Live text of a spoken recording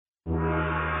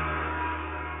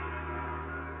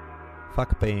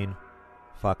Fuck pain.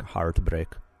 Fuck heartbreak.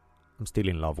 I'm still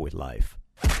in love with life.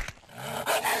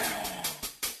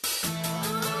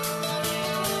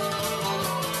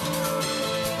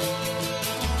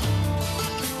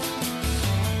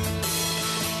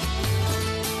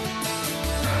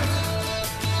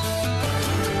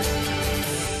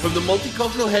 From the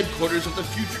multicultural headquarters of the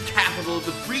future capital of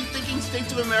the free-thinking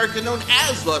states of America known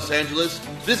as Los Angeles,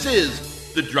 this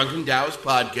is the Drunken Taoist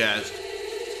Podcast.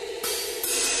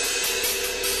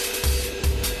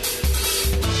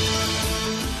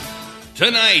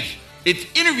 Tonight, it's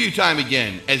interview time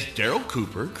again as Darryl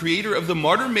Cooper, creator of the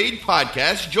Martyr Made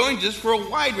podcast, joins us for a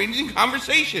wide-ranging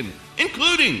conversation,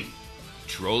 including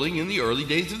trolling in the early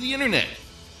days of the internet,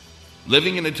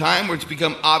 living in a time where it's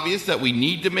become obvious that we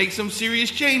need to make some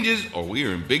serious changes or we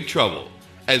are in big trouble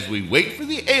as we wait for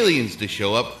the aliens to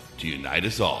show up to unite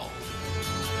us all.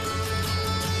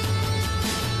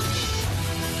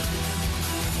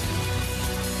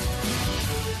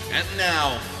 And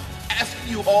now,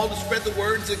 asking you all to spread the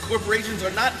words that corporations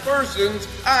are not persons,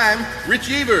 I'm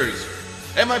Rich Evers.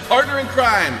 And my partner in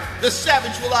crime, the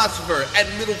savage philosopher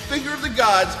and middle finger of the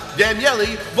gods,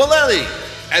 Daniele Bolelli,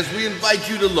 as we invite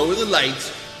you to lower the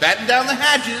lights, batten down the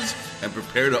hatches, and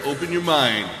prepare to open your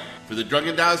mind. For the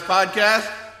Drunken Taoist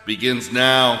Podcast begins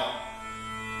now.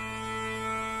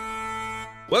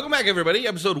 Welcome back, everybody.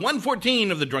 Episode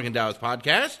 114 of the Drunken Taoist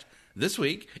Podcast. This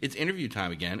week, it's interview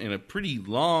time again, and a pretty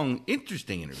long,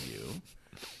 interesting interview.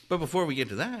 But before we get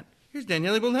to that, here's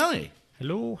Daniele Bolelli.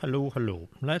 Hello.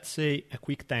 Let's say a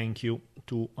quick thank you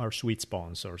to our sweet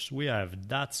sponsors. We have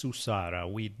Datsu Sara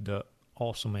with the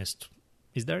awesomest...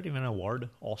 Is there even a word?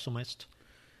 Awesomest?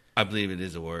 I believe it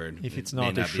is a word. If it's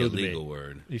not, it should be a legal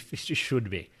word. If it should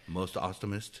be. Most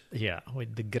awesomest? Yeah,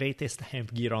 with the greatest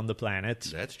hemp gear on the planet.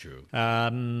 That's true.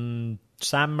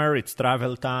 Summer, it's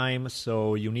travel time,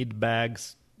 so you need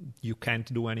bags. You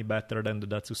can't do any better than the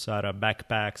Datsusara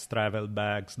backpacks, travel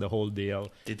bags, the whole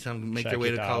deal. Did some make their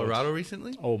way to Colorado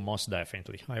recently? Oh, most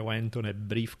definitely. I went on a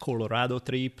brief Colorado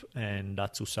trip, and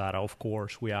Datsusara, of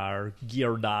course, we are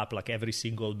geared up. Like every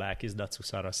single bag is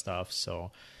Datsusara stuff,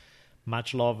 so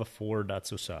much love for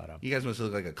Datsusara. You guys must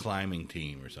look like a climbing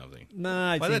team or something.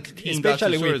 Nah, I think that's Team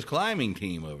especially Datsusara's climbing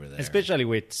team over there. Especially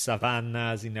with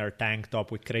savannas in her tank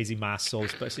top with crazy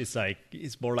muscles, but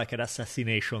it's more like an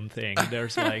assassination thing.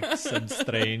 There's like some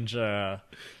strange...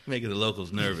 Making the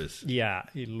locals nervous. Yeah,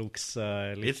 it looks...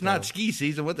 it's not ski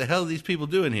season. What the hell are these people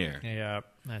doing here? Yeah,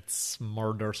 that's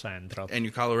murder central. And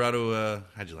your Colorado,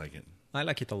 how'd you like it? I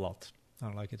like it a lot.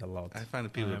 I find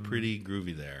that people are pretty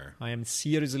groovy there. I am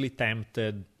seriously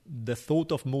tempted. The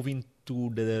thought of moving to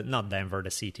not Denver,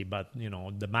 the city, but,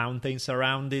 the mountains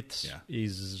around it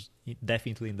is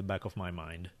definitely in the back of my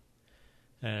mind.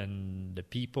 And the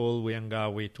people we hung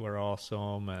out with were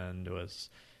awesome, and there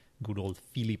was good old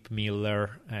Philip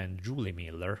Miller and Julie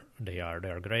Miller.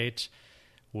 They're great.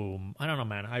 I don't know,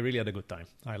 man. I really had a good time.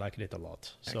 I liked it a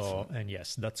lot. Excellent. So, and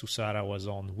yes, Datsusara was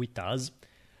on with us.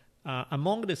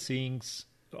 Among the things,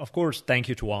 of course, thank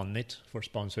you to Onnit for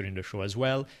sponsoring the show as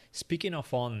well. Speaking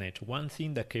of Onnit, one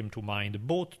thing that came to mind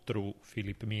both through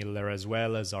Philip Miller as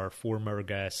well as our former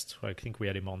guest, I think we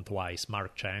had him on twice,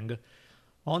 Mark Chang.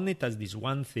 Onnit has this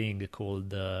one thing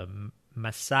called the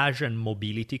Massage and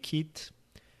Mobility Kit.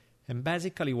 And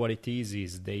basically what it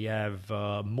is they have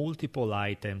multiple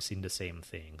items in the same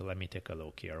thing. Let me take a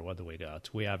look here. What do we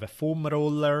got? We have a foam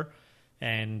roller.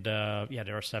 And,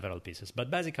 there are several pieces. But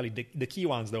basically, the key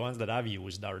ones, the ones that I've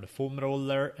used, are the foam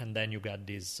roller, and then you got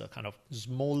these kind of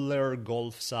smaller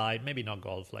golf size, maybe not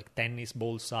golf, like tennis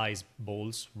ball size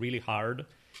balls, really hard.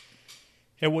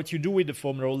 And what you do with the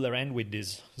foam roller and with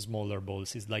these smaller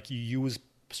balls is like you use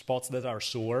spots that are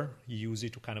sore. You use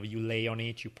it to you lay on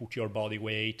it, you put your body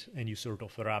weight, and you sort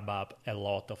of rub up a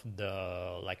lot of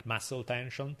the, muscle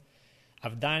tension.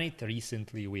 I've done it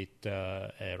recently with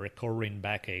a recurring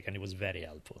backache, and it was very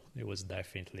helpful. It was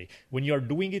definitely... When you're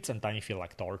doing it, sometimes you feel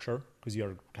like torture, because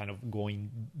you're kind of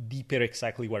going deeper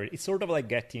exactly where... It's sort of like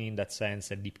getting, in that sense,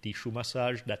 a deep tissue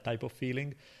massage, that type of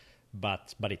feeling,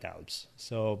 but it helps.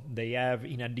 So they have,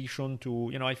 in addition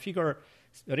to... I figure,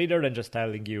 rather than just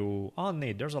telling you,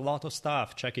 Nate, there's a lot of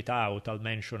stuff, check it out, I'll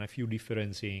mention a few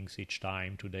different things each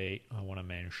time. Today, I want to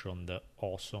mention the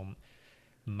awesome...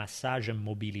 Massage and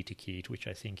Mobility Kit, which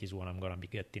I think is what I'm going to be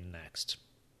getting next.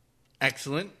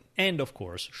 Excellent. And, of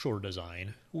course, Shore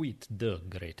Design with the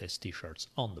greatest t-shirts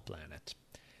on the planet.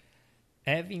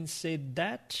 Having said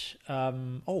that,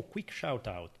 quick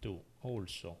shout-out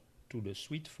also to the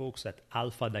sweet folks at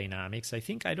Alpha Dynamics.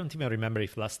 I don't even remember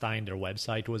if last time their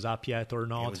website was up yet or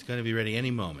not. It's going to be ready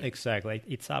any moment. Exactly.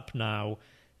 It's up now.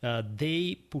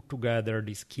 They put together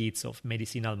these kits of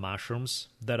medicinal mushrooms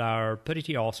that are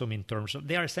pretty awesome in terms of,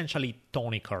 they are essentially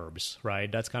tonic herbs,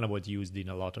 right? That's kind of what's used in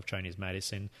a lot of Chinese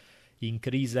medicine.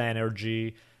 Increase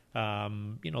energy,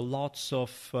 lots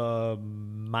of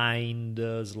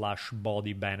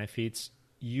mind/body benefits.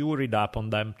 You read up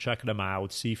on them, check them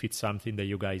out, see if it's something that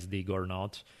you guys dig or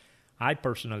not. I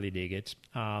personally dig it.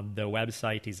 The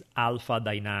website is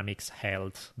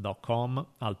alphadynamicshealth.com.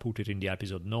 I'll put it in the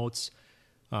episode notes.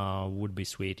 Would be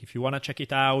sweet. If you want to check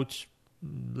it out,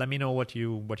 let me know what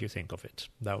you think of it.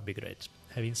 That would be great.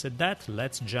 Having said that,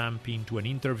 let's jump into an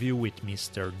interview with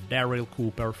Mr. Darryl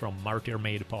Cooper from Martyr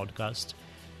Made podcast.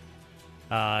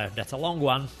 That's a long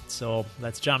one, so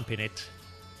let's jump in it.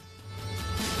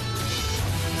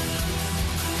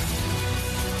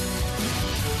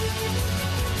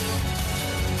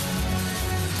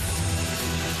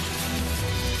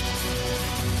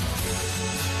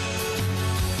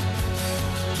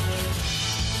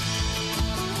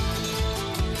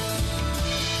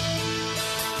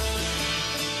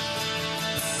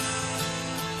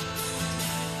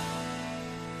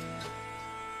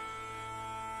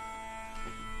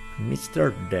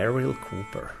 Mr. Darryl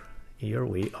Cooper, here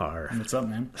we are. What's up,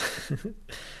 man?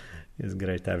 It's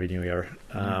great having you here.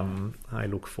 I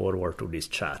look forward to this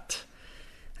chat.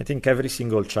 I think every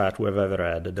single chat we've ever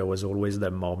had, there was always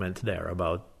that moment there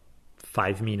about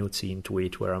 5 minutes into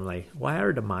it where I'm like, why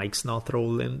are the mics not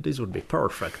rolling? This would be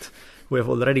perfect. We have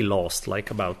already lost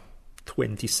like about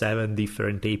 27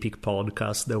 different epic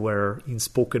podcasts that were in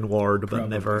spoken word but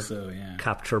never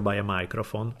captured by a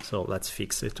microphone. So let's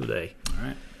fix it today. All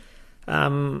right.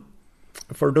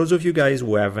 For those of you guys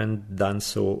who haven't done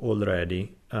so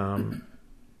already,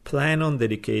 plan on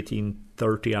dedicating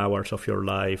 30 hours of your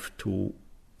life to,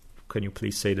 can you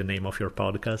please say the name of your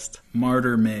podcast?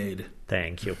 Martyr Made.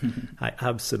 Thank you. I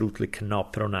absolutely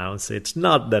cannot pronounce it.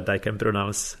 Not that I can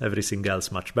pronounce everything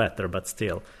else much better, but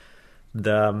still.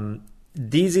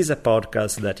 This is a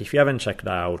podcast that if you haven't checked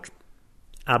out,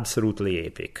 absolutely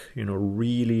epic.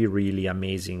 Really, really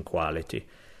amazing quality.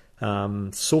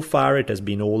 So far, it has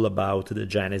been all about the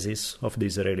genesis of the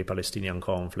Israeli-Palestinian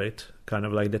conflict. Kind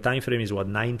of like the time frame is,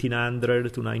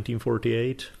 1900 to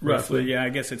 1948? Roughly, yeah. I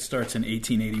guess it starts in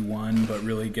 1881, but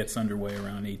really gets underway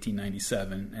around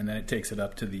 1897, and then it takes it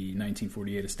up to the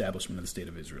 1948 establishment of the State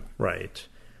of Israel. Right.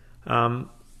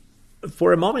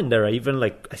 For a moment there, I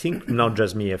think not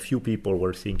just me, a few people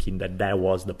were thinking that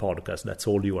was the podcast. That's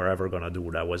all you were ever going to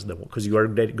do. That was because you are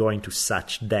going to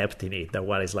such depth in it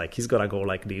that he's going to go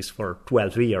like this for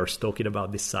 12 years talking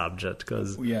about this subject.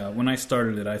 Yeah, when I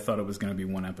started it, I thought it was going to be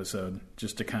one episode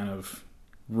just to kind of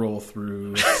roll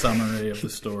through a summary of the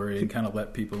story and kind of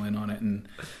let people in on it. And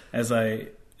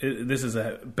this is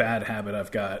a bad habit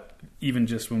I've got, even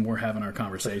just when we're having our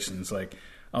conversations, like,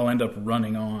 I'll end up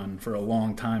running on for a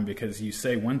long time because you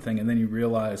say one thing and then you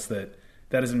realize that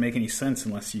doesn't make any sense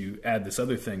unless you add this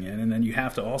other thing in, and then you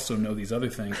have to also know these other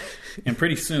things. And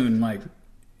pretty soon,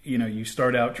 you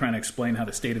start out trying to explain how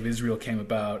the State of Israel came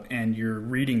about, and you're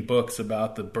reading books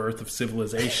about the birth of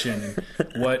civilization and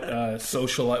what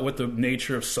the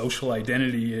nature of social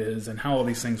identity is and how all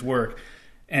these things work.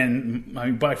 And I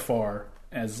mean, by far,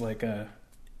 as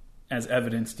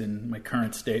evidenced in my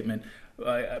current statement,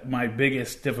 my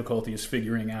biggest difficulty is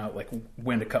figuring out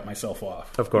when to cut myself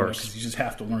off. Of course, because you just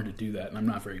have to learn to do that, and I'm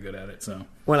not very good at it. So,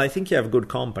 well, I think you have good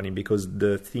company, because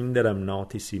the thing that I'm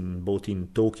noticing, both in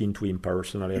talking to him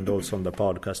personally and also on the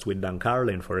podcast with Dan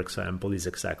Carlin, for example, is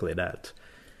exactly that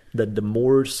the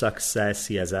more success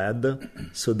he has had,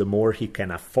 so the more he can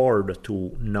afford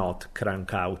to not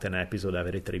crank out an episode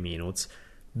every 3 minutes.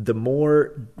 The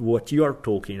more what you are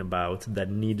talking about,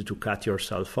 that need to cut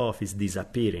yourself off, is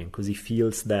disappearing, because he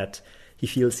feels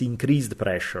increased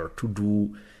pressure to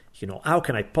do, how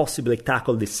can I possibly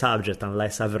tackle this subject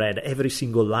unless I've read every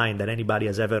single line that anybody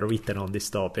has ever written on this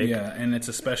topic. Yeah, and it's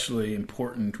especially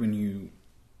important when you,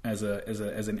 as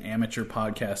an amateur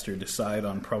podcaster, decide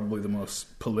on probably the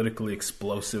most politically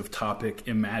explosive topic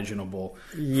imaginable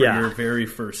for your very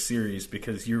first series,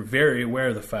 because you're very aware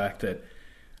of the fact that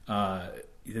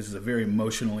this is a very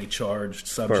emotionally charged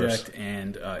subject,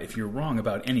 and if you're wrong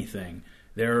about anything,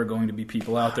 there are going to be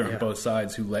people out there on both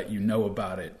sides who let you know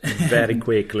about it very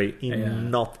quickly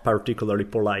in not particularly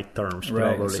polite terms.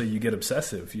 Right. Probably. So you get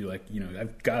obsessive. You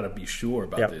I've got to be sure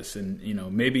about this, and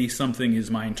maybe something is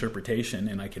my interpretation,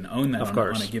 and I can own that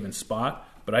on a given spot.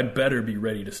 But I better be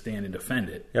ready to stand and defend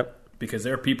it. Yep. Because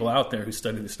there are people out there who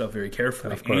study this stuff very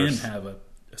carefully and have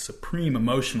a supreme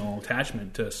emotional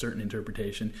attachment to a certain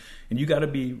interpretation, and you got to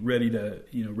be ready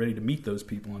to meet those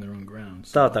people on their own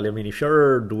grounds. Totally. I mean, if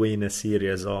you're doing a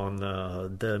series on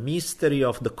the mystery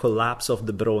of the collapse of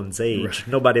the Bronze Age, right,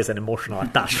 nobody has an emotional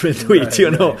attachment to it.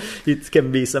 Right. It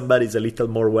can be somebody's a little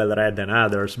more well-read than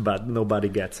others, but nobody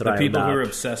gets riled up. The people who are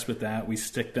obsessed with that, we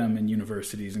stick them in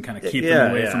universities and kind of keep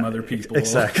them away from other people.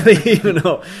 Exactly.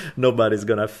 Nobody's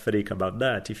gonna freak about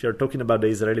that. If you're talking about the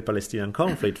Israeli-Palestinian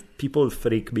conflict, people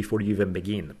freak before you even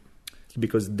begin,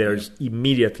 because there's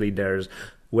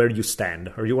where you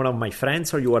stand. Are you one of my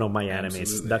friends or are you one of my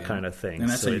enemies? Absolutely, that kind of thing. And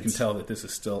that's how you can tell that this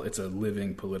is it's a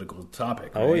living political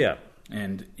topic. Right? Oh yeah.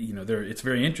 And it's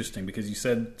very interesting because you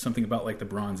said something about like the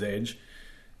Bronze Age.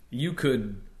 You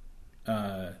could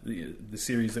the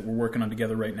series that we're working on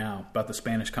together right now about the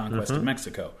Spanish conquest of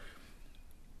Mexico.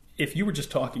 If you were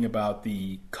just talking about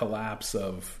the collapse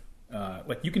of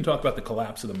you can talk about the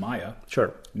collapse of the Maya.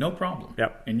 Sure. No problem.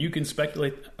 Yep. And you can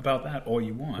speculate about that all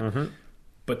you want.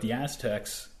 But the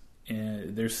Aztecs,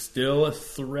 there's still a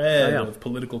thread of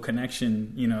political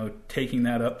connection, taking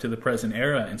that up to the present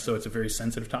era. And so it's a very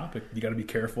sensitive topic. You got to be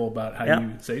careful about how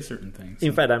you say certain things.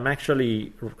 In fact, I'm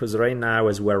actually, because right now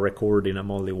as we're recording,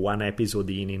 I'm only one episode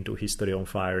into History on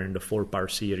Fire in the 4-part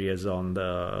series on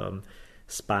the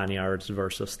Spaniards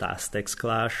versus Aztecs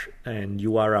clash, and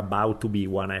you are about to be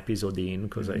one episode in,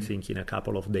 because I think in a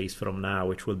couple of days from now,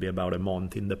 which will be about a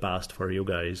month in the past for you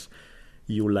guys,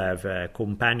 you'll have a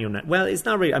companion. Well, it's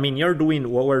not really, I mean,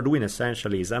 what we're doing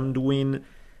essentially is I'm doing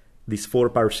this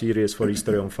 4-part series for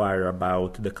History on Fire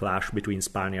about the clash between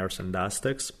Spaniards and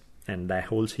Aztecs and that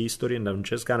whole history, and I'm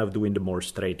just kind of doing the more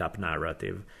straight up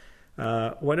narrative.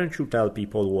 Why don't you tell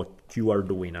people what you are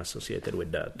doing associated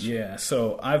with that? Yeah,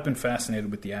 so I've been fascinated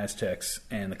with the Aztecs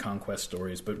and the conquest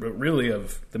stories, but really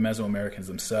of the Mesoamericans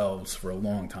themselves for a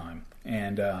long time.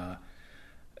 And, the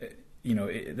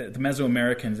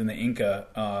Mesoamericans and the Inca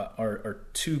are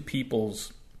two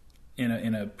peoples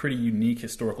in a pretty unique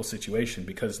historical situation,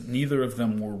 because neither of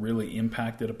them were really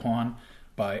impacted upon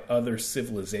by other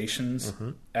civilizations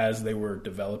as they were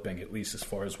developing, at least as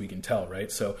far as we can tell, right?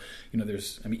 So,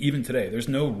 even today, there's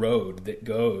no road that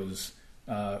goes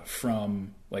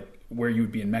from like where you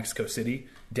would be in Mexico City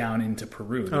down into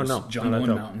Peru. There's jungle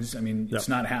and mountains. I mean, it's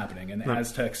not happening. And the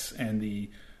Aztecs and the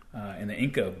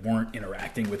Inca weren't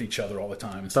interacting with each other all the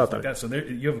time and stuff like that. So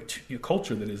you have a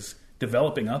culture that is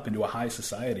developing up into a high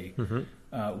society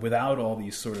without all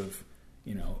these sort of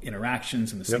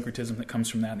interactions and the syncretism that comes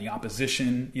from that, and the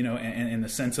opposition, and the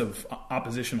sense of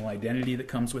oppositional identity that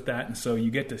comes with that. And so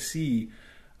you get to see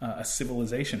a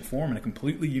civilization form in a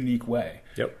completely unique way.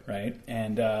 Right.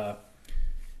 And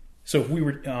so if we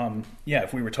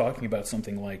were talking about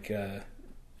something like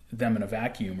them in a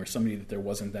vacuum, or somebody that there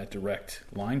wasn't that direct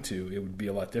line to, it would be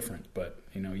a lot different. But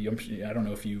I don't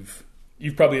know if you've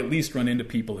probably at least run into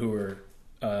people who are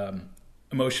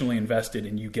emotionally invested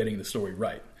in you getting the story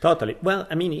right. Totally. Well,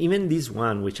 I mean, even this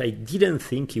one, which I didn't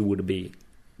think it would be,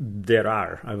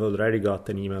 I've already got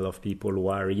an email of people who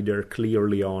are either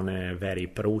clearly on a very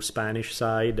pro-Spanish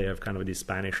side, they have kind of this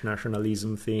Spanish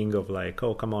nationalism thing of like,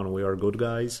 oh, come on, we are good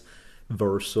guys,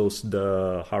 versus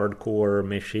the hardcore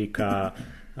Mexica,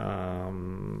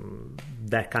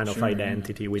 that kind of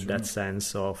identity with that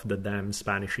sense of the damn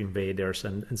Spanish invaders.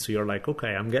 And so you're like, okay,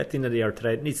 I'm getting that they are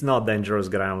it's not dangerous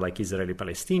ground like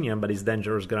Israeli-Palestinian, but it's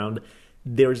dangerous ground.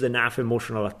 There's enough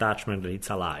emotional attachment that it's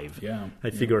alive.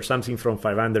 I figure something from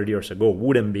 500 years ago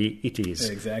wouldn't be, it is.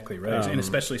 Exactly, right. And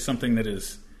especially something that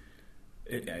is,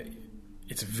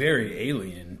 it's very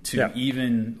alien to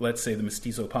even, let's say, the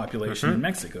mestizo population in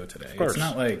Mexico today. It's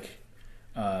not like,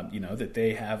 that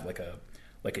they have like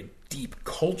a deep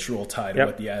cultural tie to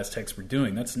what the Aztecs were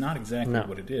doing. That's not exactly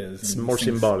what it is. It's more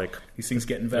symbolic. These things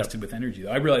get invested with energy.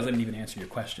 I realize I didn't even answer your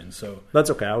question. So that's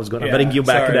okay. I was going to bring you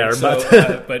back there.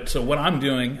 But so what I'm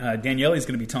doing, Daniele's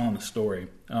going to be telling the story.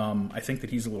 I think that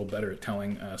he's a little better at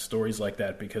telling stories like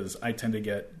that, because I tend to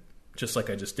get, just like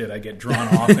I just did, I get drawn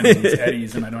off into these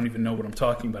eddies and I don't even know what I'm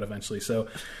talking about eventually. So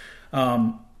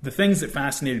the things that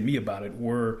fascinated me about it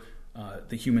were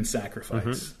the human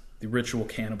sacrifice, the ritual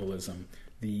cannibalism,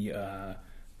 the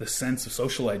sense of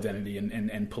social identity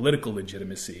and political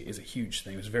legitimacy is a huge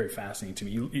thing. It was very fascinating to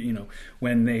me.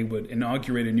 When they would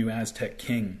inaugurate a new Aztec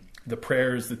king, the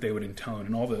prayers that they would intone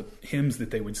and all the hymns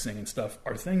that they would sing and stuff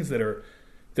are things that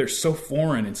they're so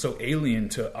foreign and so alien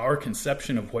to our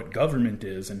conception of what government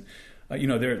is. And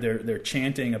they're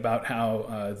chanting about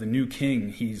how the new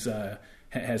king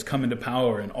has come into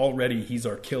power, and already he's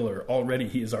our killer, already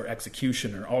he is our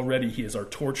executioner, already he is our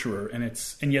torturer,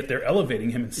 and yet they're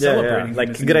elevating him and celebrating him like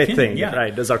as great king. thing,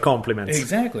 right? Those are compliments.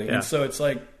 Exactly. And so it's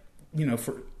like,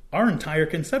 our entire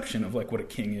conception of like what a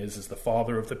king is the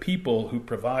father of the people who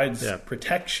provides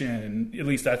protection. At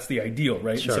least that's the ideal,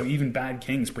 right? Sure. And so even bad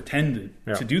kings pretended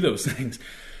to do those things.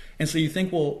 And so you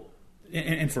think, well,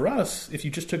 and for us, if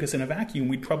you just took us in a vacuum,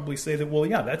 we'd probably say that, well,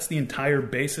 yeah, that's the entire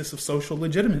basis of social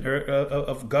legitimacy, or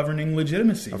of governing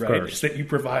legitimacy, right? It's that you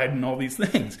provide and all these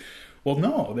things. Well,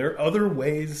 no, there are other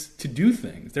ways to do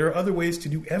things. There are other ways to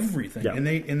do everything, and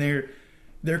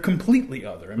they're completely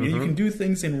other. I mean, you can do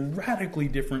things in radically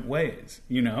different ways,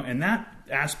 you know. And that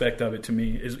aspect of it, to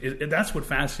me, is that's what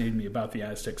fascinated me about the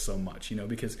Aztecs so much, you know,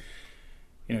 because,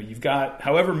 you know, you've got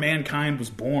however mankind was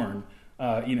born.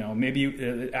 You know,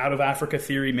 maybe out of Africa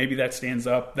theory, maybe that stands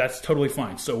up. That's totally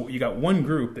fine. So you got one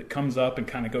group that comes up and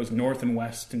kind of goes north and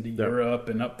west into Europe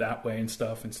and up that way and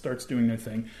stuff and starts doing their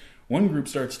thing. One group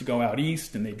starts to go out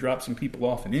east and they drop some people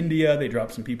off in India. They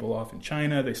drop some people off in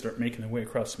China. They start making their way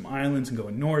across some islands and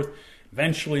going north.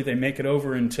 Eventually, they make it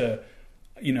over into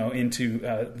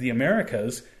the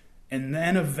Americas. And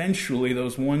then eventually,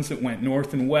 those ones that went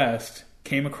north and west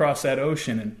came across that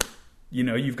ocean and, you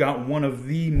know, you've got one of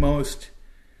the most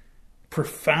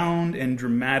profound and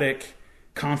dramatic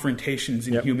confrontations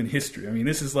in human history. I mean,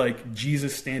 this is like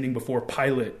Jesus standing before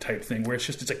Pilate type thing, where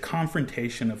it's a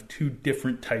confrontation of two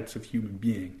different types of human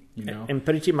being, you know? And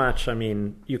pretty much, I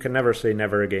mean, you can never say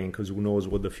never again because who knows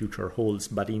what the future holds,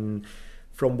 but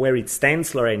from where it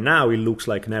stands right now, it looks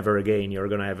like never again. You're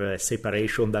going to have a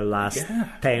separation that lasts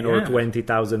 10 or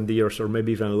 20,000 years or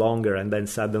maybe even longer. And then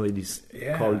suddenly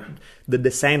called the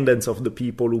descendants of the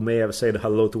people who may have said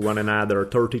hello to one another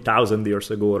 30,000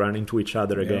 years ago run into each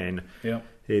other again. Yeah.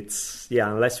 It's,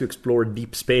 unless you explore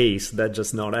deep space, that's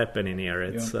just not happening here.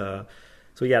 It's,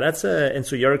 So that's and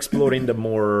so you're exploring the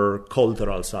more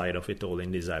cultural side of it all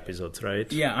in these episodes,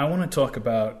 right? Yeah, I want to talk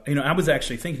about, you know, I was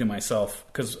actually thinking to myself,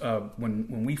 because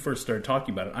when we first started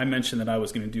talking about it, I mentioned that I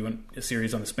was going to do a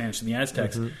series on the Spanish and the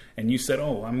Aztecs, and you said,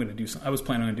 oh, I'm going to do I was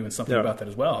planning on doing something about that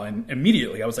as well. And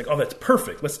immediately I was like, oh, that's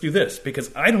perfect. Let's do this, because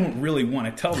I don't really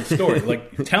want to tell the story.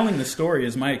 Like, telling the story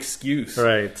is my excuse.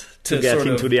 Right. To get sort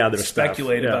into of the other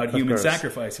speculate stuff. about human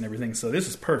sacrifice and everything. So this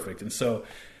is perfect. And so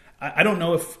I don't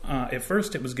know if at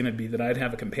first it was going to be that I'd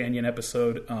have a companion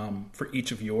episode for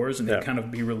each of yours, and they'd kind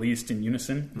of be released in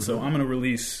unison. So I'm going to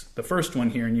release the first one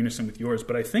here in unison with yours,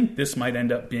 but I think this might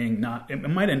end up being it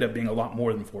might end up being a lot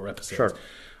more than 4 episodes. Sure.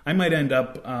 I might end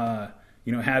up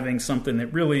having something that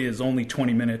really is only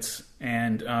 20 minutes,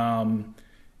 and I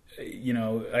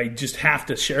just have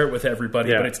to share it with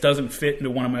everybody, but it doesn't fit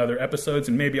into one of my other episodes,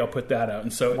 and maybe I'll put that out.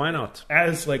 And so why not?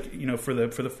 As for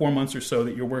the 4 months or so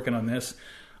that you're working on this,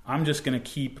 I'm just going to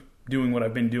keep doing what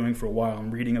I've been doing for a while.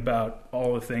 I'm reading about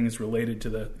all the things related to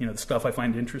the stuff I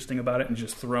find interesting about it, and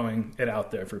just throwing it out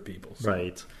there for people. So.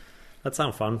 Right. That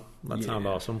sounds fun. That sounds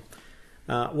awesome.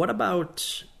 What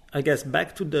about, I guess,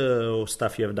 back to the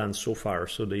stuff you have done so far,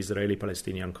 so the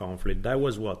Israeli-Palestinian conflict. That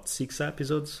was, 6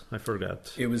 episodes? I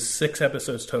forgot. It was 6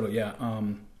 episodes total, 6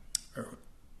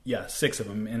 of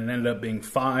them. And it ended up being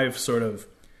 5 sort of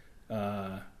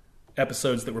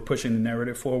episodes that were pushing the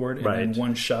narrative forward, and then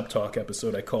one shop talk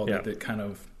episode, I called it, that kind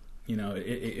of,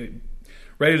 it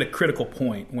right at a critical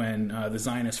point when the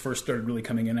Zionists first started really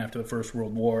coming in after the First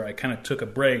World War. I kind of took a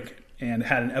break and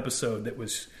had an episode that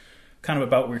was kind of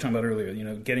about what we were talking about earlier,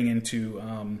 getting into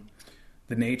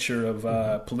the nature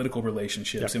of political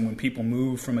relationships, and when people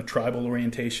move from a tribal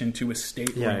orientation to a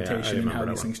state orientation, and how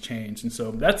these things change. And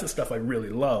so that's the stuff I really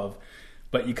love.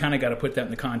 But you kind of got to put that in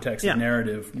the context of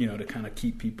narrative, to kind of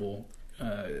keep people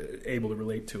able to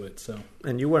relate to it. So,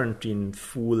 and you weren't in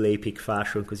full epic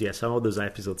fashion, because some of those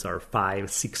episodes are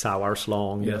 5-6 hours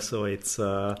long. Yeah. So it's.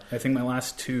 I think my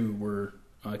last 2 were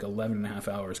like 11 and a half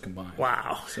hours combined.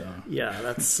 Wow. So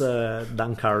that's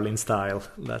Dan Carlin style.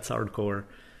 That's hardcore.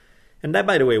 And that,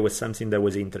 by the way, was something that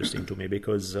was interesting to me,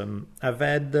 because I've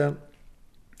had.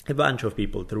 A bunch of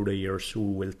people through the years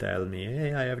who will tell me,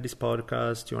 hey, I have this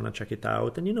podcast, you want to check it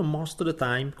out? And, most of the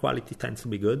time, quality tends to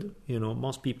be good.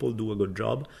 Most people do a good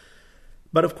job.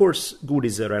 But, of course, good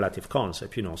is a relative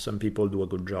concept. Some people do a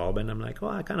good job, and I'm like, oh,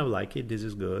 I kind of like it. This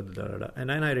is good. Da, da, da. And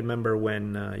then I remember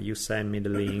when you sent me the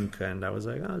link, and I was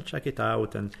like, I'll check it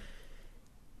out. And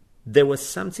there was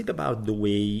something about the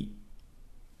way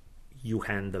you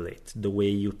handle it, the way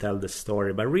you tell the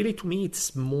story. But really, to me,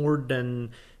 it's more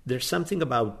than... There's something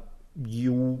about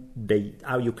you,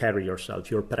 how you carry yourself,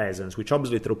 your presence, which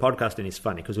obviously through podcasting is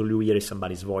funny, because all you hear is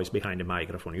somebody's voice behind the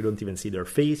microphone. You don't even see their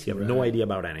face. You have no idea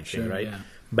about anything, right? Yeah.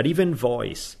 But even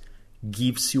voice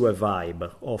gives you a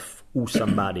vibe of who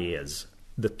somebody is,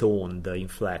 the tone, the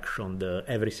inflection, the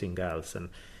everything else.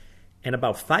 And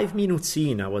about 5 minutes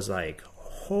in, I was like,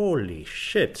 holy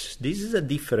shit, this is a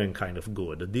different kind of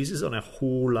good. This is on a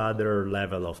whole other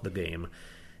level of the game.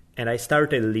 And I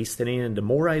started listening, and the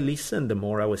more I listened, the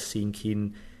more I was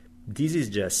thinking, this is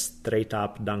just straight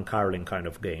up Dan Carlin kind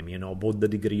of game, both the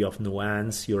degree of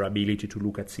nuance, your ability to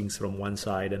look at things from one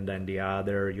side and then the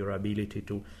other, your ability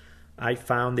to... I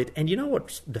found it, and you know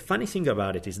what, the funny thing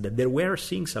about it is that there were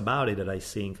things about it that I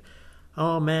think,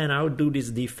 oh man, I would do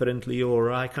this differently,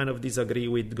 or I kind of disagree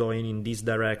with going in this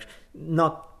direction.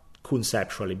 Not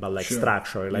conceptually, but like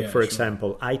structurally. Like, for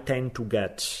example, I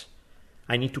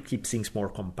need to keep things more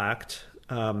compact.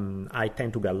 I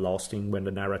tend to get lost in when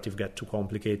the narrative gets too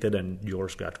complicated, and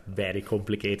yours got very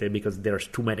complicated because there's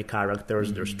too many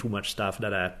characters, there's too much stuff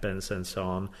that happens, and so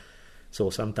on. So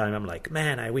sometimes I'm like,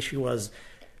 man, I wish it was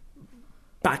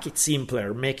pack it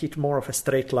simpler, make it more of a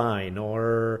straight line,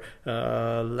 or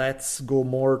let's go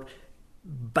more...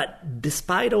 But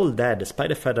despite all that, despite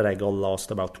the fact that I got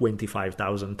lost about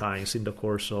 25,000 times in the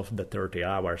course of the 30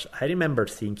 hours, I remember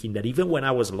thinking that even when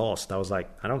I was lost, I was like,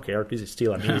 I don't care, this is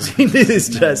still amazing. This is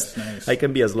just, nice. I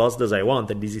can be as lost as I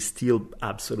want, and this is still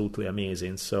absolutely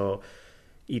amazing. So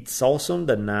it's awesome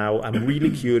that now I'm really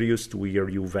curious to hear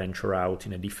you venture out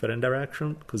in a different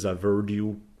direction, because I've heard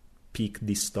you pick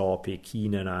this topic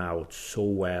in and out so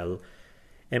well.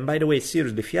 And by the way,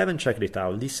 seriously, if you haven't checked it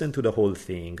out, listen to the whole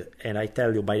thing. And I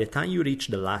tell you, by the time you reach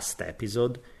the last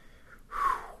episode,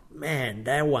 man,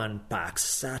 that one packs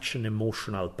such an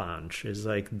emotional punch. It's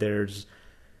like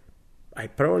I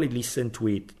probably listened to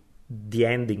it, the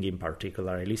ending in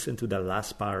particular. I listened to the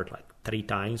last part like 3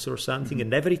 times or something.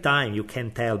 And every time you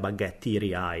can tell but get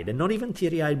teary-eyed. And not even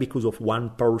teary-eyed because of one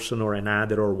person or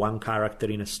another, or one character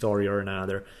in a story or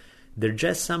another. There's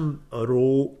just some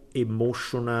raw,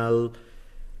 emotional...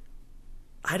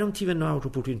 I don't even know how to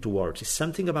put it into words. It's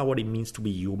something about what it means to be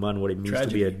human, what it means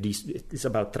tragedy. To be it's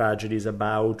about tragedy, it's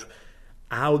about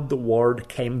how the world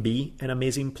can be an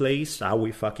amazing place, how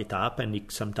we fuck it up and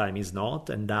it sometimes is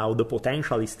not, and how the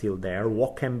potential is still there,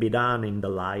 what can be done in the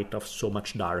light of so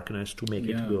much darkness to make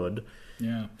it good,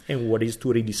 and what is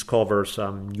to rediscover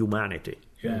some humanity.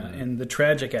 Yeah, and the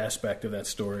tragic aspect of that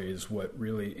story is what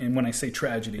really... And when I say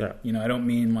tragedy, I don't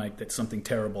mean like that something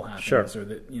terrible happens, or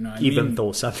that even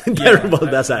though something terrible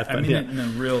does happen. I mean it in a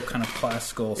real kind of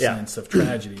classical sense of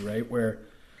tragedy, right? Where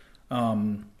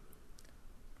a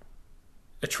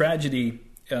tragedy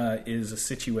is a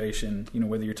situation,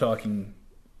 whether you're talking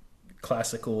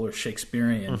classical or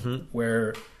Shakespearean,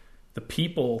 where the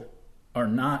people are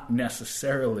not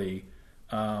necessarily...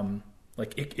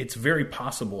 it's very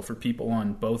possible for people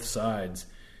on both sides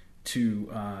to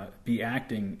be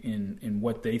acting in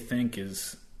what they think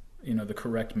is, the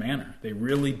correct manner. They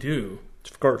really do,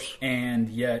 of course. And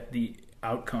yet the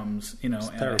outcomes,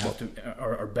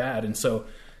 are bad. And so,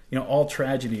 all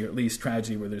tragedy, or at least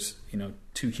tragedy where there's,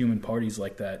 2 human parties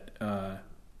like that,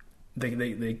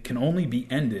 they can only be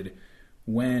ended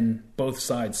when both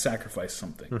sides sacrifice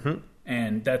something.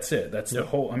 And that's it. That's the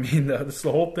whole. I mean, that's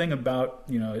the whole thing about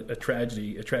a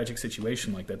tragic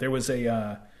situation like that. There was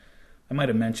I might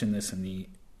have mentioned this in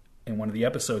one of the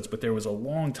episodes, but there was a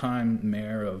longtime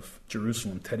mayor of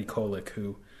Jerusalem, Teddy Kolik,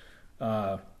 who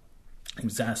he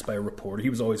was asked by a reporter.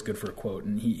 He was always good for a quote,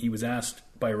 and he was asked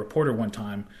by a reporter one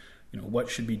time, what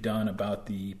should be done about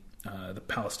the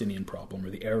Palestinian problem or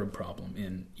the Arab problem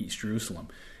in East Jerusalem.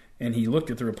 And he looked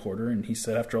at the reporter and he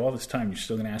said, after all this time, you're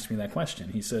still going to ask me that question.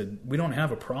 He said, we don't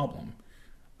have a problem.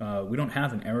 We don't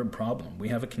have an Arab problem. We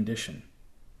have a condition.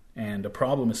 And a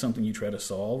problem is something you try to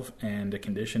solve, and a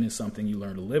condition is something you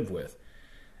learn to live with.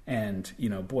 And,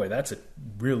 boy, that's a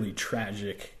really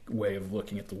tragic way of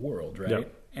looking at the world, right?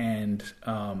 Yep. And,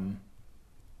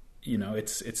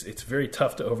 it's very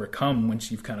tough to overcome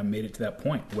once you've kind of made it to that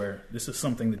point where this is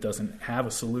something that doesn't have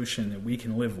a solution that we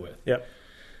can live with. Yep.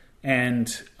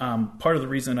 And part of the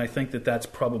reason I think that's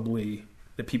probably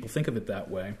that people think of it that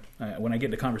way, when I get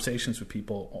into conversations with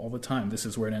people all the time, this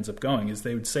is where it ends up going, is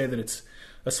they would say that it's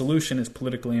a solution is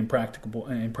politically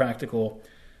impractical,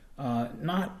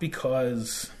 not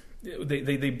because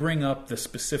they bring up the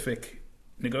specific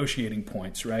negotiating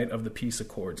points, right, of the peace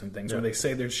accords and things, where they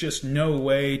say there's just no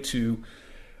way to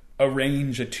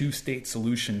arrange a 2-state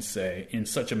solution, say, in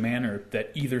such a manner that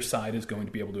either side is going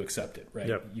to be able to accept it, right?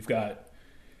 Yep. You've got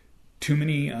too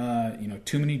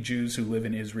many Jews who live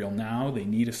in Israel now. They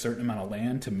need a certain amount of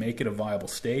land to make it a viable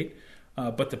state.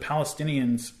 But the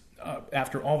Palestinians,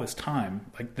 after all this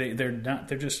time, like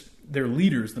their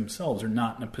leaders themselves are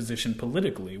not in a position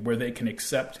politically where they can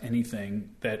accept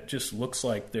anything that just looks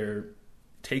like they're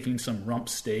taking some rump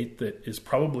state that is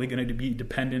probably going to be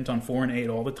dependent on foreign aid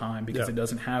all the time because it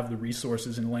doesn't have the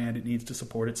resources and land it needs to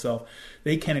support itself.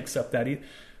 They can't accept that either.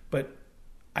 But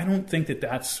I don't think that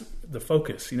that's the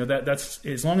focus. That's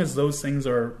as long as those things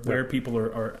are where people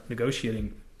are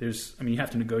negotiating. You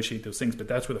have to negotiate those things, but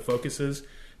that's where the focus is.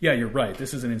 Yeah, you're right.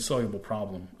 This is an insoluble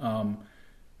problem.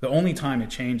 The only time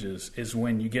it changes is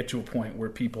when you get to a point where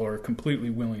people are completely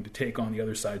willing to take on the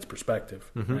other side's perspective,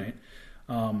 right?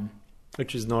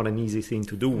 Which is not an easy thing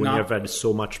to do when you've had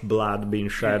so much blood being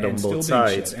shed on both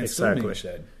sides. Exactly.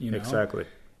 Exactly.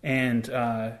 And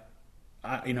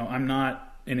I'm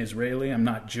not an Israeli. I'm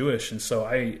not Jewish, and so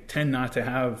I tend not to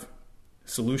have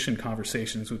solution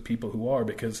conversations with people who are,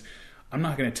 because I'm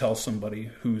not going to tell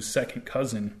somebody whose second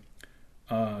cousin,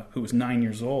 who was 9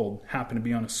 years old, happened to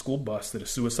be on a school bus that a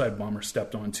suicide bomber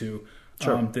stepped onto,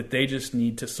 that they just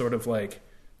need to sort of like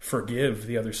forgive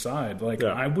the other side.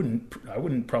 I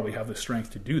wouldn't probably have the strength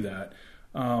to do that.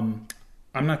 I'm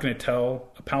not going to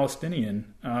tell a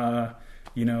Palestinian,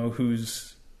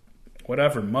 whose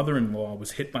whatever mother-in-law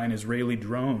was hit by an Israeli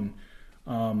drone.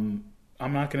 I'm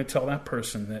not going to tell that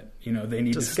person that they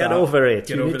need to stop. Get over it.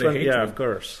 Get over the hatred. Yeah, of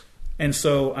course. And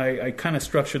so I kind of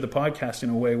structured the podcast in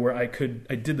a way where I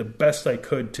did the best I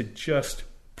could to just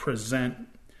present,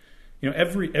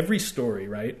 every story,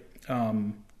 right?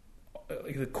 One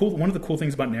of the cool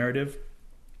things about narrative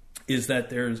is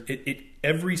that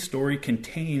every story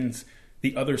contains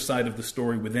the other side of the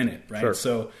story within it, right? Sure.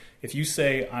 So if you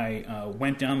say I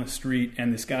went down the street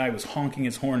and this guy was honking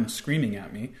his horn and screaming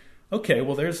at me, okay,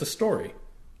 well, there's the story.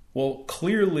 Well,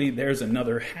 clearly there's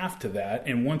another half to that,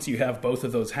 and once you have both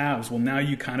of those halves, well, now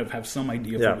you kind of have some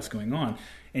idea of what was going on,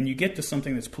 and you get to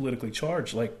something that's politically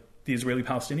charged, like the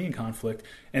Israeli-Palestinian conflict,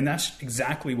 and that's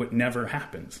exactly what never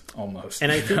happens, almost.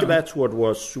 And I think that's what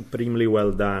was supremely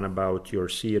well done about your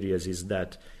series, is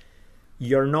that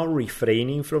you're not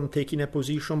refraining from taking a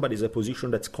position, but it's a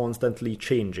position that's constantly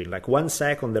changing. Like 1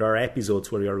 second, there are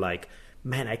episodes where you're like,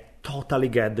 man, I totally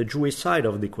get the Jewish side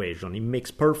of the equation. It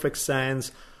makes perfect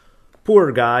sense.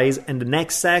 Poor guys. And the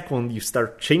next second, you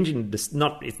start changing the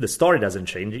story doesn't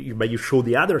change, but you show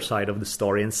the other side of the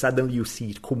story, and suddenly you see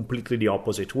it completely the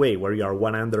opposite way, where you are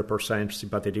 100%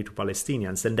 sympathetic to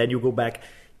Palestinians. And then you go back.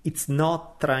 It's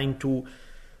not trying to...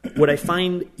 What I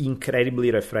find incredibly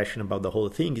refreshing about the whole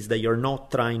thing is that you're not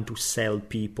trying to sell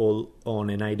people on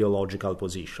an ideological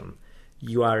position.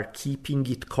 You are keeping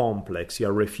it complex. You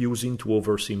are refusing to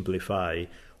oversimplify,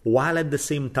 while at the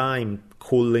same time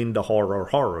calling the horror.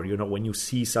 When you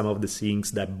see some of the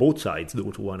things that both sides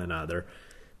do to one another,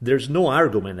 there's no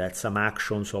argument that some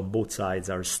actions on both sides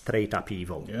are straight up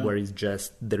evil, where it's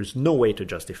just, there's no way to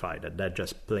justify that. That's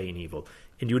just plain evil.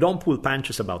 And you don't pull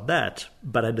punches about that,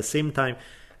 but at the same time,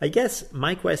 I guess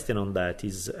my question on that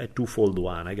is a twofold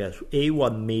one. I guess, A,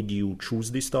 what made you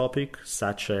choose this topic,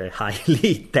 such a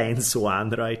highly tense one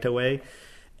right away?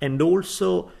 And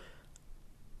also,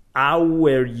 how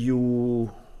were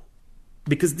you...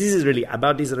 Because this is really,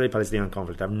 about the Israeli-Palestinian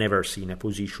conflict, I've never seen a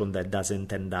position that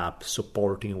doesn't end up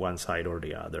supporting one side or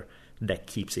the other, that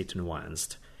keeps it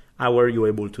nuanced. How were you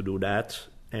able to do that?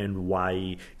 And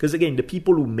why? Because again, the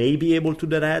people who may be able to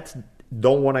do that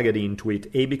don't want to get into it,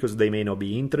 A, because they may not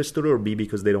be interested, or B,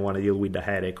 because they don't want to deal with the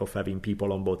headache of having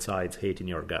people on both sides hating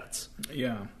your guts.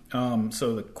 Yeah.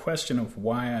 So the question of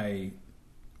why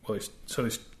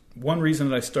there's one reason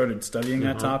that I started studying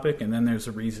that topic, and then there's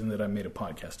a reason that I made a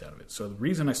podcast out of it. So the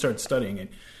reason I started studying it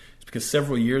is because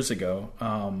several years ago,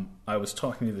 I was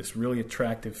talking to this really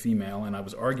attractive female, and I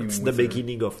was arguing with her. It's the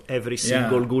beginning of every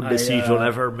single good decision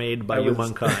ever made by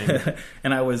humankind.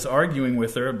 And I was arguing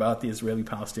with her about the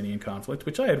Israeli-Palestinian conflict,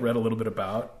 which I had read a little bit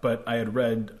about, but I had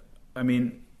read,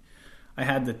 I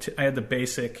had the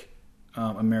basic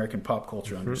American pop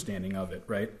culture understanding of it,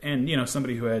 right? And,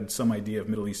 somebody who had some idea of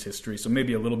Middle East history, so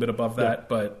maybe a little bit above that,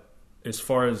 but as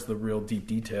far as the real deep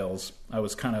details, I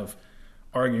was kind of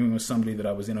arguing with somebody that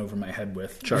I was in over my head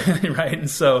with, sure. Right? And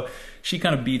so she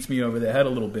kind of beats me over the head a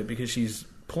little bit, because she's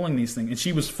pulling these things, and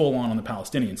she was full on the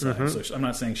Palestinian side. So I'm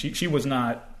not saying she was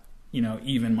not,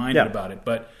 even-minded about it,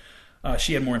 but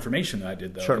she had more information than I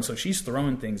did, though. Sure. And so she's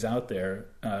throwing things out there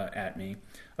at me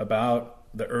about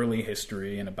the early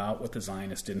history and about what the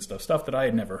Zionists did and stuff that I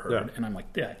had never heard. Yeah. And I'm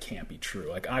like, that can't be true.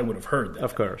 Like, I would have heard that.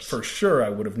 Of course. For sure I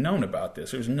would have known about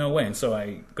this. There's no way. And so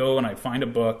I go and I find a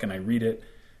book and I read it,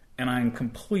 and I'm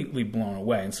completely blown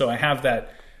away. And so I have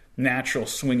that natural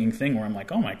swinging thing where I'm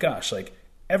like, oh my gosh, like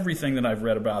everything that I've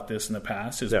read about this in the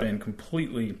past has been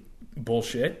completely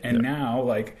bullshit. And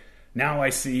now I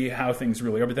see how things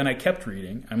really are. But then I kept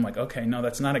reading. I'm like, okay, no,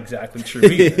 that's not exactly true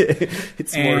either.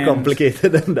 It's more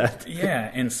complicated than that. Yeah,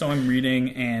 and so I'm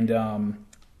reading, and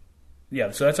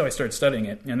so that's how I started studying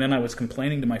it. And then I was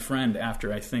complaining to my friend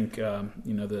after, I think,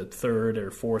 the third or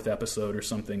fourth episode or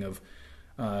something of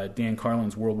Dan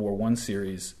Carlin's World War I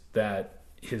series that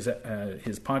his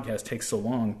podcast takes so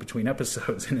long between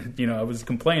episodes. And, I was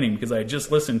complaining because I had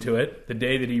just listened to it the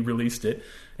day that he released it.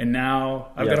 And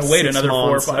now I've got to wait another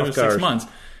 4 or 5 or 6 months.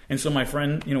 And so my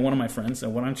friend, one of my friends said,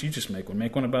 why don't you just make one?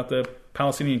 Make one about the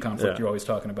Palestinian conflict you're always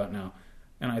talking about now.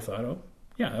 And I thought,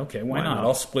 why not?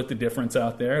 I'll split the difference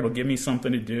out there. It'll give me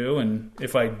something to do. And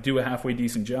if I do a halfway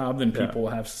decent job, then people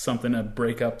will have something to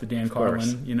break up the Dan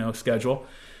Carlin, schedule.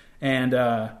 And,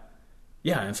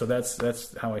 and so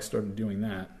that's how I started doing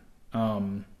that.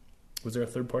 Was there a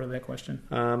third part of that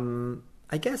question?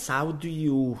 I guess how do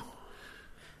you...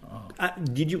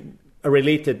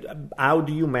 how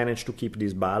do you manage to keep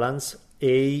this balance?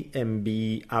 A, and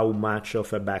B, how much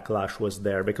of a backlash was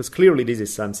there? Because clearly this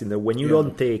is something that when you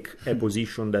don't take a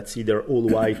position that's either all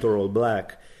white or all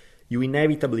black, you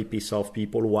inevitably piss off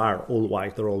people who are all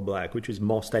white or all black, which is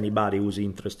most anybody who's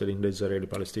interested in the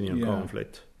Israeli-Palestinian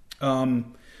conflict.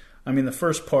 The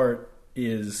first part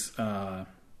is that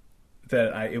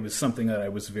it was something that I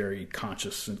was very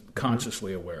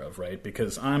consciously aware of, right?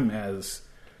 Because I'm as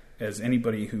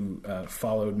anybody who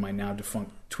followed my now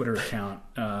defunct Twitter account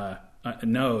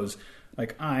knows,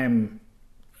 like, I'm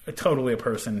totally a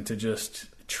person to just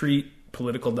treat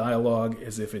political dialogue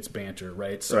as if it's banter,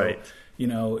 right? So,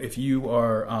 if you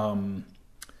are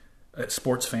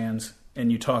sports fans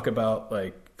and you talk about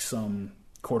like some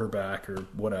quarterback or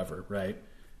whatever, right?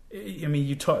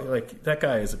 You talk like that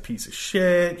guy is a piece of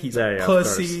shit. He's a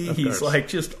pussy. Of course. Like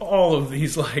just all of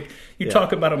these. Like you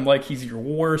talk about him like he's your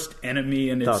worst enemy,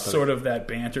 and it's sort of that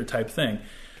banter type thing.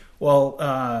 Well,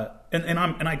 and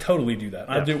I totally do that.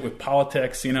 I do it with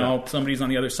politics. Somebody's on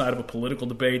the other side of a political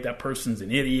debate. That person's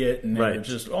an idiot, and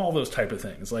just all those type of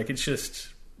things. Like it's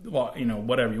just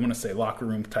whatever you want to say, locker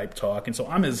room type talk. And so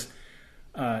I'm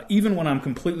even when I'm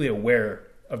completely aware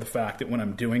of the fact that when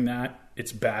I'm doing that,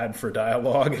 it's bad for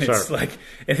dialogue, and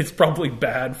it's probably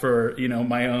bad for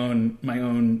my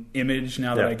own image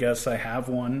now that I guess I have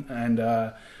one, and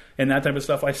that type of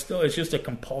stuff. It's just a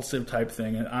compulsive type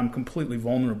thing, and I'm completely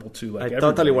vulnerable to like. I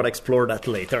totally want to explore that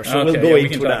later, so we'll go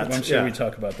into that. I'm sure we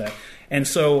talk about that, and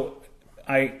so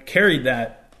I carried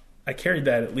that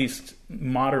at least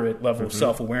moderate level of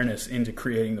self-awareness into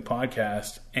creating the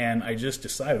podcast, and I just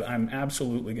decided I'm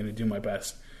absolutely going to do my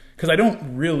best. Because I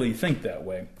don't really think that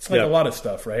way. It's like a lot of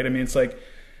stuff, right? It's like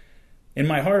in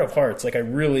my heart of hearts, like I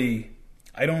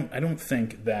don't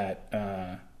think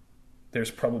that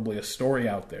there's probably a story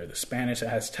out there. The Spanish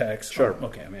Aztecs. Sure.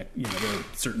 Okay. There are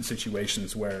certain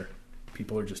situations where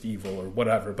people are just evil or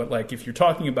whatever. But like if you're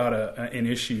talking about an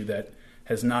issue that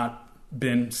has not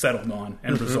been settled on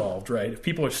and resolved, right? If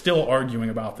people are still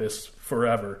arguing about this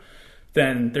forever,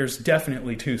 then there's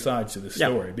definitely two sides to the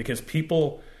story because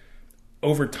people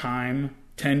over time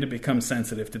tend to become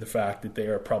sensitive to the fact that they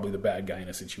are probably the bad guy in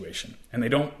a situation. And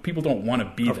people don't want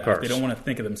to be that. Course. They don't want to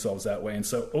think of themselves that way. And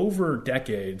so over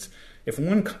decades, if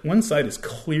one side is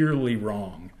clearly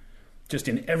wrong, just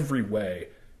in every way,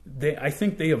 I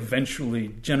think they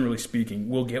eventually, generally speaking,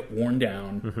 will get worn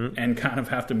down and kind of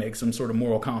have to make some sort of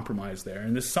moral compromise there.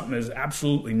 And this is something that has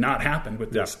absolutely not happened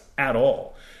with this at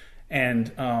all.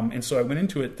 And so I went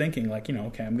into it thinking like,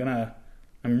 okay,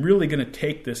 I'm really going to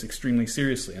take this extremely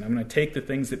seriously, and I'm going to take the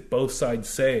things that both sides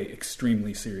say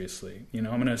extremely seriously. I'm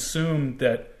going to assume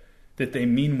that they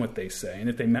mean what they say and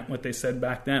that they meant what they said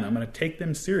back then. I'm going to take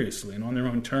them seriously and on their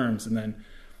own terms, and then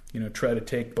try to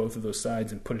take both of those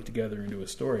sides and put it together into a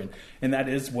story. And that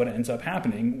is what ends up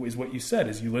happening. Is what you said.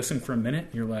 Is you listen for a minute,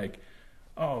 and you're like,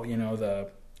 oh,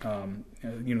 the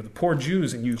poor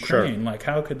Jews in Ukraine, like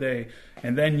how could they?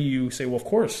 And then you say, well, of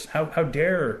course, how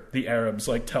dare the Arabs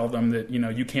like tell them that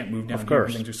you can't move down here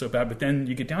and things are so bad. But then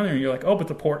you get down there and you're like, oh, but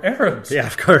the poor Arabs,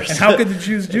 of course. And how could the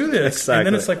Jews do this? Exactly. And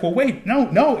then it's like, well, wait,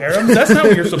 no, Arabs, that's not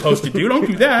what you're supposed to do. Don't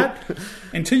do that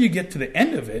until you get to the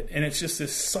end of it, and it's just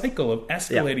this cycle of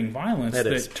escalating violence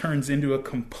that turns into a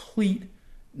complete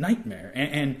nightmare.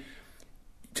 And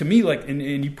to me, like,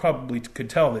 and you probably could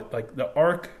tell that like the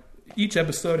arc. Each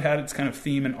episode had its kind of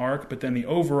theme and arc, but then the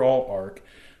overall arc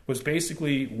was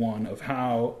basically one of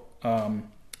how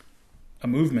a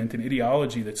movement, an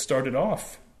ideology that started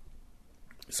off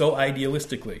so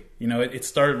idealistically. It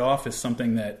started off as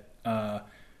something that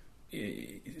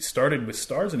it started with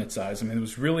stars in its eyes. It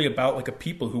was really about like a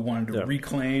people who wanted to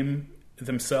reclaim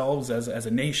themselves as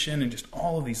a nation and just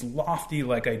all of these lofty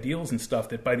like ideals and stuff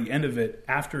that by the end of it,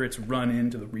 after it's run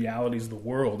into the realities of the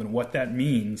world and what that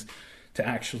means to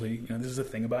actually, this is the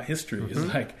thing about history, is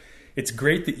like, it's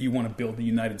great that you want to build the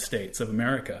United States of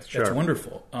America. That's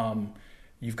wonderful.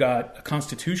 You've got a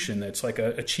constitution that's like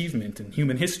an achievement in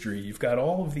human history. You've got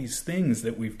all of these things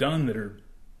that we've done that are,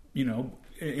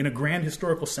 in a grand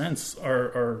historical sense,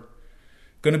 are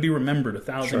going to be remembered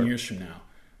 1,000 years from now.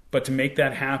 But to make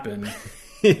that happen,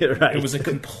 right. It was a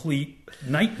complete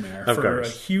nightmare for a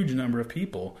huge number of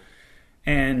people.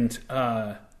 And,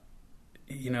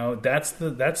 that's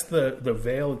the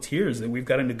veil of tears that we've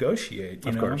got to negotiate,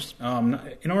 of course.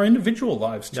 In our individual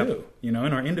lives too, in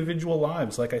our individual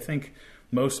lives. Like, I think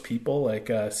most people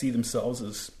see themselves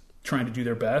as trying to do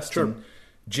their best and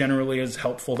generally as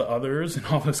helpful to others and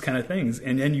all those kind of things.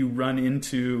 And then you run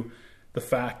into the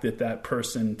fact that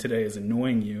person today is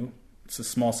annoying you. It's a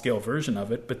small scale version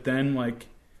of it, but then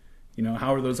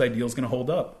how are those ideals going to hold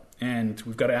up? And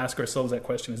we've got to ask ourselves that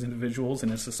question as individuals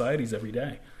and as societies every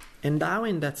day. And now,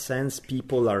 in that sense,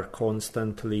 people are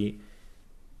constantly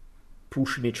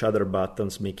pushing each other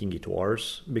buttons, making it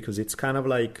worse, because it's kind of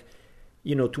like,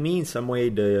 to me, in some way,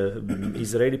 the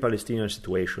Israeli-Palestinian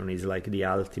situation is like the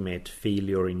ultimate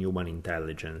failure in human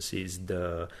intelligence.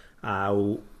 Because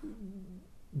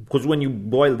when you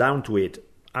boil down to it,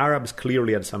 Arabs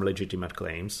clearly had some legitimate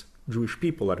claims. Jewish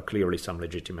people had clearly some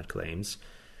legitimate claims.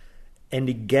 And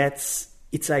it's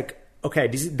like, okay,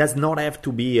 this does not have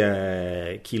to be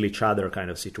a kill each other kind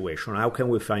of situation. How can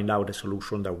we find out a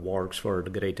solution that works for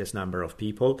the greatest number of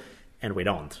people? And we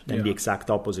don't. Then the exact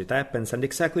opposite happens. And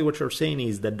exactly what you're saying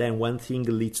is that then one thing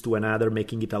leads to another,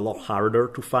 making it a lot harder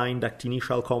to find that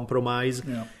initial compromise.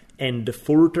 Yeah. And the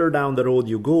further down the road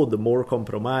you go, the more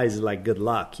compromise, like, good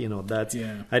luck.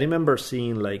 I remember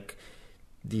seeing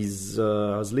these,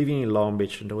 I was living in Long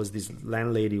Beach, and there was this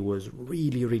landlady who was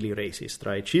really, really racist,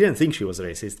 right? She didn't think she was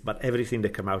racist, but everything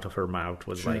that came out of her mouth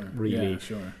was really... Yeah,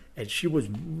 sure. And she was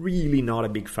really not a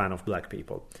big fan of black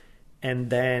people.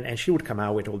 And she would come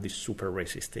out with all these super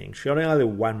racist things. She only had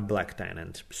one black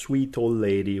tenant, sweet old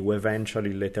lady who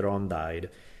eventually later on died.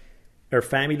 Her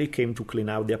family came to clean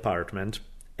out the apartment,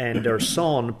 and their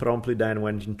son promptly then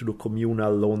went into the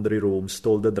communal laundry room,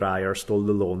 stole the dryer, stole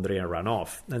the laundry, and ran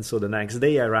off. And so the next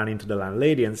day I ran into the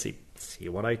landlady and said, see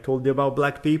what I told you about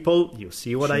black people? You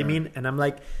see what I mean? And I'm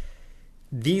like,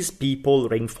 these people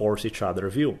reinforce each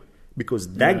other's view.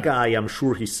 Because that guy, I'm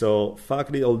sure he saw,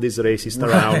 fuck all these racists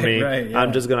around me.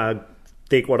 I'm just going to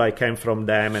take what I can from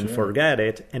them and forget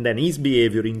it. And then his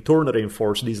behavior in turn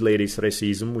reinforces this lady's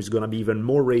racism, who's going to be even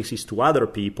more racist to other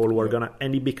people who are going to...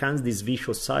 And it becomes this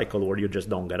vicious cycle where you just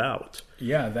don't get out.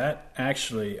 Yeah, that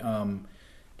actually...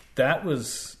 that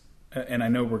was... And I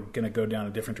know we're going to go down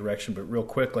a different direction, but real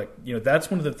quick, that's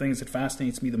one of the things that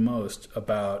fascinates me the most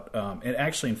about... it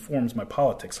actually informs my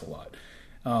politics a lot.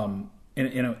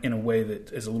 In a way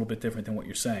that is a little bit different than what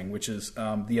you're saying, which is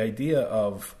the idea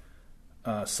of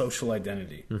social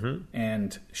identity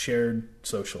and shared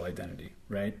social identity,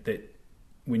 right? That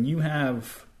when you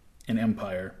have an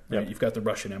empire, right, you've got the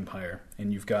Russian Empire,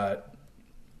 and you've got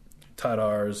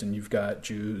Tatars, and you've got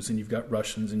Jews, and you've got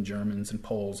Russians and Germans and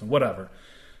Poles and whatever.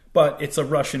 But it's a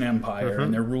Russian Empire,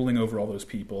 and they're ruling over all those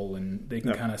people, and they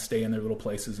can kind of stay in their little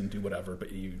places and do whatever, but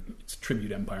it's a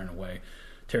tribute empire in a way.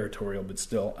 Territorial, but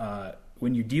still,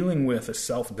 when you're dealing with a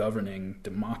self-governing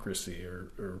democracy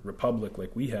or republic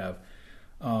like we have,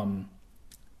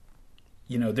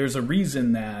 there's a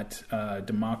reason that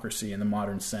democracy in the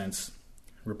modern sense,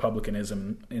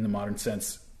 republicanism in the modern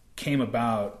sense, came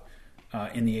about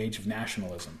in the age of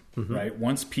nationalism, right?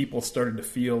 Once people started to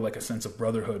feel like a sense of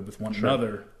brotherhood with one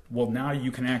another, well, now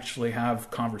you can actually have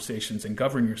conversations and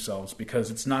govern yourselves, because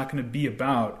it's not going to be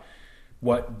about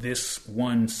what this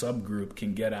one subgroup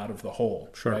can get out of the whole,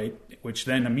 right? Which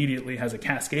then immediately has a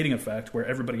cascading effect where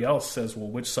everybody else says, well,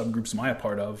 which subgroups am I a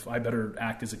part of? I better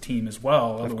act as a team as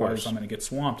well, otherwise I'm going to get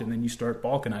swamped. And then you start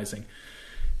balkanizing.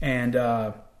 And,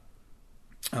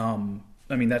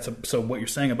 so what you're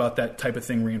saying about that type of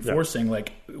thing reinforcing,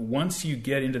 once you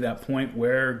get into that point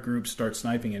where groups start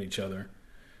sniping at each other,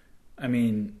 I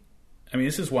mean,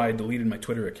 this is why I deleted my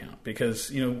Twitter account,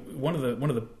 because, one of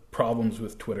the problems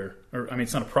with Twitter,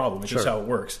 it's not a problem, it's just how it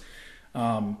works.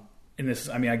 And this,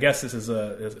 I guess this is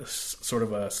a sort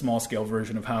of a small scale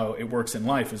version of how it works in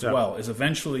life as well, is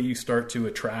eventually you start to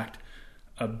attract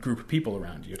a group of people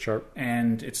around you.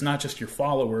 And it's not just your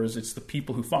followers, it's the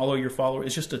people who follow your followers.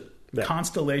 It's just a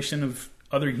constellation of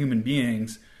other human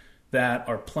beings that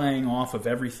are playing off of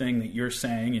everything that you're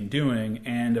saying and doing,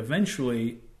 and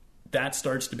eventually that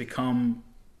starts to become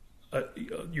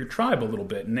your tribe a little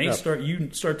bit, and you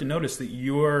start to notice that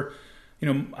you're,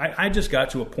 I just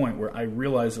got to a point where I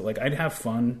realized that I'd have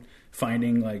fun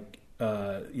finding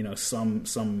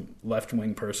some left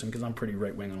wing person, because I'm pretty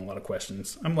right wing on a lot of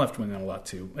questions. I'm left wing on a lot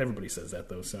too. Everybody says that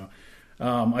though. So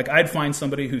I'd find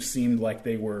somebody who seemed like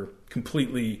they were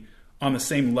completely on the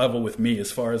same level with me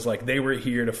as far as like they were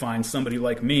here to find somebody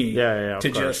like me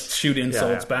to just shoot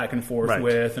insults back and forth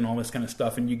with and all this kind of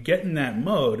stuff. And you get in that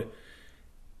mode,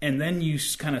 and then you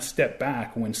kind of step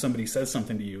back when somebody says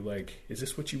something to you like, is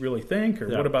this what you really think? Or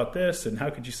what about this? And how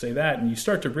could you say that? And you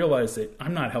start to realize that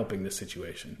I'm not helping this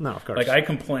situation. No, of course. Like I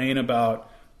complain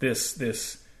about the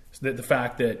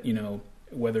fact that, you know,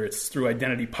 whether it's through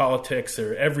identity politics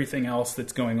or everything else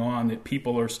that's going on, that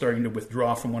people are starting to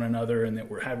withdraw from one another and that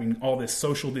we're having all this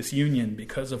social disunion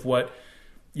because of what,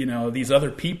 you know, these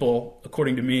other people,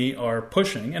 according to me, are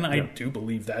pushing. And I do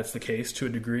believe that's the case to a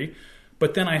degree.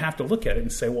 But then I have to look at it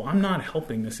and say, well, I'm not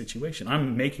helping the situation.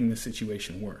 I'm making the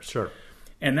situation worse. Sure.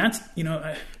 And that's, you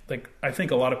know, I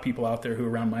think a lot of people out there who are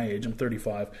around my age, I'm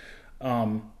 35,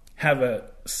 have a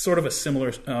sort of a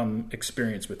similar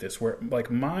experience with this, where like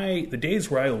the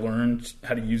days where I learned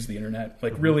how to use the internet,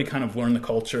 like really kind of learn the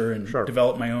culture and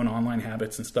develop my own online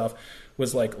habits and stuff,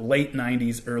 was like late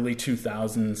 90s, early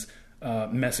 2000s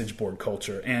message board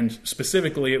culture. And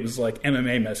specifically it was like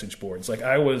MMA message boards. Like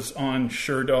I was on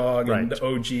SureDog and the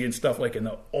OG and stuff like in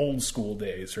the old school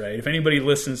days, right? If anybody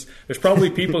listens, there's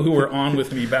probably people who were on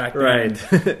with me back then,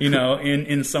 you know,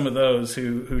 in some of those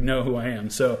who know who I am.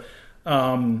 So,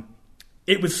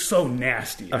 it was so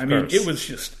nasty. I mean, it was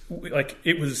just like,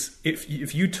 it was,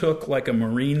 if you took like a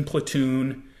Marine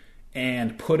platoon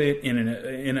and put it in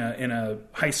a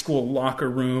high school locker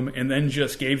room and then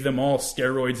just gave them all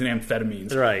steroids and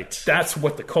amphetamines. Right. That's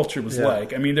what the culture was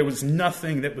like. I mean, there was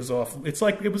nothing that was off. It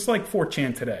was like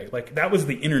 4chan today. Like that was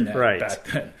the internet back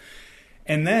then.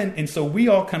 And so we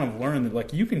all kind of learned that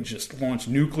like you can just launch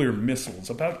nuclear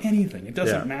missiles about anything. It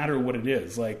doesn't matter what it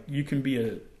is. Like you can be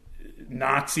a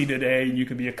Nazi today and you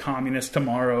can be a communist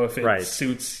tomorrow if it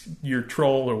suits your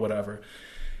troll or whatever.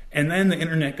 And then the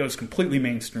internet goes completely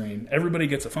mainstream. Everybody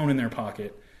gets a phone in their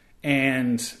pocket,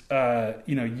 and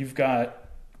you know, you've got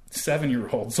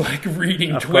 7-year-olds like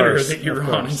reading Twitter that you're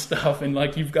on and stuff, and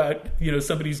like you've got, you know,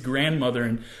 somebody's grandmother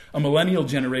and a millennial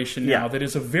generation now that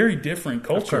is a very different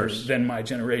culture than my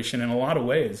generation in a lot of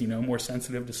ways. You know, more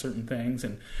sensitive to certain things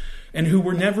and who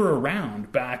were never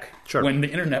around back when the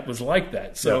internet was like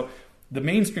that. So. The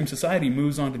mainstream society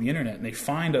moves onto the internet and they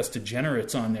find us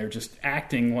degenerates on there just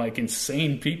acting like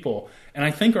insane people. And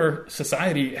I think our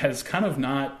society has kind of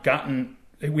not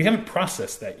we haven't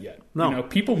processed that yet. No. You know,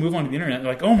 people move onto the internet and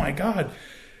they're like, oh my God,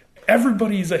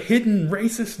 everybody's a hidden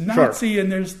racist Nazi and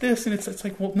there's this. And it's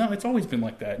like, well, no, it's always been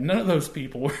like that. None of those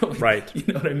people really,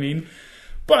 you know what I mean?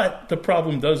 But the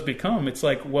problem does become, it's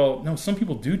like, well, no, some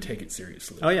people do take it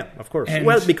seriously. Oh yeah, of course. And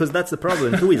well, because that's the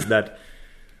problem too, is that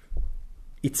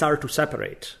it's hard to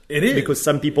separate. It is. Because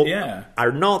some people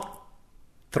are not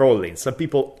trolling. Some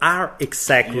people are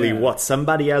exactly what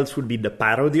somebody else would be the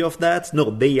parody of that. No,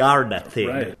 they are that thing.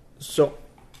 Right. So,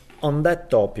 on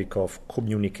that topic of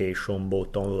communication,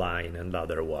 both online and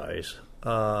otherwise,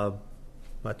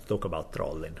 let's talk about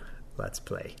trolling. Let's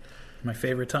play. My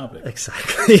favorite topic.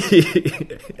 Exactly.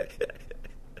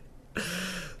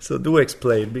 So do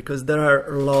explain, because there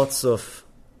are lots of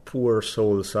poor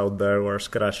souls out there who are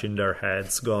scratching their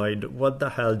heads going, what the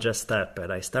hell just happened?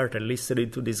 I started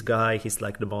listening to this guy. He's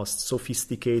like the most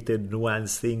sophisticated,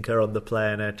 nuanced thinker on the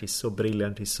planet. He's so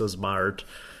brilliant. He's so smart.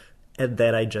 And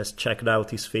then I just checked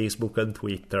out his Facebook and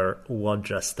Twitter. What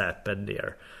just happened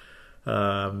there?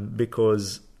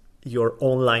 Because your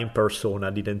online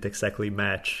persona didn't exactly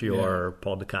match your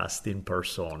podcasting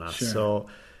persona. So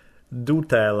do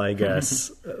tell, I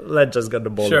guess. Let's just get the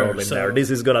ball rolling there. This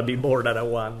is going to be more than a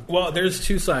one. Well, there's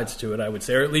two sides to it, I would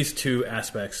say, or at least two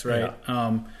aspects, right?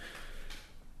 Yeah.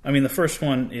 I mean, the first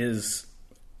one is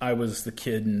I was the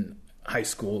kid in high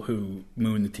school who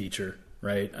mooned the teacher,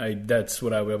 right? I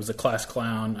was a class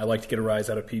clown. I like to get a rise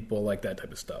out of people, like that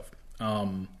type of stuff.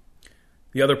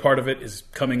 The other part of it is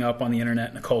coming up on the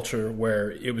internet in a culture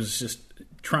where it was just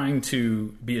trying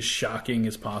to be as shocking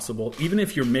as possible, even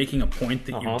if you're making a point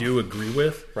that you do agree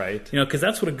with. Right. You know, because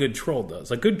that's what a good troll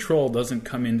does. A good troll doesn't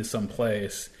come into some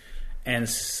place and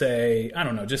say, I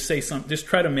don't know, just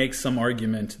try to make some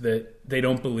argument that they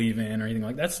don't believe in or anything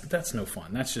like that. That's no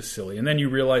fun. That's just silly. And then you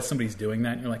realize somebody's doing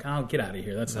that and you're like, oh, get out of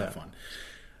here. That's not fun.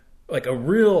 Like a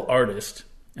real artist,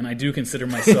 and I do consider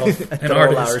myself an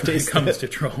artist when it comes to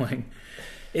trolling,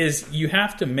 is you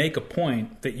have to make a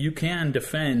point that you can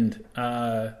defend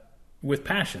with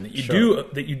passion, that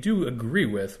you do agree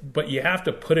with, but you have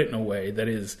to put it in a way that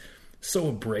is so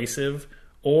abrasive,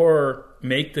 or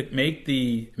make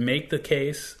the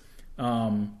case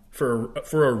for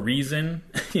a reason,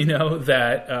 you know,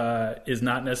 that is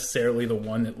not necessarily the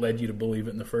one that led you to believe it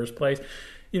in the first place.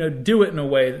 You know, do it in a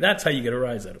way that's how you get a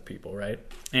rise out of people, right?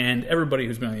 And everybody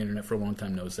who's been on the internet for a long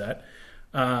time knows that.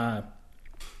 But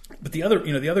the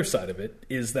other side of it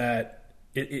is that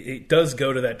it does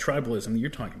go to that tribalism that you're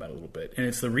talking about a little bit. And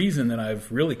it's the reason that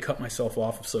I've really cut myself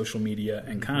off of social media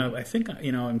and kind of, I think,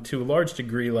 and to a large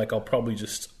degree, like I'll probably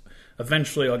just,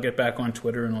 eventually I'll get back on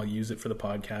Twitter and I'll use it for the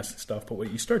podcast and stuff. But what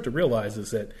you start to realize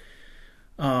is that,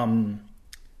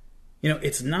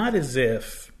 it's not as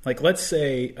if, like, let's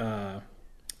say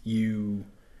you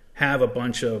have a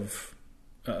bunch of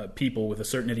people with a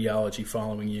certain ideology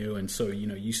following you. And so,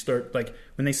 you start, like,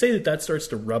 when they say that starts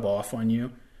to rub off on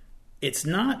you, it's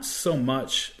not so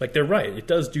much, like, they're right, it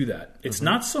does do that. It's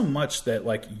not so much that,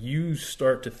 like, you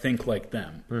start to think like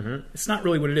them. It's not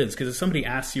really what it is, because if somebody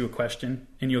asks you a question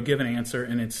and you'll give an answer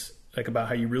and it's like about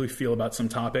how you really feel about some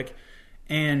topic,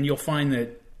 and you'll find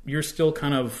that you're still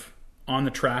kind of on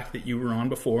the track that you were on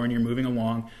before and you're moving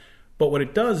along. But what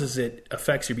it does is it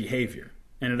affects your behavior,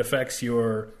 and it affects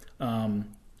your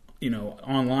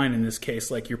online in this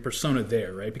case, like your persona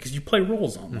there, right? Because you play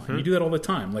roles online. You do that all the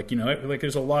time. Like,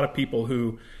 there's a lot of people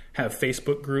who have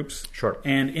Facebook groups. Sure.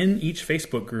 And in each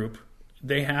Facebook group,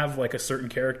 they have like a certain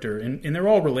character, and they're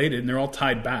all related and they're all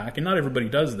tied back. And not everybody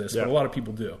does this, but a lot of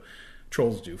people do.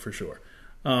 Trolls do, for sure.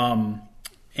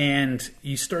 And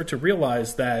you start to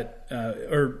realize that,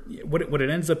 or what it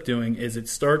ends up doing is it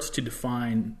starts to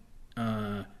define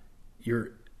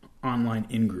your online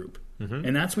in-group.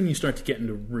 And that's when you start to get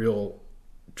into real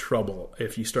trouble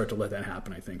if you start to let that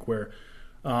happen, I think, where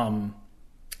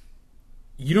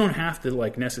you don't have to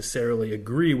like necessarily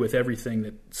agree with everything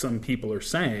that some people are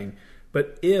saying,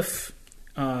 but if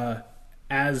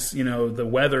as the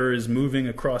weather is moving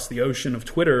across the ocean of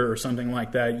Twitter or something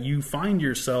like that, you find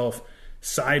yourself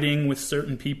siding with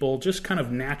certain people just kind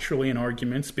of naturally in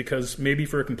arguments, because maybe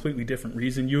for a completely different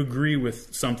reason you agree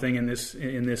with something in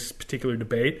this particular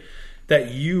debate,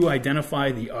 that you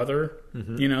identify the other,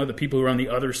 the people who are on the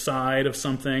other side of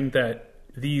something, that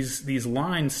these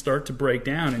lines start to break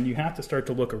down, and you have to start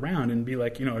to look around and be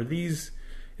like, is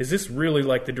this really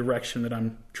like the direction that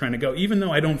I'm trying to go? Even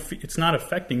though it's not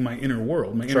affecting my inner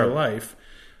world, my inner life.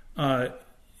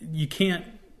 You can't,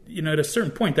 at a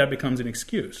certain point that becomes an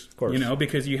excuse, of course.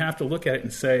 Because you have to look at it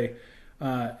and say,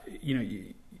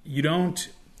 you don't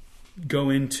go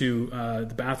into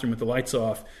the bathroom with the lights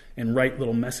off and write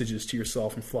little messages to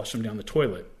yourself and flush them down the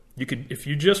toilet. You could, if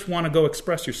you just want to go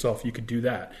express yourself, you could do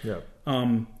that. Yeah.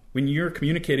 When you're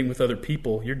communicating with other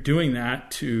people, you're doing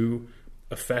that to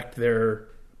affect their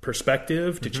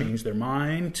perspective, to change their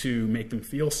mind, to make them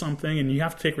feel something, and you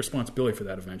have to take responsibility for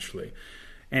that eventually.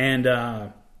 And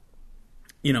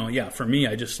for me,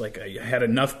 I just I had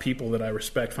enough people that I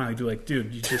respect finally do like,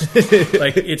 dude, you just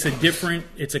like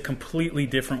it's a completely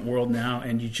different world now,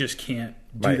 and you just can't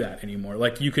do that anymore.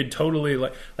 Like you could totally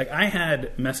like I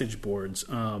had message boards.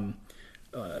 I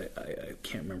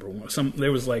can't remember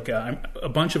there was like a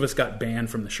bunch of us got banned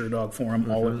from the SureDog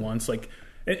forum all at once. Like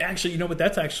it actually, but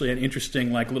that's actually an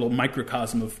interesting like little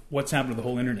microcosm of what's happened to the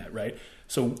whole internet, right?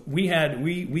 So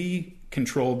we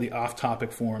controlled the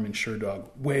off-topic forum in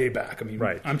SureDog way back. I mean,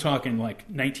 I'm talking like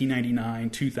 1999,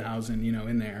 2000,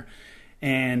 in there.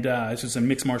 And this is a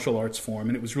mixed martial arts forum,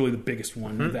 and it was really the biggest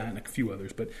one with that and a few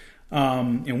others. But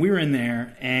and we were in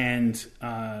there, and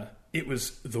it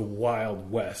was the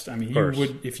Wild West. I mean,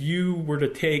 if you were to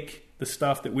take the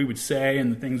stuff that we would say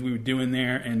and the things we would do in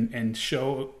there and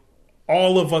show,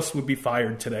 all of us would be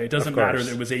fired today. It doesn't matter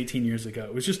that it was 18 years ago.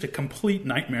 It was just a complete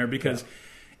nightmare because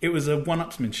it was a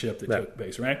one-upsmanship that took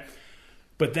place, right?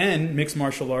 But then mixed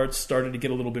martial arts started to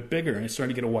get a little bit bigger, and it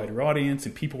started to get a wider audience,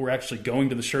 and people were actually going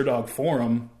to the SureDog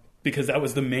forum because that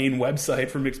was the main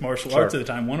website for mixed martial arts at the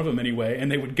time, one of them anyway,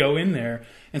 and they would go in there.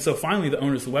 And so finally the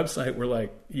owners of the website were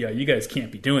like, yeah, you guys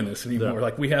can't be doing this anymore. Yeah.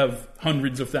 Like, we have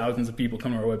hundreds of thousands of people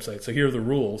come to our website, so here are the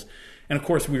rules. And of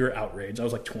course we were outraged. I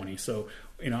was like 20, so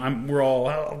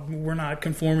we're not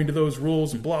conforming to those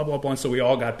rules and blah, blah, blah. And so we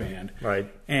all got banned.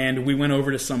 Right. And we went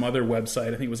over to some other website.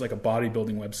 I think it was like a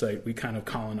bodybuilding website. We kind of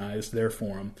colonized their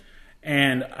forum.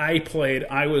 And I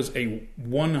was a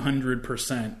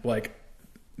 100% like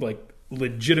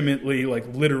legitimately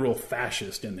like literal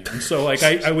fascist in there. And so like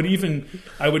I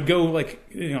would go like,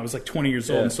 I was like 20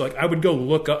 years old. And so like I would go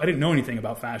look up, I didn't know anything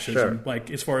about fascism, like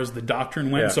as far as the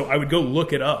doctrine went. So I would go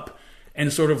look it up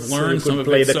and sort of learn some of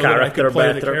it so that I could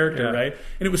play the character, right?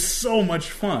 And it was so much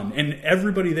fun. And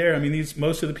everybody there, I mean,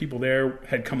 most of the people there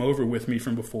had come over with me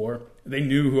from before. They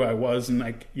knew who I was, and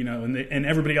like, and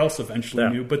everybody else eventually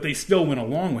knew, but they still went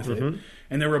along with it.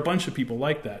 And there were a bunch of people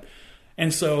like that.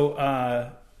 And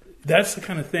so that's the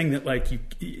kind of thing that like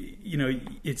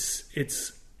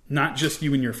it's not just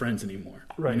you and your friends anymore.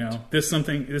 Right. This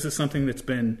is something that's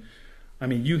been I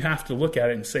mean, you have to look at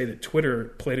it and say that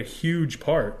Twitter played a huge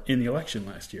part in the election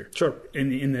last year. Sure.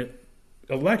 In the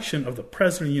election of the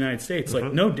president of the United States,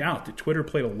 like no doubt that Twitter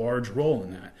played a large role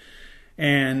in that.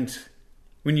 And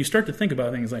when you start to think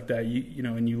about things like that, you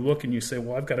know, and you look and you say,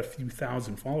 well, I've got a few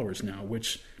thousand followers now,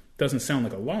 which doesn't sound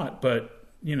like a lot, but,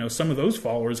 you know, some of those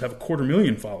followers have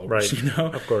 250,000 followers, right. you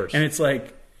know? Of course. And it's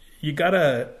like, you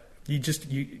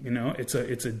know, it's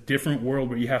a different world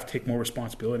where you have to take more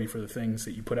responsibility for the things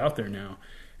that you put out there now.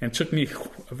 And it took me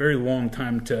a very long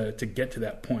time to get to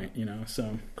that point, you know,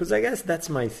 so. Because I guess that's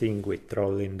my thing with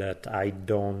trolling that I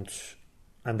don't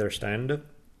understand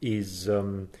is...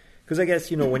 because I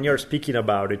guess, you know, when you're speaking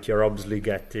about it, you're obviously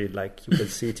getting, like, you can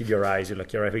see it in your eyes,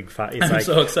 you're having fun. It's I'm like,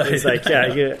 so excited. It's like,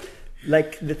 yeah,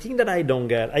 like, the thing that I don't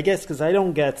get, I guess, because I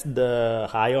don't get the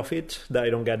high of it, that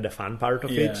I don't get the fun part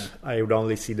of it. I would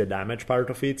only see the damage part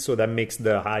of it, so that makes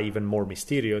the high even more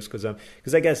mysterious. Because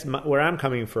I guess where I'm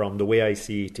coming from, the way I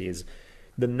see it is,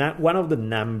 one of the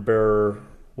number...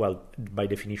 Well, by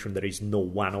definition, there is no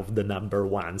one of the number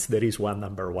ones. There is one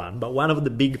number one. But one of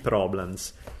the big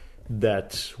problems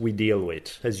that we deal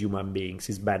with as human beings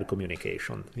is bad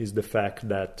communication, is the fact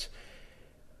that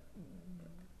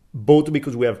both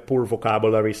because we have poor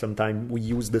vocabulary, sometimes we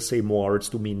use the same words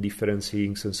to mean different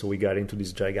things, and so we get into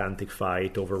this gigantic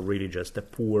fight over really just a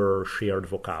poor shared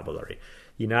vocabulary.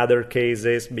 In other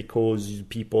cases, because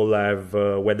people have,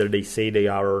 whether they say they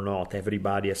are or not,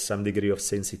 everybody has some degree of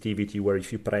sensitivity where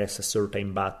if you press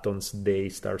certain buttons, they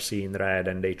start seeing red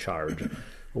and they charge.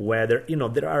 Whether, you know,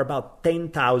 there are about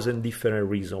 10,000 different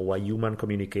reasons why human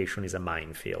communication is a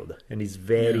minefield. And it's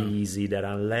very easy that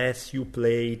unless you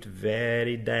play it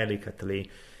very delicately,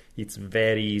 it's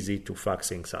very easy to fuck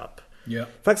things up. Yeah.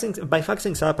 By fuck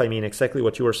things up, I mean exactly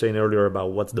what you were saying earlier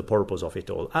about what's the purpose of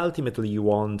it all. Ultimately, you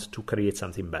want to create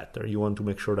something better. You want to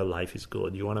make sure that life is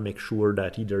good. You want to make sure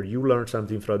that either you learn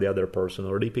something from the other person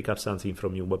or they pick up something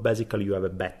from you. But basically, you have a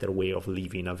better way of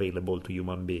living available to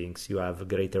human beings. You have a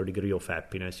greater degree of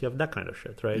happiness. You have that kind of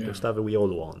shit, right? The stuff that we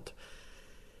all want.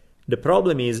 The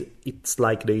problem is, it's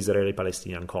like the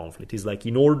Israeli-Palestinian conflict. It's like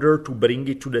in order to bring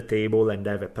it to the table and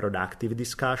have a productive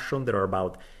discussion, there are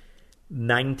about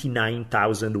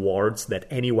 99,000 words that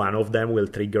any one of them will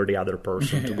trigger the other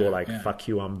person to go like, fuck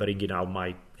you, I'm bringing out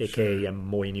my AK and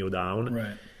mowing you down.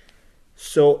 Right.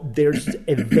 So there's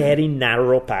a very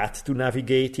narrow path to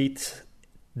navigate it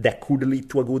that could lead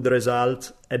to a good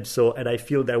result. And I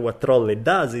feel that what trolling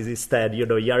does is instead, you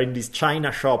know, you're in this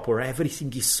China shop where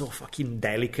everything is so fucking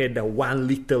delicate that one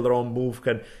little wrong move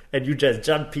and you just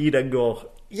jump in and go,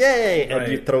 yay, and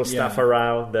you throw stuff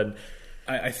around. And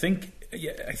I think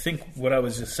what I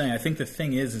was just saying, I think the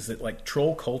thing is that like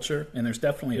troll culture, and there's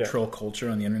definitely a troll culture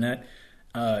on the internet,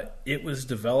 it was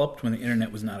developed when the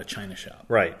internet was not a China shop.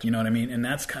 Right. You know what I mean? And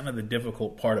that's kind of the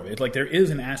difficult part of it. Like there is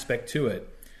an aspect to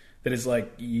it that is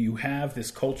like you have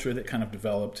this culture that kind of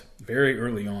developed very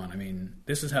early on. I mean,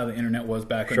 this is how the internet was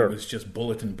back when it was just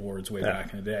bulletin boards way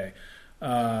back in the day.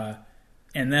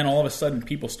 And then all of a sudden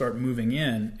people start moving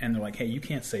in and they're like, hey, you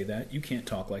can't say that. You can't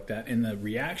talk like that. And the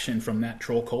reaction from that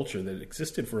troll culture that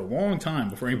existed for a long time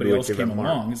before anybody else came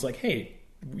along is like, hey,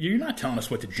 you're not telling us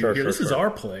what to do here. This is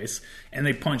our place. And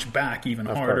they punch back even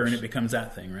harder and it becomes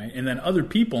that thing, right? And then other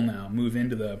people now move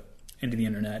into the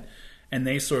internet and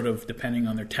they sort of, depending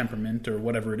on their temperament or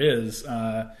whatever it is,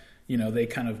 you know, they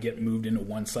kind of get moved into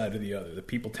one side or the other. The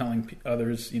people telling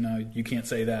others, you know, you can't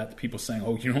say that. The people saying,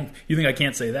 oh, you think I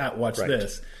can't say that? Watch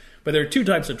this. But there are two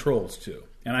types of trolls too,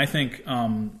 and I think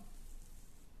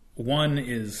one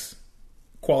is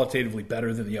qualitatively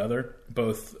better than the other,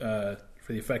 both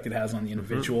for the effect it has on the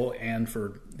individual and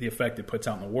for the effect it puts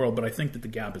out in the world. But I think that the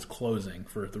gap is closing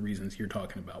for the reasons you're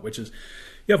talking about, which is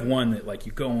you have one that like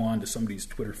you go on to somebody's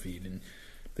Twitter feed and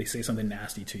they say something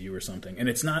nasty to you or something, and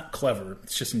it's not clever.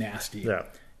 It's just nasty. Yeah.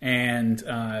 And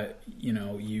you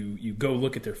know, you go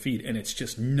look at their feed, and it's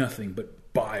just nothing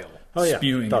but bile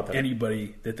spewing at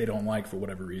anybody that they don't like for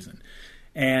whatever reason.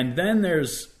 And then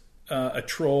there's a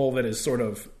troll that is sort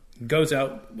of goes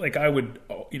out like I would,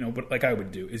 you know, but like I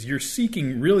would do is you're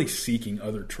really seeking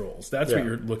other trolls. That's what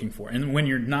you're looking for. And when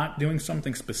you're not doing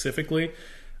something specifically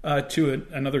to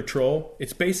another troll,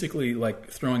 it's basically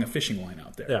like throwing a fishing line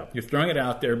out there. Yeah. You're throwing it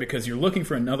out there because you're looking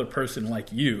for another person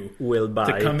like you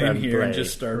to come in here and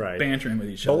just start bantering with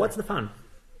each other. But what's the fun?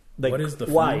 Like, what is the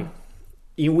fun? Why?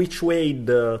 In which way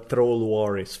the troll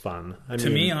war is fun? To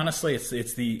me, honestly,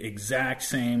 it's the exact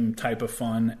same type of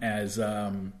fun as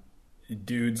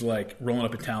dudes like rolling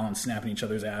up a towel and snapping each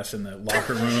other's ass in the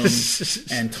locker room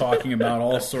and talking about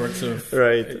all sorts of...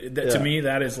 To me,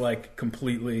 that is like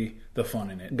completely the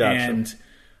fun in it. Gotcha. And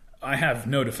I have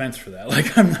no defense for that.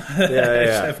 Like I'm not,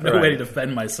 I have no way to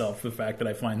defend myself for the fact that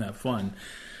I find that fun.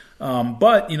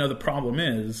 But the problem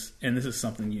is, and this is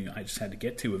something I just had to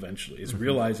get to eventually, is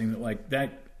realizing that like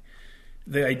that,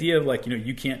 the idea of like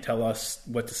you can't tell us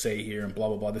what to say here and blah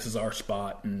blah blah. This is our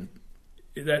spot, and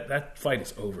that fight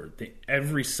is over.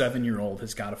 Every 7-year-old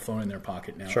has got a phone in their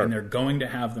pocket now, and they're going to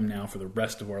have them now for the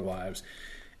rest of our lives.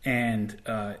 And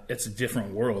it's a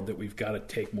different world that we've got to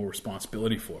take more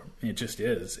responsibility for. It just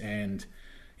is. And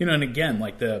and again,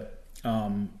 like the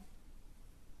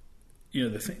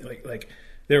thing, like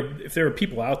if there are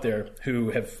people out there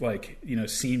who have like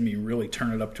seen me really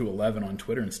turn it up to 11 on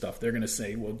Twitter and stuff, they're going to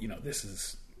say, well, this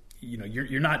is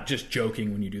you're not just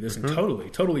joking when you do this, and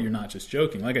totally you're not just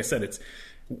joking. Like I said, it's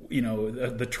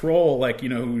the troll, like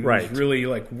who's really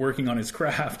like working on his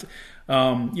craft.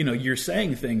 You're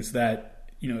saying things that.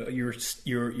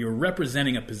 You're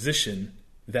representing a position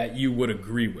that you would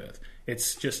agree with.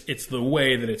 It's the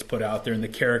way that it's put out there and the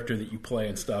character that you play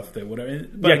and stuff that whatever.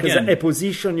 But because a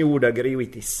position you would agree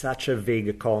with is such a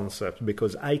vague concept,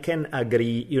 because I can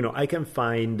agree, I can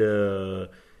find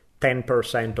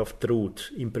 10% of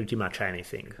truth in pretty much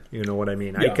anything. You know what I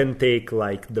mean? Yeah. I can take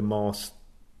like the most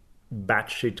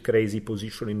batshit crazy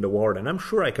position in the world, and I'm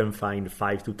sure I can find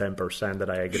 5 to 10% that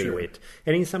I agree with.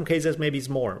 And in some cases, maybe it's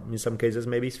more. In some cases,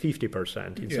 maybe it's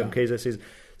 50%. In some cases, it's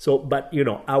so. But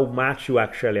how much you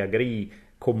actually agree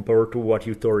compared to what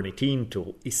you turn it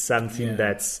into is something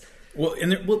that's well.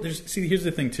 And here's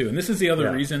the thing too, and this is the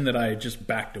other reason that I just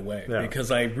backed away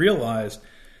because I realized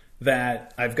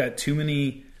that I've got too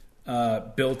many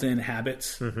built-in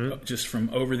habits just from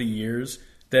over the years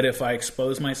that if I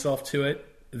expose myself to it,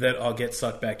 that I'll get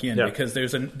sucked back in because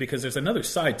there's another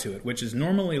side to it, which is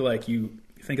normally like you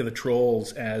think of the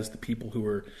trolls as the people who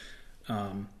are,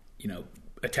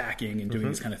 attacking and doing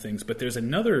these kind of things. But there's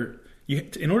another.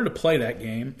 In order to play that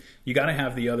game, you got to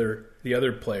have the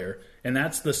other player, and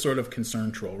that's the sort of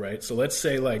concern troll, right? So let's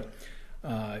say like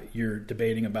you're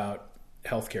debating about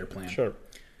healthcare plan,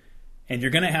 and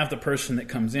you're going to have the person that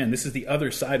comes in. This is the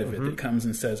other side of it that comes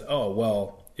and says, "Oh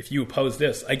well. If you oppose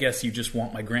this, I guess you just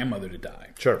want my grandmother to die."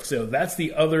 So that's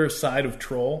the other side of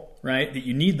troll, right? That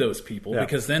you need those people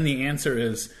because then the answer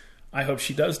is, I hope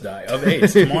she does die of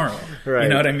AIDS tomorrow. You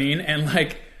know what I mean? And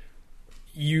like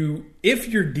if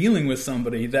you're dealing with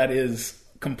somebody that is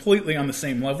completely on the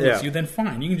same level as you, then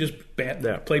fine. You can just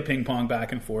play ping pong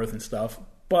back and forth and stuff.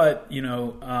 But,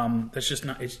 that's just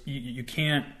not, you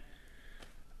can't,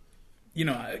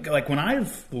 like when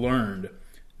I've learned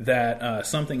that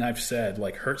something I've said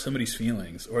like hurt somebody's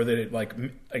feelings, or that it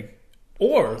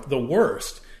or the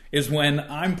worst is when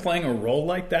I'm playing a role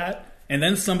like that, and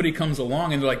then somebody comes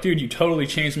along and they're like, "Dude, you totally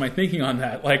changed my thinking on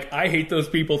that. Like, I hate those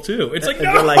people too." It's like,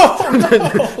 no,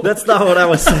 that's not what I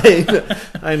was saying.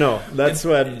 I know. That's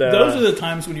when those are the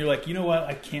times when you're like, you know what,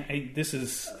 I can't. This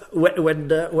is when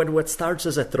what starts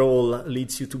as a troll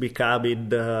leads you to becoming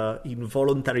the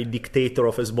involuntary dictator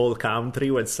of a small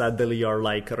country. When suddenly you're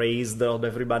like raised on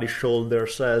everybody's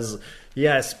shoulders, says,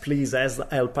 "Yes, please,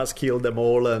 help us kill them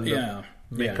all," and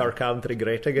make our country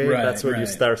great again. That's when you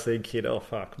start thinking, "Oh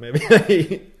fuck,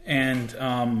 maybe." And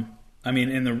I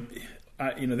mean,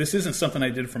 this isn't something I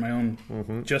did for my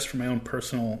own, just for my own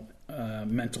personal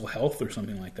mental health or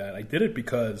something like that. I did it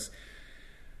because,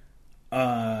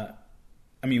 we're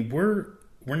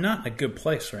not in a good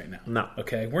place right now. No.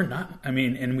 Okay, we're not. I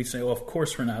mean, and we say, well, of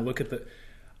course we're not. Look at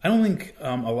I don't think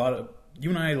a lot of you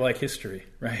and I like history,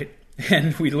 right?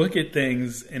 And we look at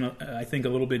things in, I think, a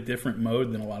little bit different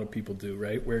mode than a lot of people do,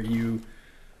 right? Where you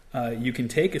can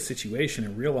take a situation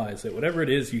and realize that whatever it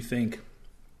is you think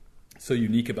so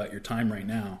unique about your time right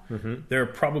now, there are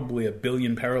probably a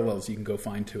billion parallels you can go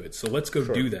find to it. So let's go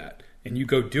do that. And you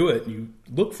go do it, and you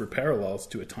look for parallels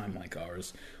to a time like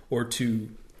ours, or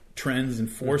to trends and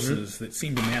forces that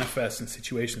seem to manifest in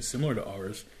situations similar to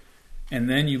ours. And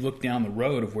then you look down the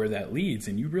road of where that leads,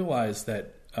 and you realize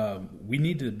that we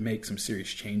need to make some serious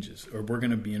changes, or we're going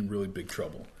to be in really big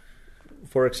trouble.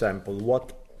 For example,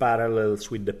 what parallels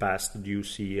with the past do you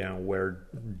see, and where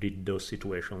did those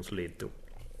situations lead to?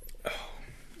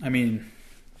 I mean,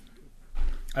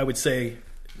 I would say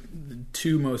the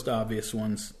two most obvious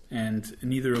ones, and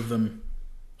neither of them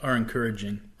are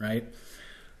encouraging, right?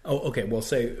 Oh, okay. Well,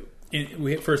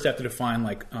 we first have to define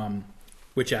like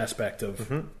which aspect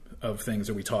of things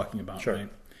are we talking about, right?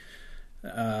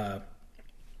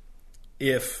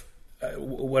 If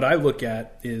what I look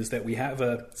at is that we have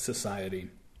a society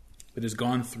that has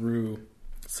gone through,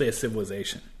 say, a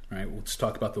civilization, right? We'll just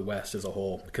talk about the West as a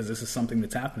whole, because this is something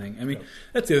that's happening. I mean,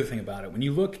 that's the other thing about it. When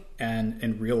you look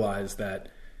and realize that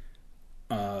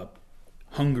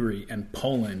Hungary and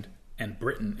Poland and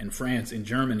Britain and France and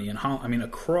Germany and Holland, I mean,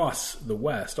 across the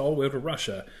West, all the way over to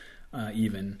Russia,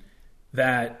 even,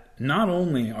 that not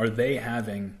only are they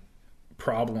having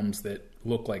problems that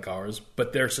look like ours,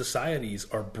 but their societies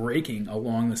are breaking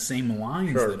along the same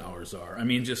lines that ours are. I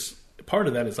mean, just part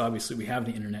of that is obviously we have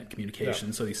the internet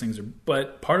communication, so these things are,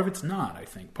 but part of it's not, I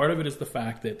think. Part of it is the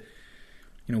fact that,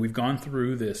 you know, we've gone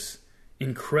through this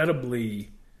incredibly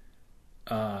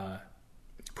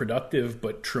productive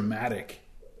but traumatic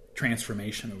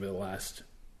transformation over the last,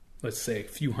 let's say, a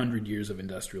few hundred years of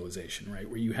industrialization, right?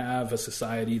 Where you have a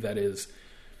society that is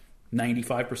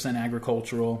 95%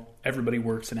 agricultural. Everybody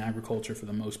works in agriculture for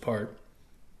the most part.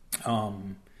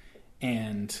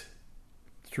 And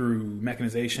through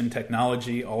mechanization,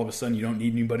 technology, all of a sudden you don't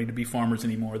need anybody to be farmers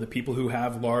anymore. The people who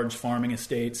have large farming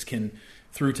estates can,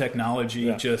 through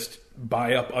technology, just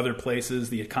buy up other places.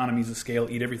 The economies of scale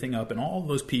eat everything up. And all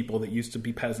those people that used to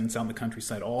be peasants out in the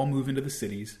countryside all move into the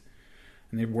cities.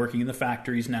 And they're working in the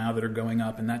factories now that are going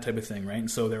up and that type of thing, right?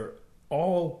 And so they're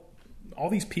all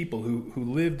these people who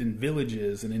lived in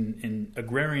villages and in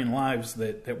agrarian lives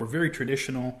that were very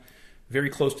traditional, very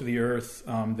close to the earth.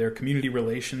 Their community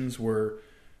relations were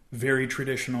very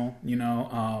traditional, you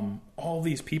know. All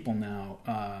these people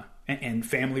now, and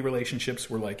family relationships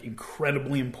were like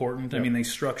incredibly important. I mean, they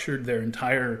structured their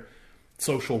entire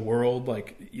social world,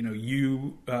 like, you know,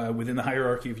 you within the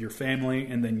hierarchy of your family,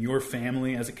 and then your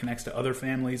family as it connects to other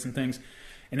families and things.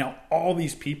 And now all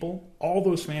these people, all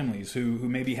those families who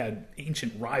maybe had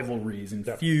ancient rivalries and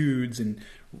feuds and,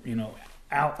 you know,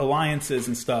 alliances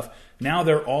and stuff, now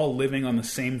they're all living on the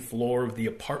same floor of the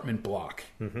apartment block,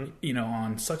 you know,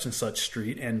 on such and such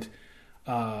street. And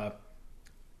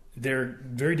they're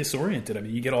very disoriented. I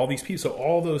mean, you get all these people. So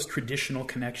all those traditional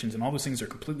connections and all those things are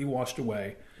completely washed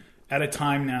away at a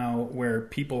time now where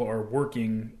people are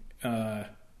working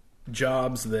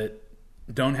jobs that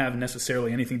don't have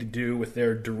necessarily anything to do with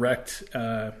their direct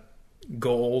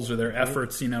goals or their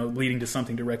efforts, you know, leading to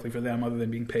something directly for them other than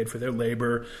being paid for their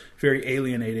labor. Very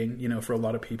alienating, you know, for a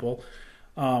lot of people.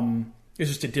 It's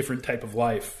just a different type of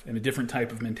life and a different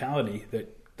type of mentality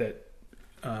that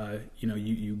you know,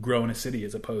 you grow in a city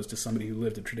as opposed to somebody who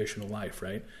lived a traditional life,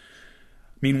 right?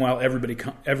 Meanwhile,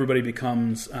 everybody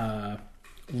becomes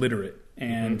literate,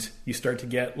 and you start to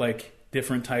get like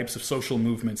different types of social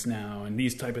movements now, and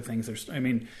these type of things.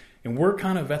 And we're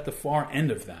kind of at the far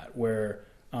end of that, where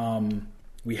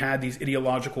we had these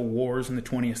ideological wars in the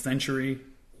 20th century.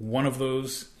 One of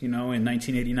those, you know, in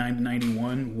 1989 to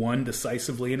 91, won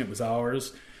decisively, and it was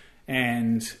ours.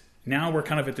 And now we're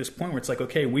kind of at this point where it's like,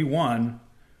 okay, we won.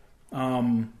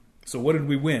 So what did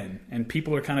we win? And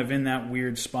people are kind of in that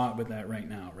weird spot with that right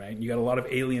now, right? You got a lot of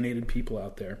alienated people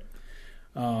out there.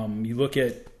 You look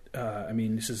at,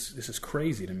 this is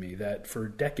crazy to me that for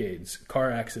decades, car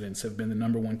accidents have been the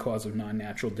number one cause of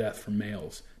non-natural death for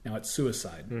males. Now it's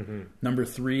suicide. Number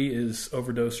 3 is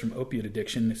overdose from opiate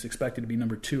addiction. It's expected to be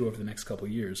number 2 over the next couple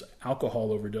of years.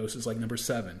 Alcohol overdose is like number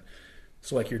 7.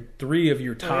 So like your 3 of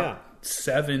your top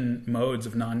 7 modes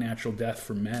of non-natural death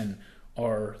for men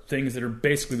are things that are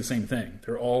basically the same thing.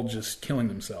 They're all just killing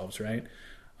themselves, right?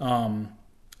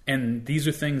 And these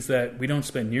are things that we don't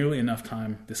spend nearly enough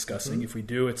time discussing. If we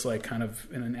do, it's like kind of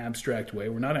in an abstract way.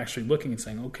 We're not actually looking and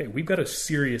saying, okay, we've got a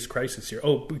serious crisis here.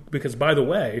 Oh, because by the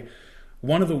way,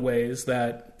 one of the ways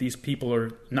that these people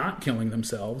are not killing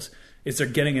themselves is they're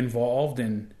getting involved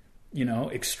in, you know,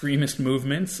 extremist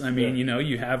movements. I mean, you know,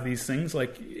 you have these things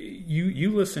like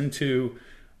you listen to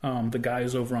the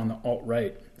guys over on the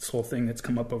alt-right, this whole thing that's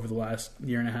come up over the last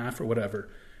year and a half or whatever.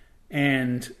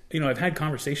 And, you know, I've had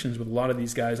conversations with a lot of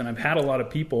these guys, and I've had a lot of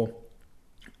people,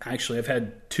 actually, I've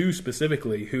had 2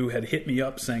 specifically who had hit me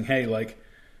up saying, hey, like,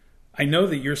 I know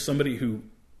that you're somebody who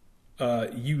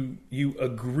you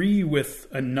agree with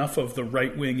enough of the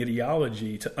right-wing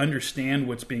ideology to understand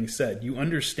what's being said. You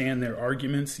understand their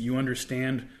arguments. You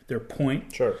understand their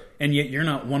point. Sure. And yet you're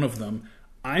not one of them.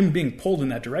 I'm being pulled in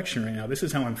that direction right now. This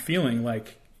is how I'm feeling.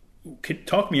 Like,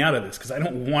 talk me out of this, because I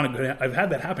don't want to go. I've had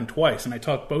that happen twice, and I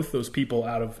talked both those people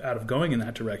out of going in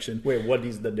that direction. Wait, what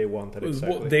is that they wanted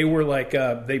exactly? They were like,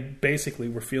 they basically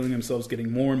were feeling themselves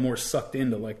getting more and more sucked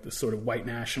into like the sort of white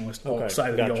nationalist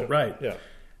side of the alt-right. Yeah.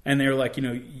 And they were like, you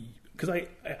know, because I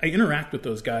interact with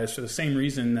those guys for the same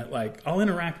reason that, like, I'll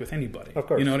interact with anybody. Of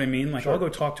course. You know what I mean? Like, Sure. I'll go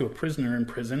talk to a prisoner in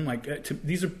prison. Like,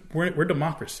 we're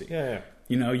democracy. Yeah.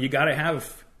 You know, you got to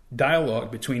have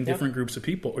dialogue between different groups of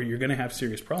people, or you're going to have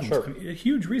serious problems. Sure. I mean, a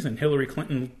huge reason Hillary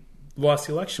Clinton lost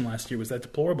the election last year was that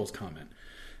deplorables comment.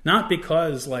 Not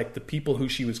because, like, the people who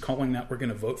she was calling that were going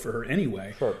to vote for her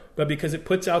anyway, Sure. but because it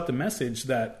puts out the message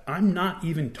that I'm not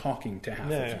even talking to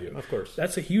half of you. Of course.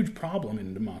 That's a huge problem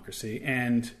in democracy,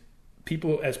 and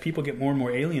as people get more and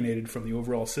more alienated from the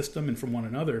overall system and from one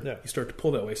another, Yeah. you start to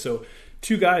pull that way. So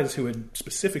 2 guys who had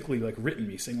specifically like written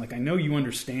me saying like, I know you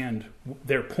understand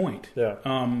their point. Yeah.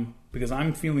 Because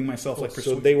I'm feeling myself like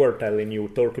So they were telling you,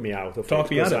 talk me out of Talk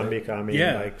it, me out because of I'm it. becoming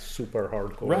Yeah. like super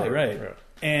hardcore. Right.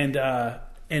 Yeah.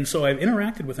 And so I've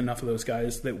interacted with enough of those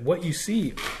guys that what you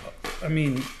see, I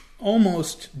mean,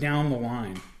 almost down the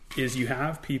line is you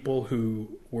have people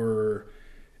who were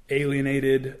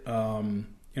alienated.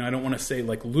 I don't want to say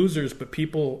like losers, but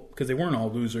people, because they weren't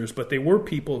all losers, but they were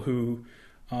people who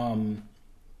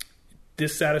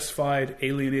dissatisfied,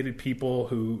 alienated people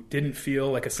who didn't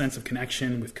feel like a sense of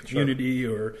connection with community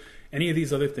or any of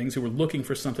these other things, who were looking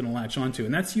for something to latch onto.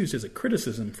 And that's used as a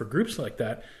criticism for groups like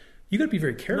that. You got to be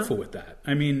very careful with that.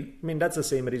 I mean, that's the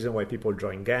same reason why people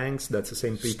join gangs. That's the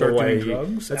same Start people why doing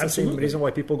drugs. That's Absolutely. the same reason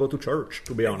why people go to church.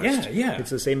 To be honest, Yeah. it's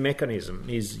the same mechanism.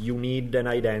 Is you need an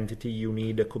identity, you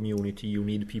need a community, you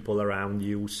need people around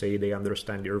you say they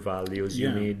understand your values.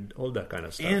 Yeah. You need all that kind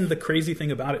of stuff. And the crazy thing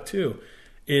about it too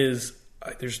is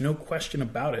there's no question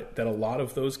about it that a lot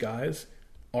of those guys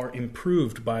are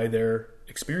improved by their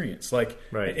experience. Like,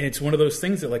 Right. It's one of those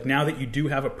things that like now that you do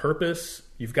have a purpose,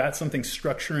 you've got something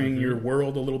structuring your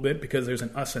world a little bit because there's an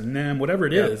us and them, whatever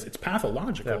it is, it's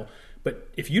pathological. Yeah. But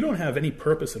if you don't have any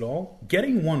purpose at all,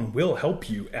 getting one will help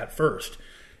you at first.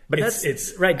 But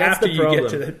it's right. That's after the you problem.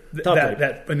 get to Totally.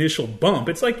 that initial bump.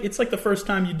 It's like the first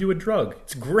time you do a drug.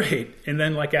 It's great, and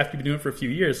then like after you've been doing it for a few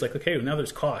years, like okay, well, now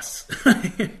there's costs.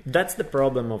 That's the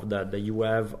problem of that you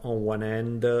have on one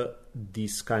end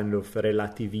this kind of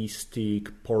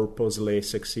relativistic,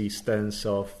 purposeless existence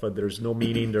of there's no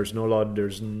meaning, there's no lot,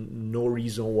 there's no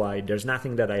reason why, there's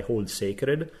nothing that I hold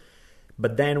sacred.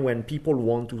 But then when people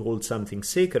want to hold something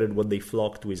sacred, what they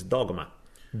flock to is dogma.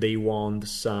 They want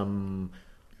some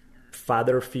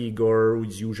father figure who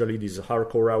is usually this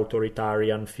hardcore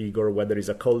authoritarian figure, whether it's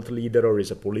a cult leader or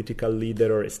is a political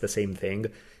leader, or it's the same thing.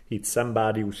 It's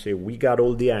somebody who say, we got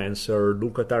all the answer,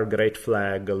 look at our great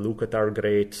flag, look at our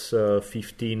great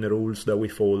 15 rules that we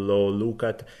follow, look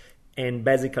at... And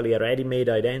basically a ready-made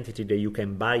identity that you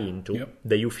can buy into,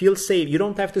 that you feel safe. You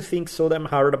don't have to think so damn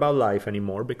hard about life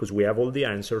anymore because we have all the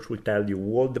answers. We tell you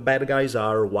what the bad guys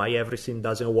are, why everything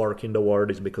doesn't work in the world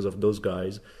is because of those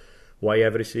guys, why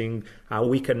everything, how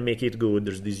we can make it good.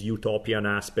 There's this utopian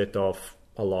aspect of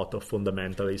a lot of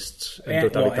fundamentalists and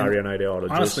totalitarian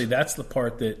ideologies. Honestly, that's the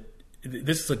part that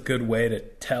this is a good way to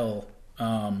tell,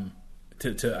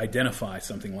 to identify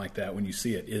something like that when you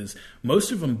see it, is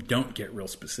most of them don't get real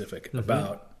specific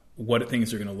about what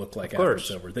things are going to look like after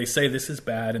it's over. They say this is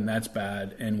bad and that's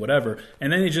bad and whatever,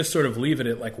 and then they just sort of leave it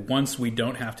at like, once we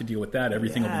don't have to deal with that,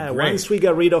 everything will be great. Once we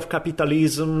get rid of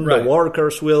capitalism, the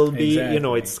workers will be,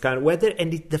 it's kind of whether.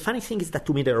 And the funny thing is that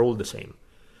to me they're all the same.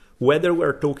 Whether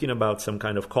we're talking about some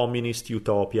kind of communist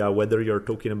utopia, whether you're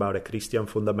talking about a Christian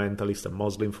fundamentalist, a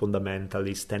Muslim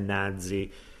fundamentalist, a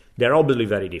Nazi, they're obviously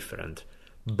very different.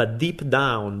 But deep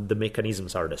down, the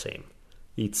mechanisms are the same.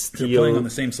 It's still They're playing on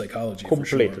the same psychology.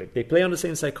 Completely. For sure. They play on the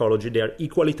same psychology. They are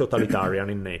equally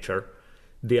totalitarian in nature.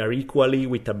 They are equally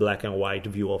with a black and white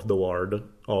view of the world.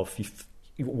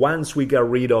 Once we get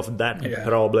rid of that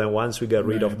problem, once we get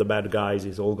rid of the bad guys,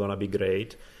 it's all going to be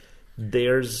great.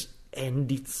 It's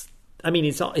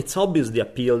obvious the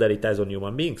appeal that it has on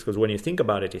human beings, because when you think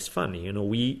about it, it's funny.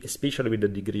 We, especially with the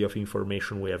degree of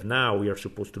information we have now, we are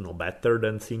supposed to know better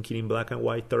than thinking in black and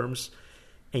white terms.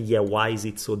 And yet, why is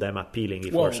it so damn appealing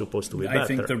if we're supposed to be better? I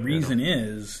think the reason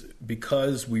is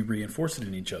because we reinforce it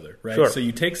in each other, right? Sure. So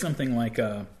you take something like,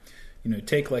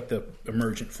 take like the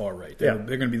emergent far right. They're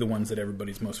going to be the ones that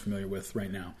everybody's most familiar with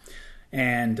right now.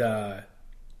 And,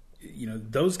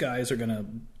 those guys are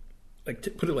going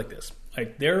to, put it like this.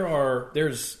 Like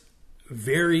there's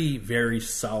very, very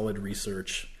solid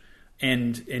research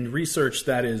and research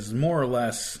that is more or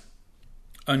less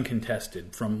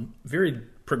uncontested from very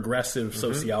progressive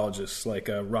sociologists, like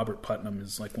Robert Putnam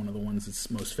is like one of the ones that's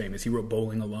most famous. He wrote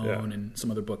Bowling Alone and some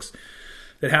other books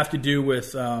that have to do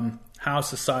with how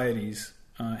societies,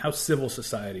 how civil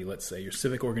society, let's say, your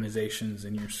civic organizations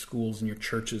and your schools and your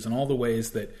churches and all the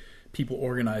ways that people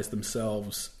organize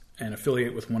themselves and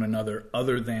affiliate with one another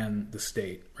other than the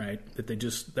state, right?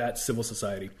 That civil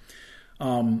society.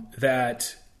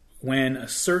 That when a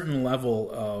certain level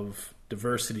of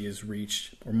diversity is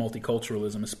reached, or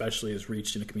multiculturalism especially is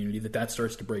reached in a community, that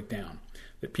starts to break down.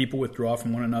 That people withdraw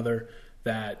from one another,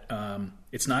 that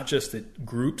it's not just that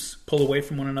groups pull away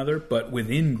from one another, but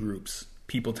within groups,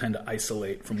 people tend to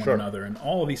isolate from one another, and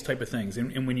all of these type of things.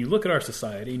 And when you look at our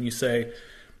society and you say,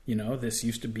 this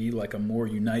used to be like a more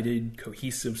united,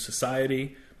 cohesive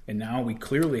society, and now we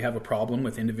clearly have a problem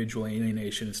with individual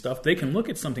alienation and stuff, they can look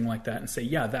at something like that and say,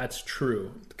 yeah, that's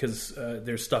true, because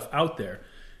there's stuff out there.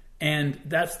 And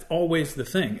that's always the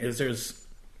thing, is there's,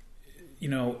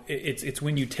 it's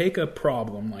when you take a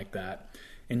problem like that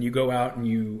and you go out and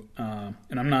you,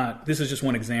 and this is just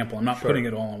one example, I'm not putting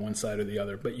it all on one side or the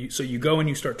other, but you go and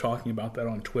you start talking about that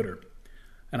on Twitter.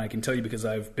 And I can tell you, because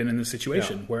I've been in this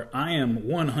situation where I am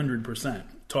 100%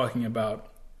 talking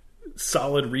about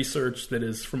solid research that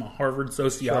is from a Harvard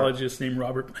sociologist named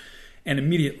Robert, and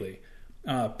immediately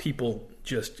people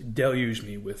just deluge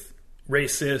me with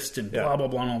racist and blah, blah,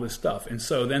 blah, and all this stuff. And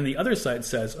so then the other side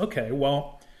says, okay,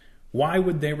 well, why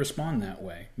would they respond that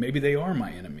way? Maybe they are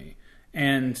my enemy.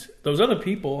 And those other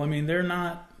people, I mean,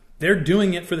 they're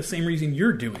doing it for the same reason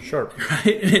you're doing it.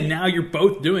 Right? And now you're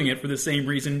both doing it for the same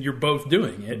reason you're both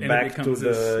doing it. And back it becomes to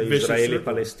the circle.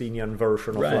 Israeli-Palestinian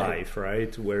version of life,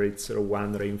 right? Where it's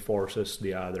one reinforces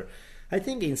the other. I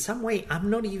think in some way, I'm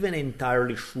not even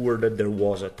entirely sure that there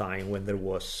was a time when there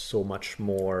was so much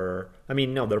more. I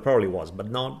mean, no, there probably was, but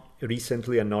not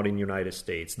recently and not in the United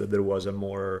States, that there was a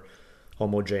more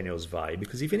homogeneous vibe.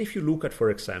 Because even if you look at, for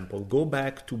example, go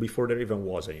back to before there even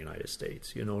was a United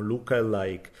States, look at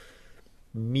like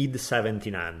mid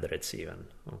 1700s even,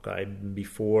 okay,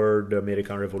 before the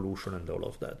American Revolution and all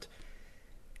of that.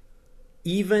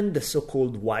 Even the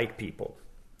so-called white people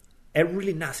have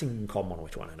really nothing in common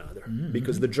with one another,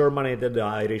 because the German hated the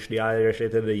Irish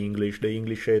hated the English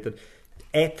hated.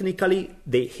 Ethnically,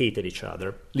 they hated each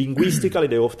other. Linguistically,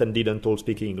 they often didn't all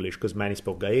speak English, because many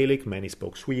spoke Gaelic, many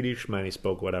spoke Swedish, many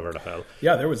spoke whatever the hell.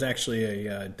 Yeah, there was actually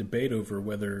a debate over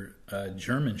whether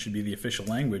German should be the official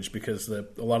language, because a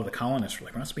lot of the colonists were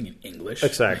like, we're not speaking English.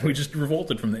 Exactly. We just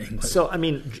revolted from the English. So, I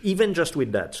mean, even just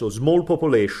with that, so small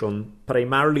population,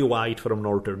 primarily white from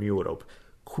Northern Europe,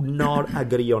 could not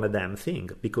agree on a damn thing,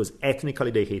 because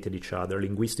ethnically they hated each other,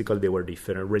 linguistically they were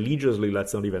different, religiously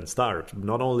let's not even start,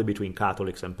 not only between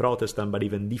Catholics and Protestants, but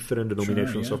even different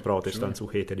denominations of Protestants who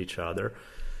hated each other.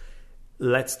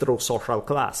 Let's throw social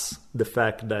class, the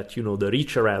fact that, the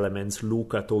richer elements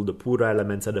look at all the poorer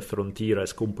elements at the frontier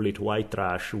as complete white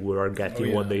trash who are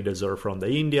getting what they deserve from the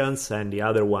Indians, and the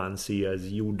other ones see as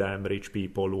you damn rich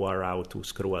people who are out to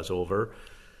screw us over.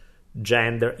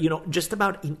 Gender, just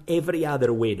about in every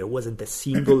other way, there wasn't a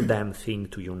single damn thing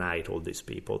to unite all these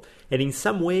people. And in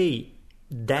some way,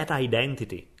 that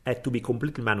identity had to be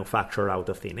completely manufactured out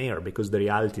of thin air, because the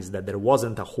reality is that there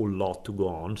wasn't a whole lot to go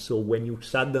on. So when you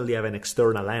suddenly have an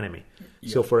external enemy,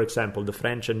 so for example, the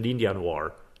French and Indian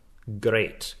War,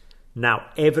 great. Now,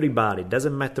 everybody,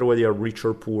 doesn't matter whether you're rich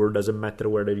or poor, doesn't matter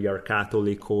whether you're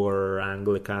Catholic or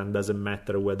Anglican, doesn't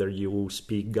matter whether you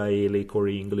speak Gaelic or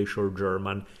English or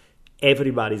German,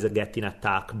 everybody's getting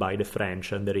attacked by the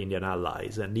French and their Indian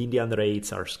allies, and Indian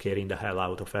raids are scaring the hell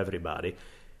out of everybody.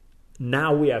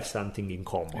 Now we have something in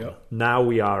common. Yep. Now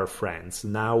we are friends.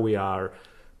 Now we are...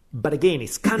 But again,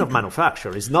 it's kind of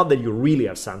manufactured. It's not that you really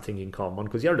have something in common,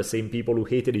 because you're the same people who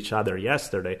hated each other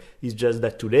yesterday. It's just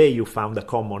that today you found a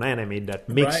common enemy that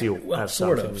makes you have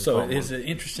something in common. So it's an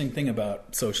interesting thing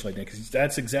about social identity, because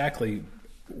that's exactly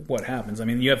what happens. I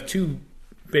mean, you have two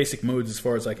basic modes, as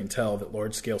far as I can tell, that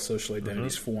large-scale social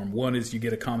identities form. One is you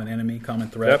get a common enemy, common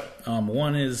threat. Yep.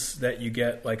 One is that you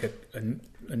get like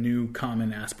a new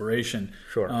common aspiration.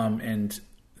 Sure. And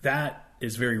that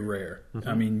is very rare.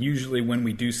 I mean, usually when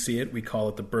we do see it, we call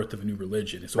it the birth of a new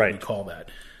religion. Is what we call that.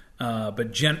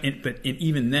 But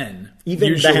even then,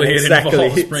 usually it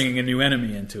involves bringing a new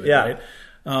enemy into it. Yeah.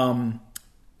 Right?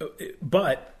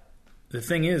 But the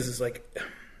thing is like,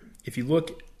 if you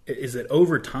look, is that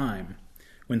over time,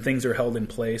 when things are held in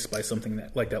place by something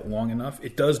that long enough,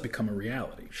 it does become a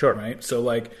reality. Sure. Right? So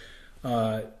like,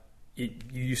 you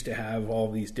used to have all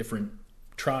these different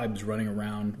tribes running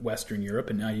around Western Europe,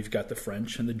 and now you've got the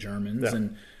French and the Germans,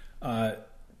 and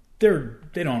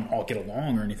they don't all get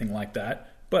along or anything like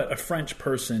that. But a French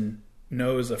person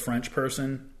knows a French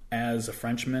person as a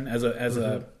Frenchman, as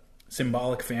a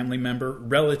symbolic family member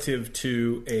relative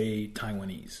to a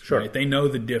Taiwanese. Sure. Right? They know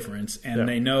the difference, and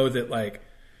they know that like,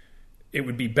 it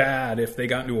would be bad if they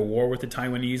got into a war with the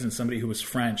Taiwanese and somebody who was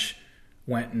French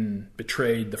went and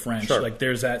betrayed the French. Sure. Like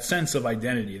there's that sense of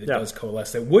identity that does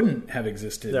coalesce that wouldn't have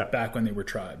existed back when they were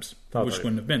tribes, which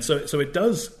wouldn't have been. So it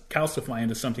does calcify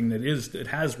into something that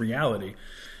has reality.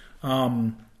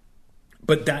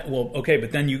 But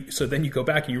then you go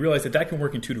back and you realize that can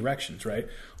work in two directions, right?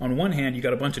 On one hand, you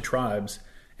got a bunch of tribes,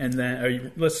 and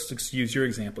then let's just use your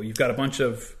example. You've got a bunch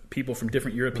of people from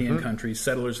different European countries,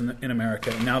 settlers in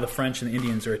America, and now the French and the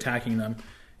Indians are attacking them.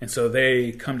 And so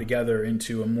they come together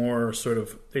into a more sort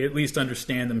of, they at least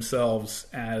understand themselves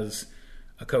as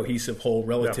a cohesive whole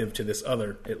relative to this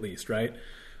other, at least, right?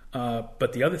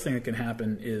 But the other thing that can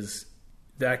happen is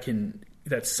that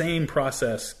same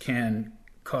process can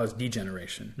cause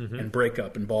degeneration and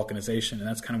breakup and balkanization, and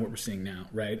that's kind of what we're seeing now,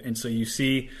 right? And so you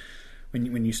see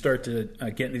when you start to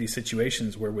get into these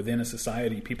situations where within a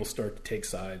society people start to take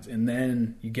sides, and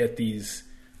then you get these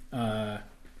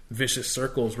vicious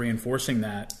circles reinforcing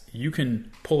that, you can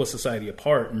pull a society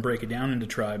apart and break it down into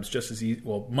tribes just as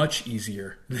much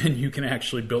easier than you can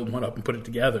actually build one up and put it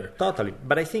together. Totally.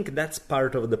 But I think that's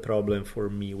part of the problem for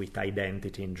me with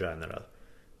identity in general,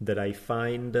 that I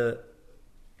find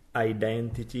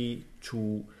identity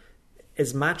to,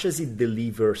 as much as it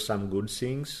delivers some good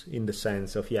things in the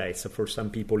sense of, it's for some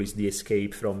people it's the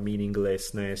escape from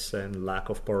meaninglessness and lack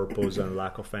of purpose and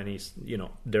lack of any,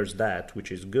 there's that,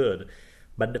 which is good.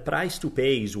 But the price to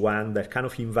pay is one that kind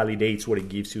of invalidates what it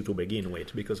gives you to begin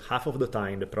with, because half of the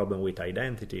time the problem with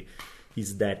identity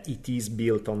is that it is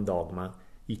built on dogma.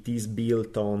 It is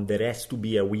built on there has to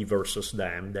be a we versus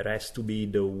them. There has to be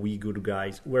the we good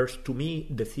guys. Whereas to me,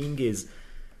 the thing is,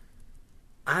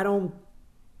 I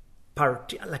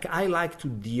like to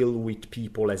deal with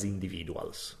people as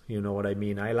individuals. You know what I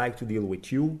mean? I like to deal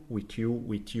with you.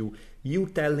 You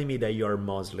telling me that you are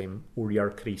Muslim or you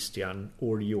are Christian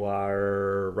or you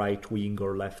are right wing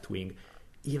or left wing,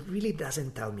 it really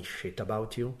doesn't tell me shit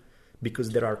about you, because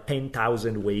there are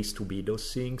 10,000 ways to be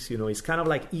those things. It's kind of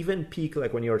like, even peak,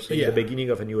 like when you're saying the beginning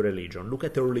of a new religion, look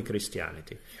at early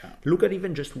Christianity. Yeah. Look at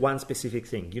even just one specific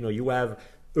thing. You have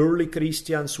early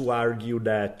Christians who argue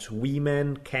that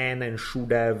women can and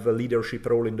should have a leadership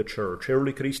role in the church.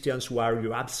 Early Christians who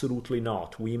argue absolutely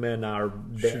not. Women are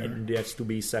there has to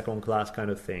be second class kind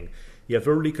of thing. You have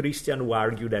early Christians who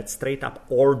argue that straight up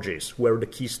orgies were the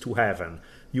keys to heaven.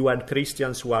 You had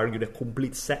Christians who argue the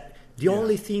complete The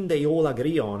only thing they all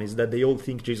agree on is that they all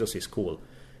think Jesus is cool.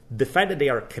 The fact that they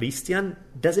are Christian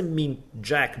doesn't mean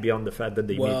jack beyond the fact that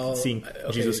they think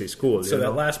Jesus is cool. So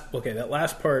that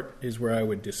last part is where I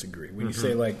would disagree. When you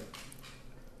say like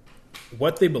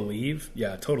what they believe,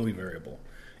 totally variable.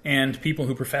 And people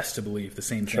who profess to believe the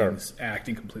same things act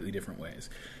in completely different ways.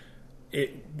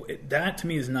 That to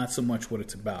me is not so much what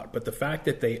it's about, but the fact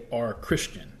that they are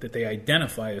Christian, that they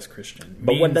identify as Christian.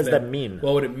 But what does that mean?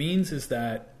 Well, what it means is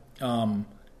that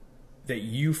that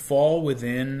you fall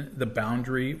within the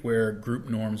boundary where group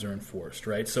norms are enforced,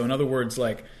 right? So in other words,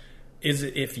 like,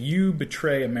 if you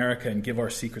betray America and give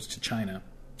our secrets to China,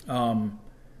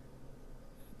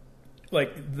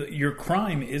 your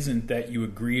crime isn't that you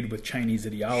agreed with Chinese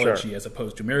ideology as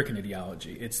opposed to American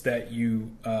ideology. It's that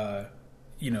you are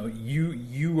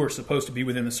supposed to be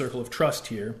within the circle of trust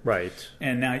here, right?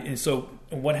 And so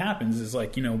what happens is,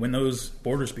 like, when those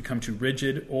borders become too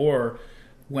rigid, or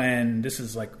when this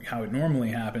is like how it normally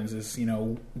happens is,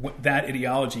 that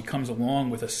ideology comes along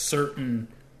with a certain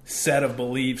set of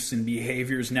beliefs and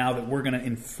behaviors now that we're going to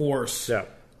enforce,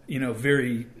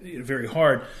 very, very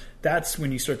hard. That's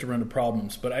when you start to run into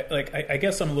problems. But I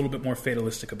guess I'm a little bit more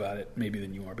fatalistic about it maybe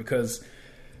than you are, because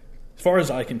as far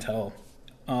as I can tell,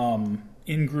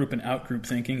 in-group and out-group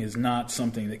thinking is not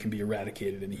something that can be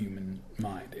eradicated in the human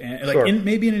mind. And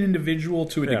maybe in an individual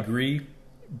to a degree.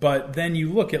 But then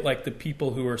you look at like the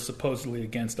people who are supposedly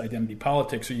against identity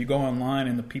politics, or you go online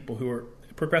and the people who are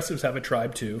progressives have a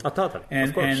tribe too. Totally.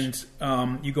 And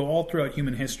you go all throughout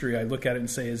human history. I look at it and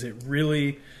say, is it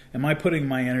really? Am I putting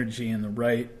my energy in the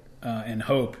right and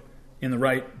hope in the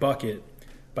right bucket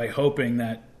by hoping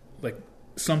that like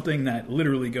something that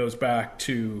literally goes back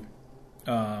to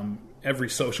every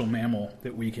social mammal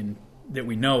that we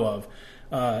know of,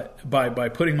 by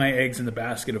putting my eggs in the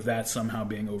basket of that somehow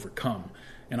being overcome?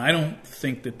 And I don't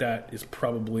think that is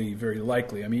probably very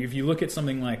likely. I mean, if you look at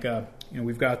something like,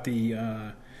 we've got they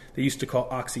used to call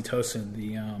oxytocin,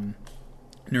 the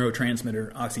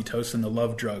neurotransmitter oxytocin, the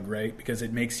love drug, right? Because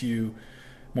it makes you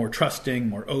more trusting,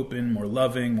 more open, more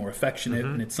loving, more affectionate,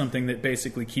 and it's something that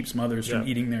basically keeps mothers from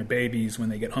eating their babies when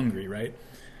they get hungry, right?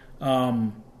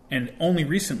 And only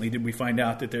recently did we find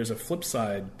out that there's a flip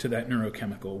side to that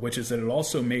neurochemical, which is that it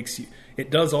also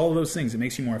it does all of those things. It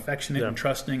makes you more affectionate and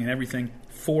trusting and everything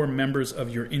for members of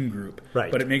your in-group. Right.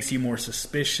 But it makes you more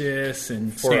suspicious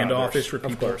and standoffish for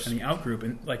people in the out-group.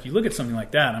 And like, you look at something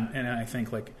like that, and I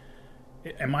think, like,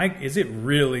 is it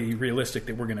really realistic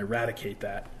that we're going to eradicate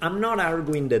that? I'm not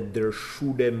arguing that there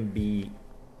shouldn't be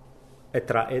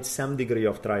some degree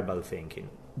of tribal thinking,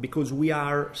 because we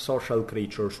are social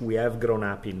creatures. We have grown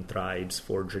up in tribes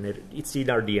it's in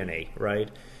our DNA,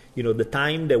 right? The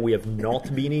time that we have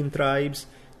not been in tribes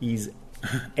is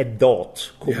a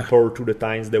dot compared to the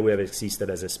times that we have existed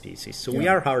as a species. So we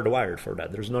are hardwired for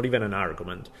that. There's not even an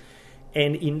argument.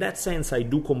 And in that sense, I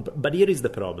do. But here is the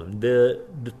problem: the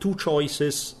two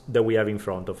choices that we have in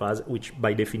front of us, which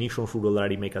by definition should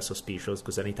already make us suspicious,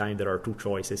 because anytime there are two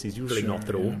choices, it's usually not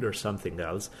true. Yeah. There's something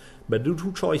else. But the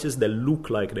two choices that look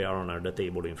like they are on the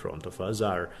table in front of us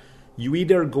are: you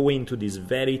either go into this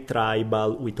very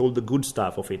tribal, with all the good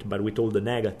stuff of it, but with all the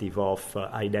negative of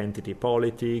identity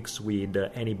politics, with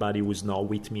anybody who's not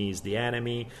with me is the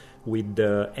enemy,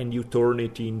 and you turn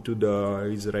it into the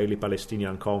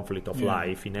Israeli-Palestinian conflict of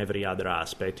life in every other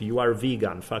aspect. You are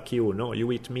vegan, fuck you. No,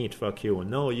 you eat meat, fuck you.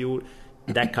 No, you...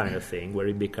 That kind of thing, where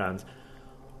it becomes...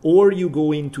 Or you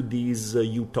go into this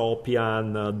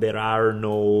utopian,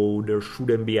 there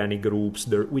shouldn't be any groups,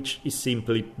 which is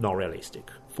simply not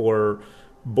realistic. For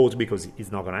both because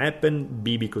it's not going to happen,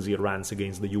 B because it runs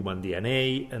against the human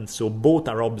DNA, and so both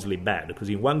are obviously bad, because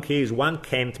in one case one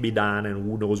can't be done and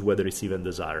who knows whether it's even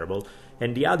desirable,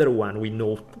 and the other one we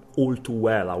know all too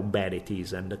well how bad it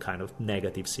is and the kind of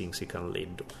negative things it can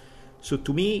lead to. So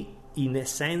to me, in a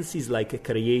sense, it's like a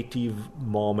creative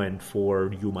moment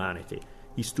for humanity,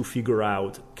 is to figure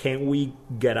out, can we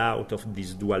get out of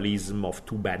this dualism of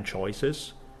two bad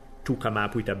choices to come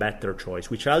up with a better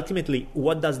choice, which ultimately,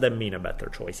 what does that mean, a better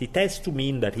choice? It has to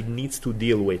mean that it needs to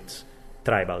deal with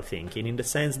tribal thinking, in the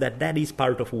sense that that is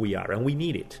part of who we are, and we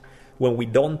need it. When we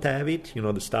don't have it,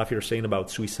 the stuff you're saying about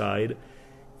suicide,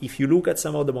 if you look at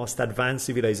some of the most advanced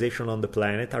civilizations on the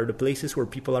planet, are the places where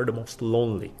people are the most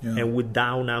lonely, and with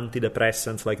down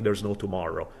antidepressants like there's no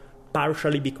tomorrow,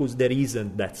 partially because there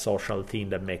isn't that social thing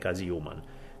that makes us human.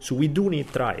 So we do need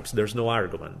tribes, there's no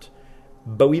argument.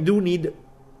 But we do need...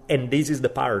 And this is the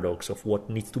paradox of what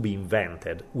needs to be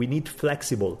invented. We need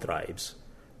flexible tribes.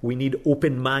 We need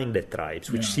open-minded tribes,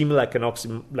 which seem like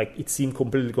it seems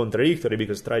completely contradictory,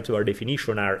 because tribes, by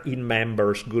definition, are in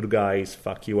members, good guys,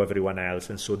 fuck you, everyone else,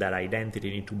 and so that identity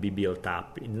needs to be built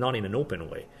up, not in an open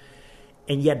way.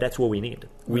 And yet, that's what we need.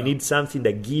 We need something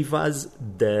that gives us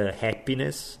the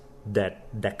happiness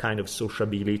that kind of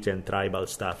sociability and tribal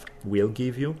stuff will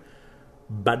give you,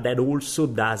 but that also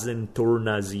doesn't turn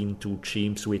us into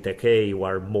chimps with a K who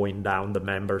are mowing down the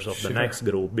members of the next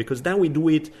group, because then we do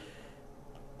it...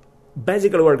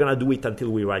 Basically, we're going to do it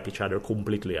until we wipe each other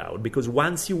completely out, because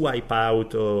once you wipe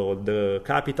out the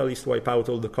capitalists, wipe out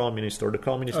all the communists, or the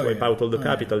communists wipe out all the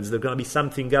capitalists, there's going to be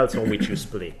something else on which you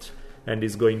split. And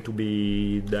it's going to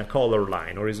be the color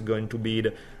line, or it's going to be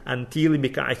until it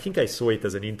becomes... I think I saw it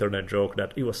as an internet joke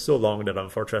that it was so long that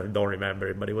unfortunately I don't remember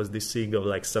it, but it was this thing of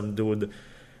like some dude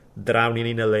drowning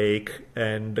in a lake,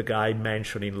 and the guy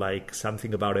mentioning like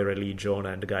something about a religion,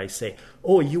 and the guy say,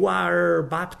 "Oh, you are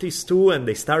Baptist too?" And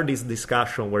they start this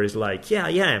discussion where it's like, "Yeah,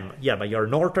 I am." "Yeah, but you're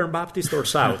Northern Baptist or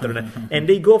Southern?" And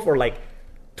they go for like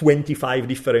 25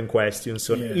 different questions.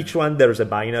 So each one there's a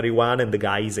binary one, and the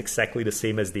guy is exactly the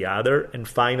same as the other. And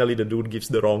finally the dude gives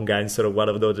the wrong answer of one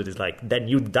of those. It is like, "Then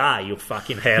you die, you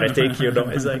fucking heretic."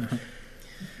 It's like...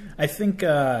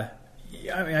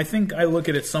 I think I look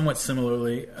at it somewhat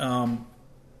similarly.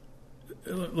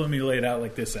 Let me lay it out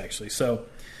like this, actually. So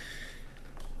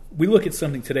we look at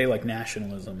something today like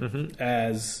nationalism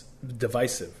as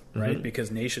divisive, right? Because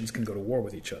nations can go to war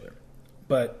with each other.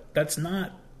 But that's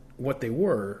not what they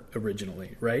were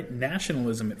originally, right?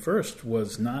 Nationalism at first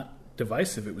was not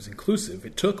divisive, it was inclusive.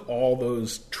 It took all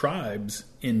those tribes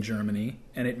in Germany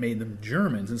and it made them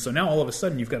Germans. And so now all of a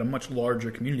sudden you've got a much larger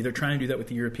community. They're trying to do that with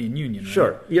the European Union, right?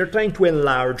 Sure. You're trying to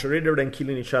enlarge. Rather than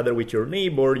killing each other with your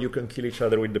neighbor, you can kill each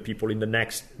other with the people in the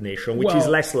next nation, which is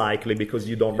less likely because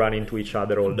you don't run into each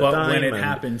other all the time. But when it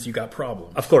happens, you got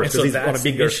problems. Of course, because it's on a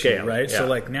bigger scale. Right? Yeah. So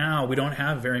like now we don't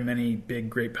have very many big,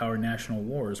 great power national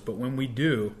wars, but when we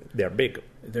do... They're big.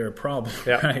 They're a problem,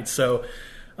 right? So...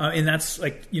 and that's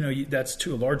like, that's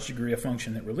to a large degree a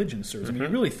function that religion serves. I mean, you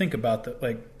really think about that,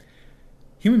 like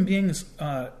human beings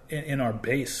in our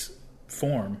base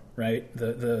form, right?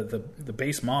 The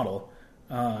base model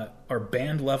are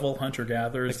band level hunter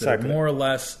gatherers that are more or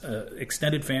less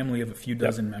extended family of a few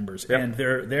dozen members, and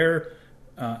they're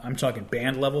I'm talking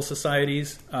band level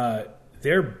societies.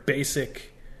 Their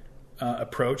basic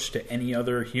approach to any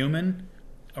other human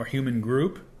or human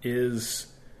group is,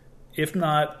 if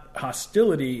not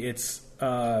hostility, it's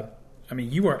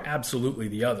you are absolutely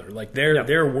the other. Like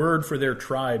their word for their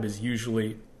tribe is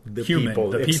usually the human,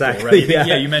 people, right?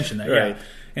 Yeah, you mentioned that, right. Yeah.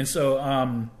 And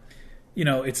so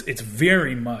it's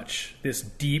very much this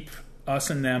deep us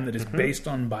and them that is based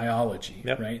on biology,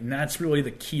 right? And that's really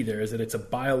the key there, is that it's a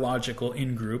biological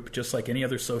in-group, just like any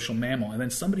other social mammal. And then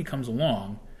somebody comes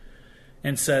along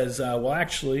and says, well,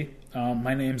 actually,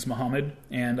 my name's Muhammad,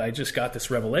 and I just got this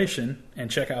revelation, and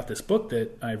check out this book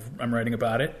that I'm writing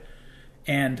about it.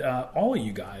 And all of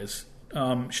you guys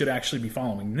should actually be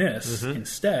following this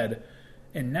instead.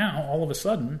 And now, all of a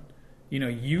sudden,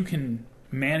 you can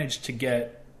manage to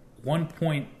get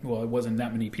it wasn't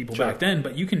that many people back then,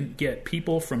 but you can get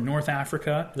people from North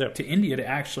Africa to India to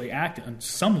actually act on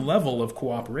some level of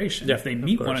cooperation. If they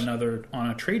meet one another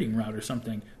on a trading route or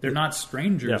something, they're not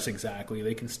strangers exactly.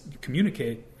 They can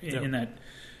communicate in that,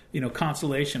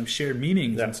 constellation of shared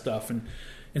meanings and stuff.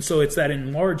 And so it's that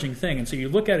enlarging thing. And so you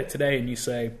look at it today and you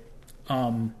say,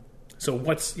 so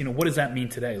what does that mean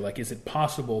today? Like, is it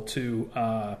possible to,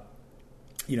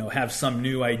 have some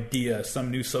new idea, some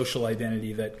new social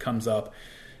identity that comes up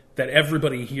that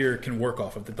everybody here can work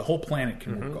off of, that the whole planet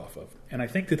can work off of? And I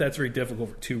think that that's very difficult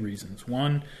for two reasons.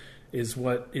 One is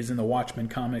what is in the Watchmen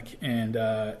comic, and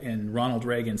Ronald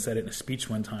Reagan said it in a speech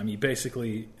one time. He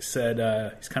basically said,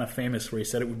 he's kind of famous where he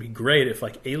said it would be great if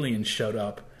like aliens showed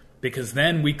up, because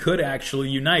then we could actually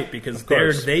unite, because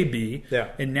there they be,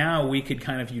 and now we could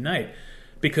kind of unite,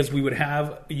 because we would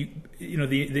have,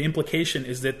 the implication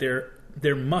is that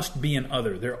there must be an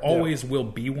other. There always will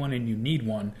be one, and you need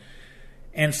one.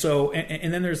 And so,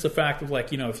 and then there's the fact of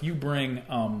like, if you bring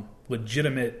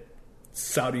legitimate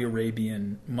Saudi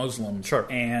Arabian Muslims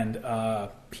and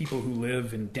people who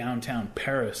live in downtown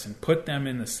Paris and put them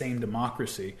in the same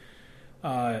democracy,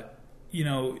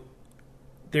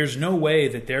 there's no way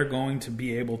that they're going to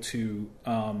be able to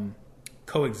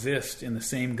coexist in the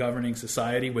same governing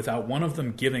society without one of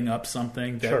them giving up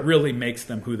something that really makes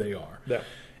them who they are. Yeah.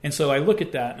 And so I look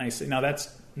at that and I say, now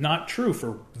that's not true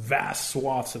for vast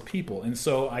swaths of people. And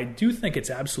so I do think it's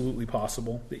absolutely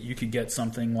possible that you could get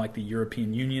something like the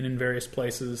European Union in various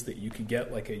places, that you could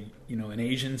get like an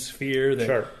Asian sphere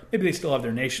that maybe they still have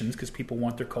their nations because people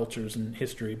want their cultures and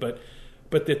history, but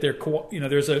that they're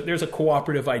there's a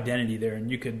cooperative identity there, and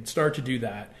you could start to do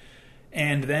that.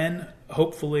 And then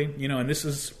hopefully, and this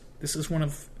is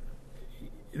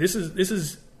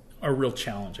a real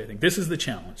challenge. I think this is the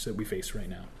challenge that we face right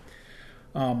now.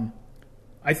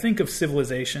 I think of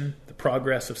civilization, the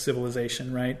progress of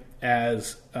civilization, right,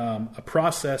 as a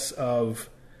process of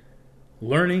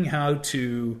learning how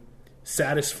to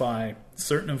satisfy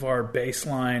certain of our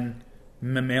baseline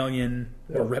mammalian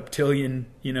or reptilian,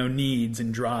 needs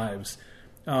and drives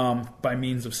by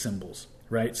means of symbols,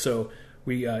 right? So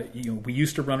we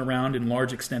used to run around in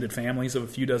large extended families of a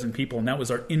few dozen people, and that was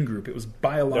our in-group. It was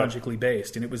biologically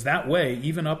based, and it was that way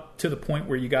even up to the point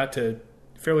where you got to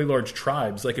fairly large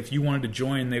tribes. Like if you wanted to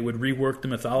join, they would rework the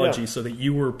mythology so that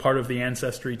you were part of the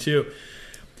ancestry too.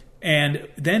 And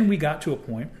then we got to a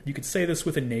point, you could say this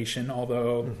with a nation,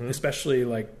 although especially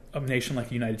like a nation like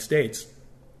the United States,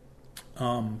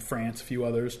 France, a few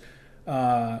others,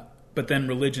 but then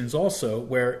religions also,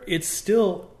 where it's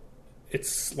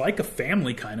like a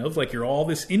family kind of, like you're all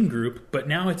this in-group, but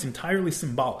now it's entirely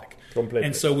symbolic. Completely.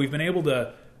 And so we've been able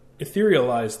to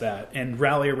etherealize that and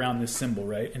rally around this symbol,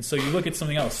 right? And so you look at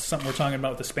something else, something we're talking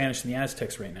about with the Spanish and the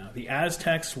Aztecs right now. The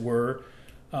Aztecs were,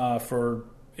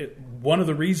 one of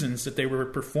the reasons that they were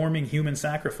performing human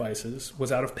sacrifices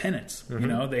was out of penance.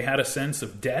 They had a sense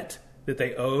of debt that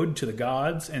they owed to the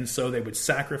gods, and so they would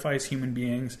sacrifice human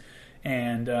beings,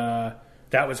 and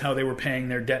that was how they were paying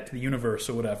their debt to the universe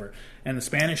or whatever. And the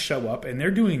Spanish show up, and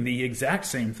they're doing the exact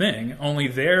same thing, only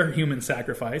their human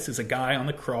sacrifice is a guy on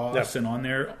the cross and on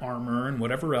their armor and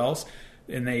whatever else.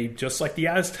 And they, just like the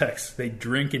Aztecs, they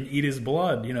drink and eat his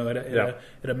blood,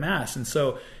 at a mass. And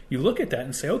so you look at that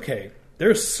and say, okay,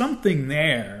 there's something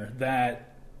there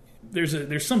that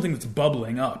there's something that's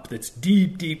bubbling up that's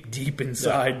deep, deep, deep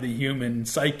inside the human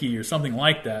psyche or something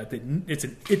like that, that it's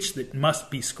an itch that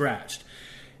must be scratched.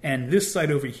 And this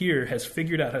side over here has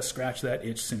figured out how to scratch that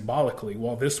itch symbolically,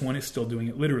 while this one is still doing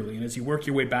it literally. And as you work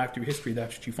your way back through history,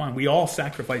 that's what you find. We all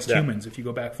sacrificed humans if you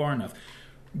go back far enough.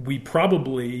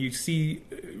 You see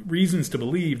reasons to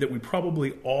believe that we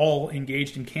probably all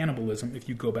engaged in cannibalism if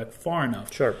you go back far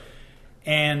enough. Sure.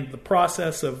 And the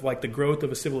process of like the growth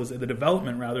of a civilization, the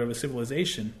development rather of a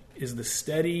civilization, is the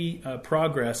steady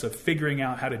progress of figuring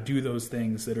out how to do those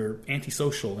things that are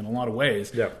antisocial in a lot of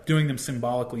ways, doing them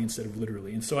symbolically instead of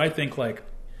literally. And so I think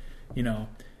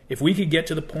if we could get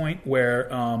to the point where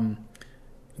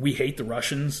we hate the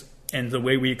Russians, and the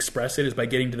way we express it is by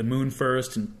getting to the moon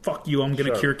first, and fuck you, I'm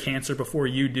going to cure cancer before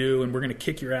you do, and we're going to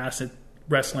kick your ass at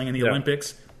wrestling in the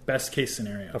Olympics. Best case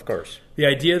scenario. Of course. The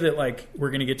idea that we're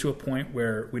going to get to a point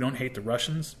where we don't hate the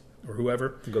Russians or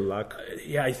whoever. Good luck.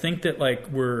 I think that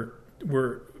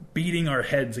we're beating our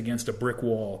heads against a brick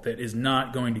wall that is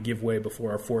not going to give way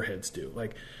before our foreheads do.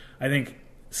 I think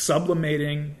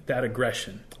sublimating that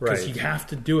aggression. Because Right. you have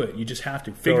to do it. You just have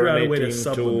to figure out a way to Turn it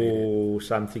sublimate it. into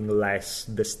something less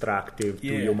destructive to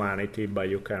Yeah. humanity, but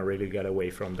you can really get away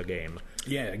from the game.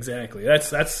 Yeah, exactly.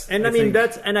 That's And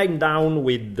I'm down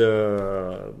with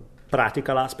the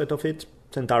practical aspect of it.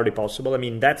 It's entirely possible. I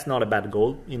mean, that's not a bad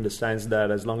goal in the sense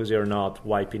that as long as you're not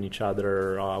wiping each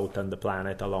other out and the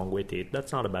planet along with it,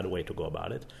 that's not a bad way to go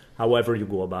about it. However you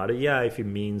go about it, if it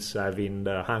means having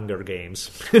the Hunger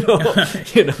Games,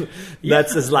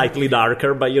 that's slightly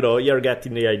darker, but you're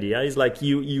getting the idea. It's like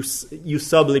you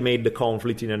sublimate the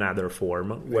conflict in another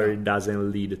form where it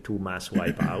doesn't lead to mass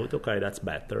wipeout. Okay, that's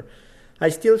better. I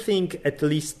still think, at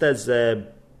least as a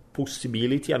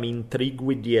possibility, I'm intrigued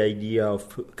with the idea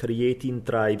of creating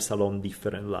tribes along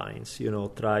different lines.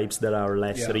 Tribes that are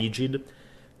less rigid,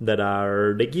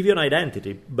 they give you an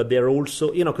identity, but they're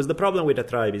also, because the problem with a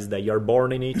tribe is that you're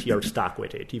born in it, you're stuck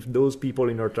with it. If those people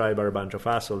in your tribe are a bunch of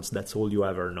assholes, that's all you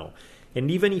ever know.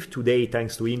 And even if today,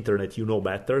 thanks to internet, you know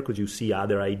better because you see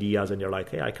other ideas and you're like,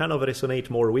 hey, I kind of resonate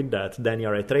more with that, then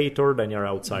you're a traitor, then you're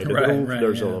outside the group,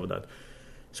 there's all of that.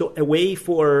 So a way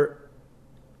for...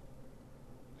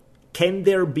 Can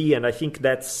there be, and I think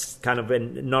that's kind of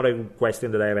not a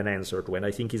question that I have an answer to, and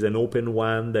I think is an open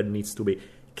one that needs to be,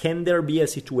 can there be a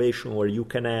situation where you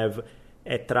can have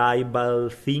a tribal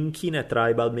thinking, a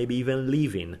tribal maybe even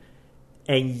living,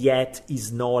 and yet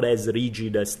is not as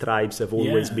rigid as tribes have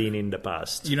always been in the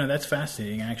past? That's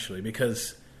fascinating, actually,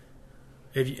 because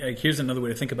here's another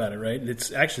way to think about it, right?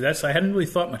 It's actually, I hadn't really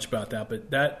thought much about that,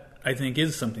 but that, I think,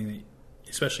 is something that,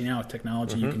 especially now with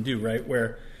technology, you can do, right?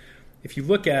 Where if you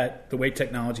look at the way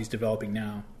technology is developing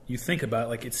now, you think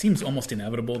about it seems almost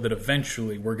inevitable that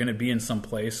eventually we're going to be in some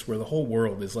place where the whole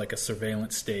world is like a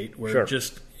surveillance state where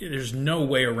there's no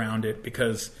way around it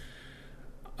because,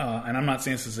 and I'm not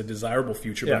saying this is a desirable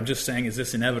future, but I'm just saying, is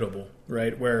this inevitable,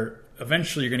 right? Where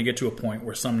eventually you're going to get to a point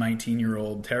where some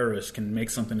 19-year-old terrorist can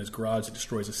make something in his garage that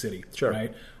destroys a city,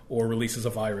 right? Or releases a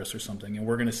virus or something. And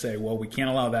we're going to say, well, we can't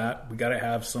allow that. We got to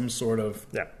have some sort of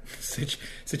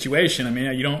situation. I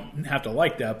mean, you don't have to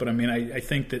like that, but I mean, I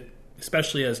think that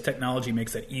especially as technology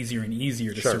makes that easier and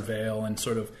easier to surveil and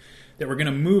sort of that we're going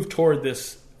to move toward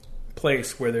this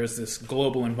place where there's this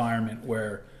global environment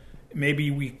where maybe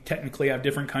we technically have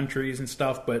different countries and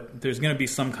stuff, but there's going to be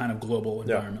some kind of global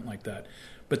environment like that.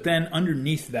 But then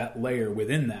underneath that layer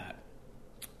within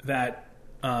that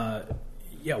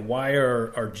why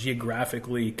are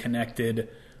geographically connected,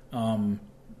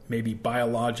 maybe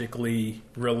biologically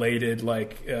related,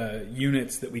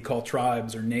 units that we call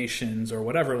tribes or nations or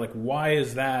whatever? Like, why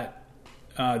is that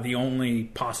the only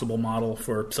possible model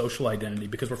for social identity?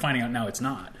 Because we're finding out now it's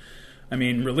not. I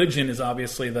mean, religion is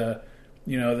obviously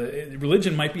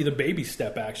religion might be the baby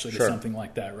step actually to something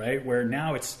like that, right? Where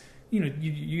now it's, you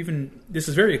even, this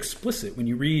is very explicit when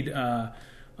you read,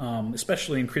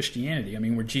 especially in Christianity. I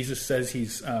mean, where Jesus says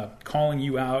he's calling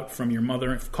you out from your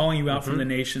mother, calling you out from the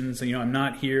nations. And, I'm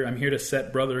not here. I'm here to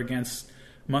set brother against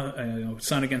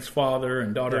son against father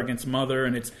and daughter against mother.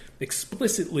 And it's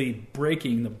explicitly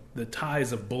breaking the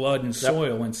ties of blood and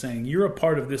soil and saying you're a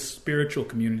part of this spiritual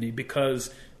community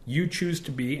because you choose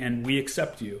to be and we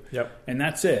accept you. And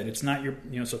that's it. It's not your,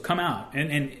 so come out.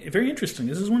 And very interesting.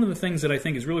 This is one of the things that I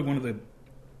think is really one of the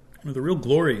real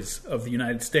glories of the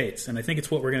United States, and I think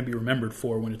it's what we're going to be remembered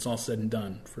for when it's all said and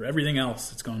done, for everything else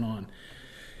that's gone on,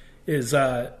 is,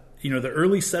 the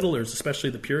early settlers, especially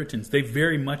the Puritans, they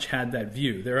very much had that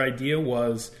view. Their idea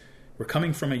was, we're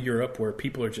coming from a Europe where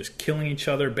people are just killing each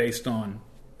other based on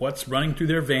what's running through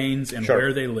their veins and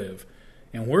where they live.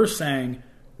 And we're saying,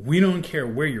 we don't care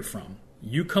where you're from.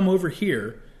 You come over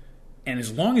here, and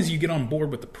as long as you get on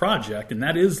board with the project, and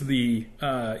that is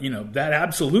that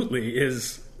absolutely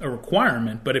is a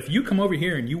requirement, but if you come over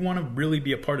here and you want to really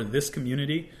be a part of this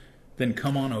community, then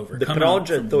come on over. The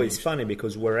project, though, is funny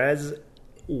because whereas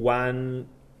a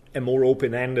more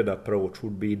open-ended approach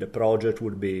would be, the project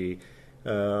would be,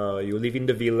 you live in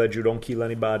the village, you don't kill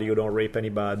anybody, you don't rape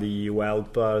anybody, you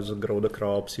help us grow the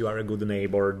crops, you are a good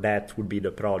neighbor, that would be the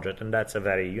project. And that's a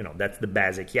very, that's the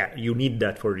basic. Yeah, you need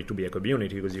that for it to be a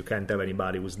community because you can't have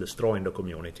anybody who's destroying the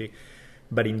community.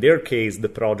 But in their case, the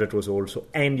project was also,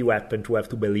 and you happen to have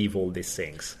to believe all these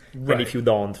things. And if you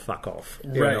don't, fuck off.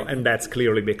 You know? And that's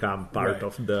clearly become part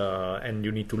of and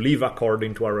you need to live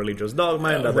according to our religious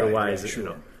dogma, and otherwise,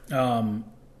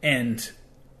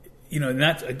 and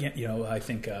that's, again, I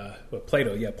think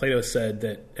Plato said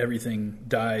that everything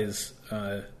dies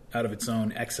out of its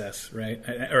own excess, right?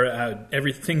 Or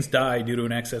things die due to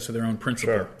an excess of their own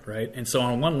principle, right? And so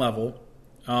on one level,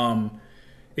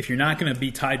 if you're not going to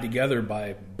be tied together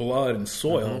by blood and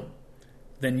soil,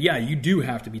 then yeah, you do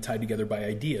have to be tied together by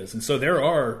ideas. And so there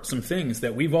are some things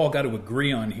that we've all got to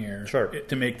agree on here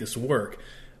to make this work.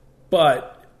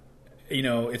 But,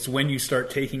 it's when you start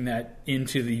taking that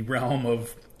into the realm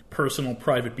of personal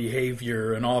private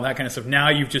behavior and all that kind of stuff, now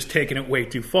you've just taken it way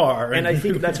too far. And I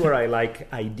think that's where I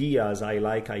like ideas. I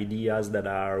like ideas that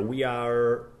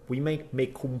we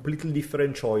make completely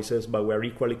different choices, but we're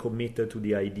equally committed to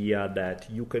the idea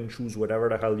that you can choose whatever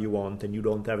the hell you want and you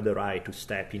don't have the right to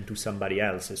step into somebody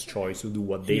else's choice to do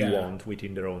what they want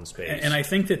within their own space. And I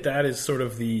think that is sort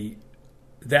of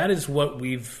that is what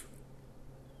we've,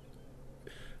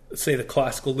 let's say, the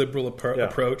classical liberal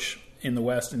approach in the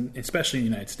West, and especially in the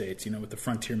United States, with the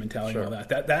frontier mentality and all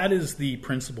that. That is the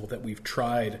principle that we've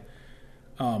tried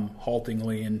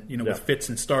haltingly and with fits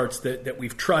and starts that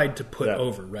we've tried to put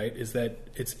over, right? Is that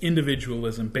it's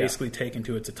individualism basically taken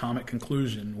to its atomic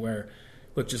conclusion where,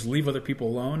 look, just leave other people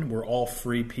alone. We're all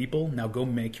free people. Now go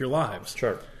make your lives.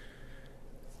 Sure.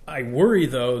 I worry,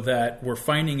 though, that we're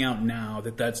finding out now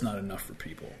that that's not enough for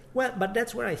people. Well, but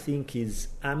that's what I think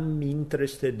I'm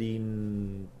interested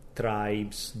in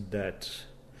tribes that,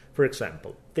 for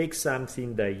example, take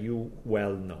something that you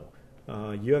well know.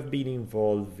 You have been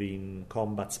involved in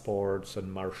combat sports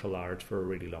and martial arts for a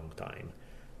really long time.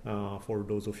 For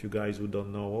those of you guys who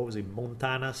don't know, what was it,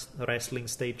 Montana's wrestling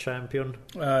state champion?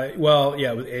 With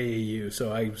AAU,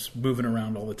 so I was moving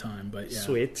around all the time. But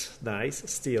Sweet, nice,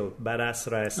 still badass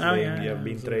wrestling. You've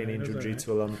been training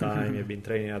jiu-jitsu a long time. You've been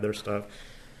training other stuff.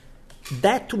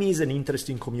 That to me is an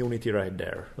interesting community right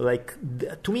there. Like,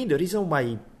 to me, the reason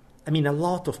why, a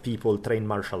lot of people train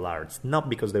martial arts, not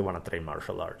because they want to train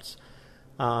martial arts.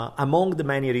 Among the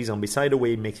many reasons, beside the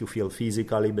way it makes you feel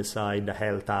physically, beside the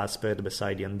health aspect,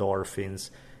 beside the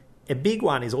endorphins, a big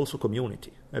one is also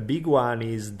community. A big one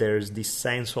is there's this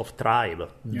sense of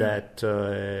tribe that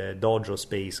dojo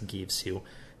space gives you.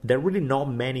 There are really not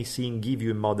many things give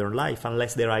you in modern life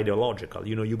unless they're ideological.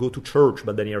 You go to church,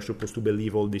 but then you're supposed to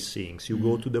believe all these things. You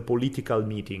go to the political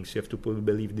meetings, you have to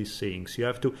believe these things. You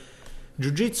have to...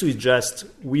 Jiu-jitsu is just,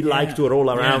 we like to roll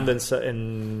around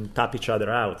and tap each other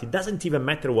out. It doesn't even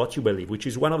matter what you believe, which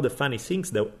is one of the funny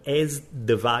things, though, as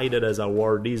divided as our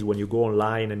world is, when you go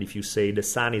online and if you say the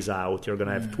sun is out, you're going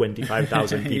to have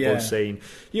 25,000 people saying,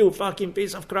 you fucking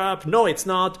piece of crap. No, it's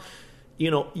not.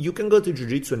 You can go to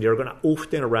jiu-jitsu and you're going to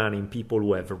often run in people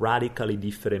who have radically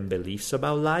different beliefs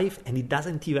about life, and it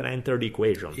doesn't even enter the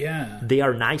equation. Yeah. They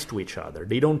are nice to each other.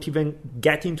 They don't even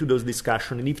get into those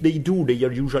discussions, and if they do, they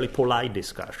are usually polite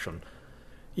discussion.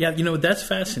 Yeah, that's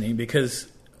fascinating because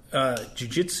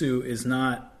jiu-jitsu is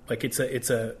not, like, it's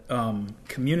a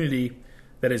community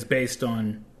that is based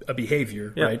on a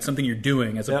behavior, right? Something you're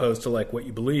doing as opposed to like what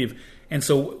you believe. And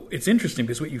so it's interesting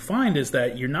because what you find is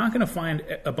that you're not going to find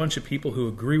a bunch of people who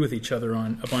agree with each other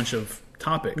on a bunch of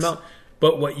topics. No.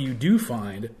 But what you do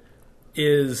find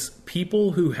is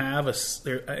people who have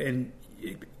and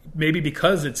maybe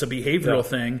because it's a behavioral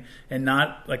thing and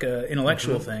not like an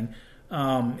intellectual thing,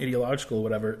 ideological or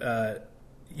whatever,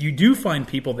 you do find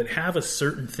people that have a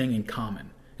certain thing in common.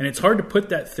 And it's hard to put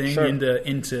that thing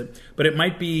into, but it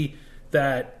might be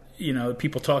that,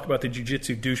 people talk about the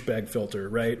jiu-jitsu douchebag filter,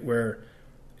 right? Where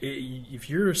if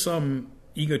you're some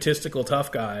egotistical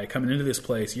tough guy coming into this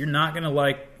place, you're not going to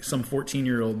like some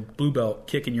 14-year-old blue belt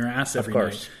kicking your ass every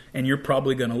night, and you're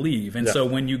probably going to leave. And so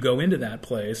when you go into that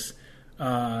place,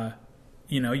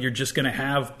 you're just going to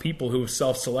have people who have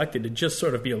self-selected to just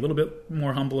sort of be a little bit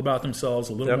more humble about themselves,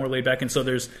 a little more laid back. And so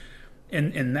there's,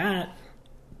 and that,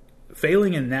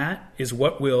 failing in that is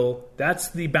that's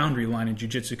the boundary line in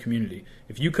jiu-jitsu community.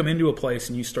 If you come into a place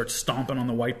and you start stomping on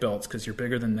the white belts because you're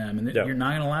bigger than them, and you're not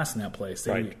going to last in that place.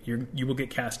 You will get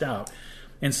cast out.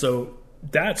 And so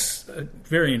that's a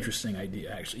very interesting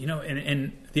idea, actually.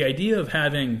 And the idea of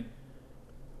having,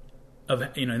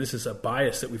 this is a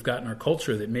bias that we've got in our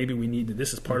culture that maybe we need to,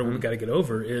 this is part of what we've got to get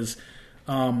over, is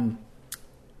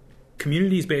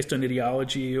communities based on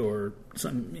ideology or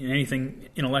anything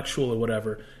intellectual or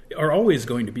whatever are always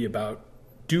going to be about,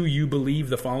 do you believe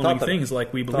the following things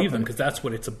like we believe them? Because that's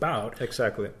what it's about.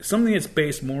 Exactly. Something that's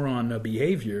based more on a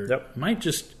behavior might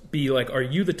just be like, are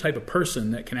you the type of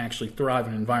person that can actually thrive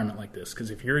in an environment like this?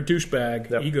 Because if you're a douchebag,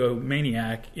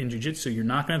 egomaniac in jiu-jitsu, you're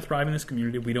not going to thrive in this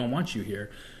community. We don't want you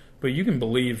here. But you can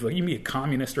believe, like, you can be a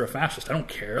communist or a fascist. I don't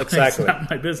care. Exactly. It's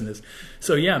not my business.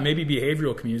 So, maybe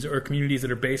behavioral communities or communities that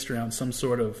are based around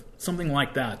something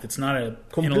like that. That's not a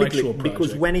intellectual project.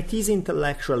 Because when it is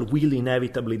intellectual, will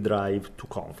inevitably drive to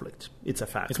conflict. It's a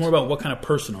fact. It's more about what kind of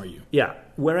person are you. Yeah.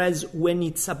 Whereas when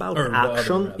it's about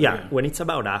action, when it's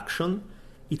about action,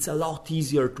 it's a lot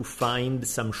easier to find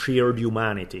some shared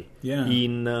humanity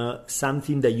in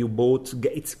something that you both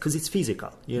get. It's because it's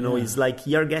physical, It's like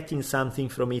you're getting something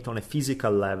from it on a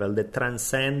physical level that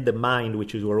transcends the mind,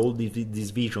 which is where all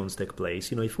these visions take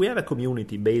place. If we have a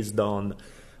community based on,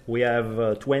 we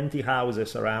have 20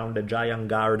 houses around a giant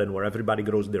garden where everybody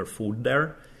grows their food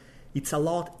there, it's a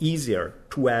lot easier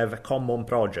to have a common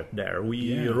project there.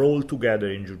 We roll together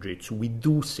in jiu-jitsu, we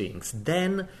do things.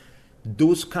 Then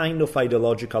those kind of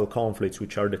ideological conflicts,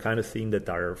 which are the kind of thing that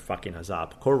are fucking us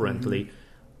up currently,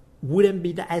 wouldn't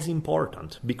be as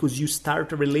important, because you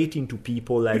start relating to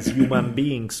people as human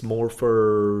beings more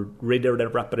rather than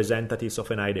representatives of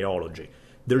an ideology.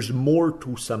 There's more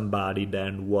to somebody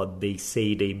than what they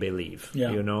say they believe,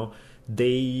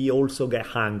 They also get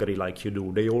hungry like you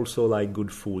do. They also like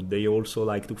good food. They also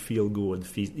like to feel good.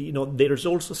 There's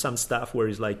also some stuff where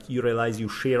it's like you realize you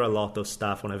share a lot of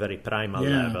stuff on a very primal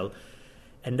level.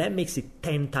 And that makes it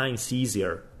 10 times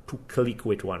easier to click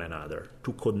with one another,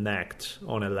 to connect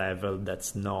on a level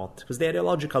that's not... Because the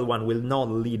ideological one will not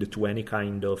lead to any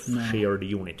kind of shared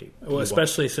unity. Well,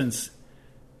 especially since,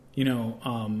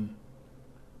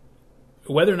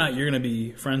 whether or not you're going to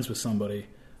be friends with somebody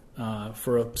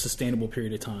for a sustainable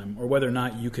period of time, or whether or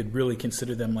not you could really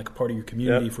consider them like a part of your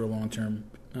community for a long term,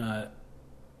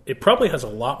 it probably has a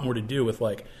lot more to do with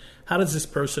like, how does this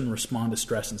person respond to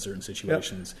stress in certain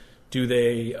situations? Do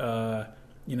they,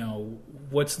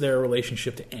 what's their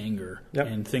relationship to anger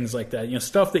and things like that?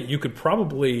 Stuff that you could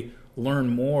probably learn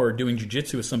more doing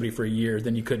jiu-jitsu with somebody for a year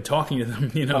than you could talking to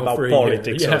them, about for a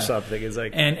politics year. or something. It's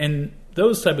like, and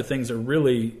those type of things are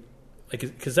really like,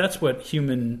 because that's what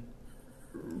human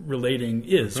relating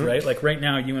is, right? Like right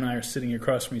now, you and I are sitting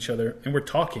across from each other and we're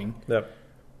talking, but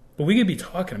we could be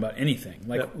talking about anything.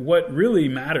 Like what really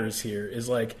matters here is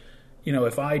like,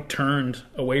 if I turned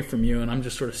away from you and I'm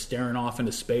just sort of staring off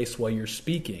into space while you're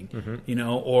speaking,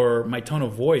 or my tone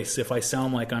of voice, if I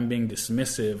sound like I'm being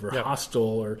dismissive or hostile,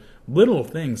 or little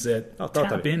things that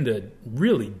tap into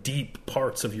really deep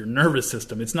parts of your nervous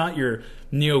system. It's not your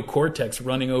neocortex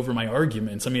running over my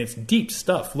arguments. I mean, it's deep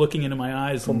stuff looking into my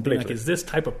eyes and being like, is this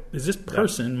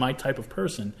person my type of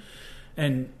person?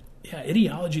 And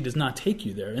ideology does not take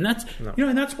you there, and that's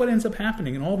and that's what ends up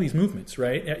happening in all these movements,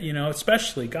 right?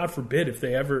 Especially, God forbid, if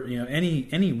they ever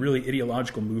any really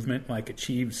ideological movement like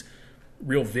achieves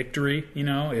real victory,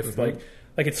 if like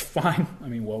it's fine. I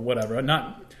mean, well, whatever.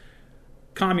 Not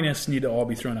communists need to all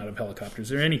be thrown out of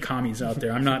helicopters. Are there any commies out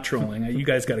there? I'm not trolling. You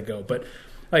guys got to go, but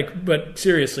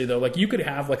seriously though, like you could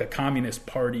have like a communist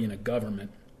party in a government.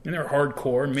 And they're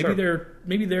hardcore, and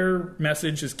maybe their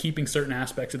message is keeping certain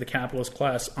aspects of the capitalist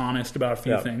class honest about a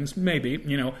few things. Maybe,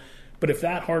 But if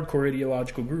that hardcore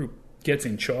ideological group gets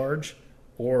in charge,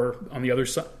 or on the other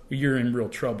side, you're in real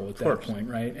trouble at that point,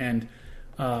 right? And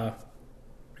I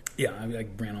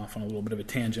ran off on a little bit of a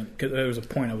tangent because there was a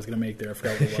point I was going to make there. I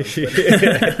forgot what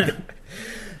it was.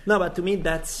 No, but to me,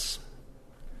 that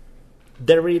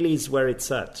really is where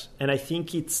it's at. And I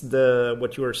think it's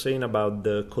what you were saying about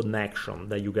the connection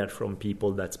that you get from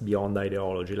people that's beyond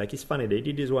ideology. Like, it's funny, they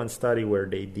did this one study where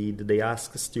they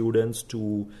asked students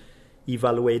to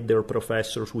evaluate their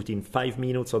professors within 5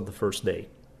 minutes of the first day.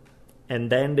 And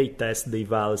then they test the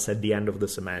evals at the end of the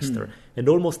semester. And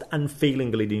almost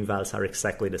unfailingly, the evals are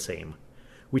exactly the same.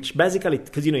 Which basically,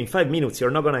 because, in 5 minutes, you're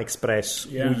not going to express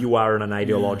who you are on an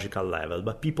ideological level,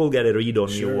 but people get a read on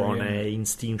you on an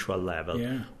instinctual level.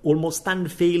 Almost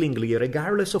unfailingly,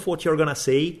 regardless of what you're going to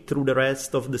say through the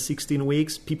rest of the 16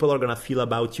 weeks, people are going to feel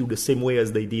about you the same way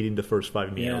as they did in the first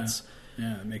 5 minutes.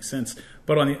 Yeah, it makes sense.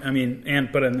 But on the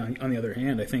other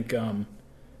hand, I think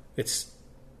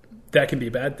that can be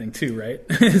a bad thing too, right?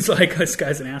 It's like, this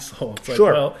guy's an asshole. It's like,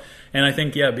 well, and I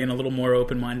think, being a little more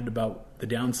open-minded about the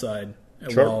downside.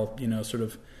 While,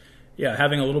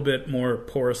 having a little bit more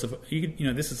porous of,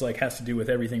 this is like has to do with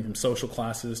everything from social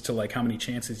classes to like how many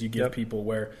chances you give people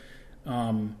where,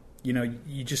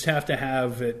 you just have to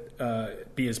have it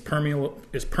be as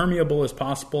permeable as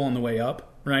possible on the way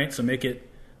up, right? So make it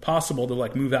possible to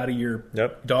like move out of your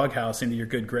doghouse into your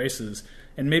good graces,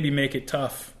 and maybe make it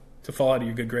tough to fall out of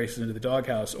your good graces into the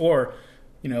doghouse, or,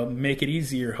 make it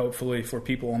easier, hopefully, for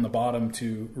people on the bottom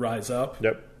to rise up.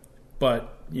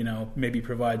 But, maybe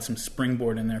provide some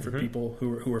springboard in there for people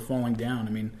who are falling down.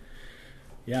 I mean,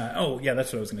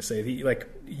 that's what I was going to say.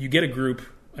 You get a group,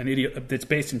 an idiot that's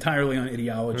based entirely on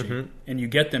ideology, and you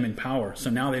get them in power.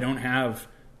 So now they don't have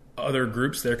other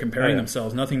groups there comparing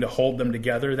themselves, nothing to hold them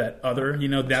together. That other,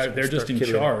 they're just in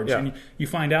charge. And you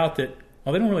find out that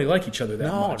they don't really like each other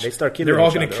that much. No, they start killing each other. They're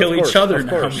all going to kill each other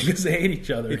now course. because they hate each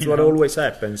other. It's what always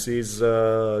happens is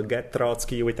get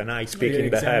Trotsky with an ice pick in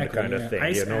the head kind of thing.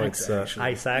 Ice Axe, it's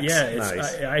Ice Axe. Yeah,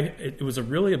 nice. It was a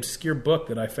really obscure book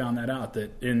that I found that out.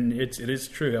 It is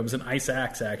true. It was an ice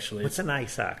axe, actually. What's an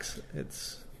ice axe?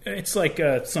 It's like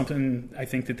something I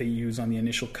think that they use on the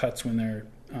initial cuts when they're.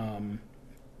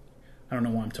 I don't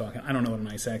know why I'm talking. I don't know what an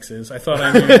ice axe is. I thought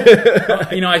I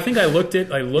knew. I think I looked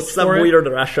Some for it. weird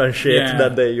Russian shit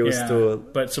that they used to.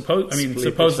 But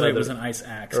supposedly it was an ice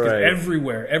axe. Right.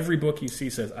 Everywhere, every book you see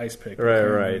says ice pick.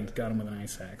 Right. Got him with an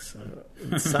ice axe.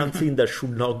 So. Something that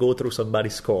should not go through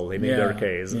somebody's skull in either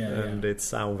case, and it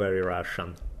sounds very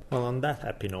Russian. Well, on that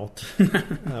happy note,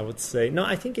 I would say, no,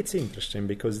 I think it's interesting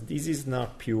because this is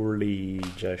not purely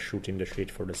just shooting the shit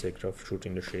for the sake of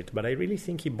shooting the shit, but I really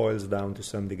think it boils down to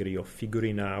some degree of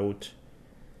figuring out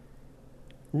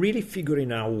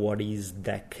what is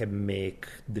that can make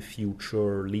the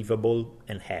future livable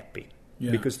and happy.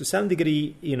 Yeah. Because to some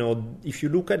degree, if you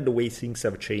look at the way things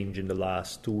have changed in the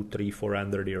last 200, 300,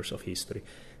 400 years of history,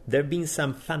 there have been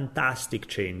some fantastic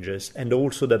changes and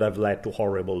also that have led to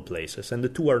horrible places. And the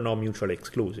two are not mutually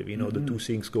exclusive. The two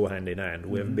things go hand in hand.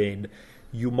 We have been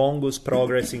humongous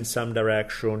progress in some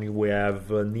direction. We have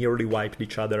nearly wiped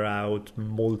each other out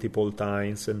multiple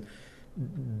times. And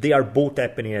they are both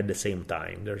happening at the same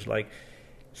time.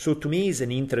 So to me, it's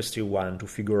an interesting one to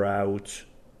figure out.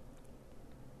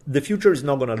 The future is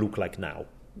not going to look like now.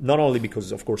 Not only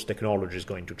because, of course, technology is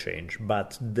going to change,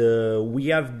 but we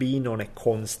have been on a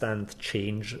constant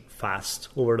change fast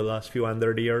over the last few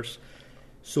hundred years.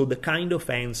 So the kind of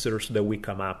answers that we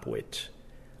come up with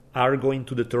are going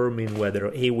to determine whether,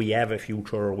 A, we have a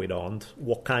future or we don't,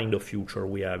 what kind of future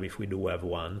we have if we do have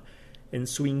one. And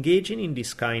so engaging in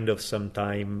this kind of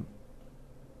sometime,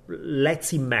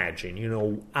 let's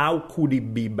imagine, how could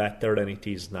it be better than it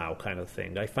is now kind of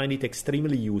thing. I find it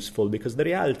extremely useful because the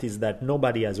reality is that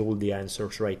nobody has all the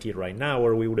answers right here, right now, or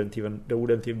there wouldn't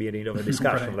even be any of a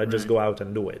discussion. Let's just go out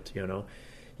and do it,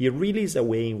 It really is a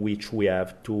way in which we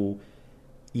have to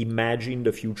imagine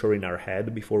the future in our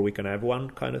head before we can have one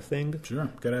kind of thing. Sure,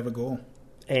 gotta have a goal.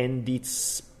 And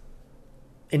it's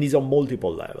on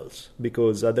multiple levels,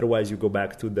 because otherwise you go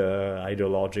back to the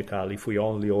ideological, if we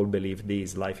only all believe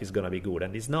this, life is going to be good.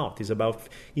 And it's not. It's about,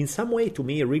 in some way, to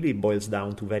me, it really boils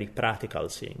down to very practical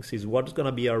things. Is what's going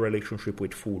to be our relationship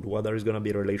with food? What is going to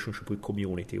be a relationship with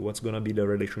community? What's going to be the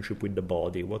relationship with the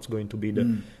body? What's going to be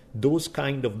those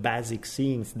kind of basic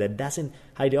things that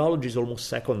ideology is almost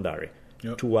secondary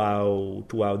to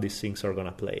how these things are going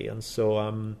to play. And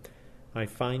so I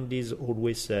find this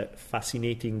always a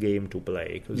fascinating game to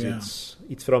play because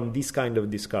it's from this kind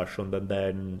of discussion that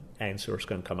then answers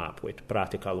can come up with,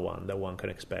 practical one that one can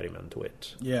experiment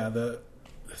with. Yeah, the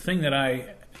thing that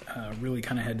I really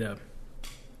kind of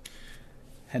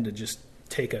had to just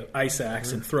take an ice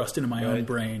axe and thrust into my own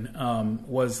brain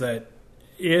was that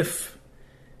if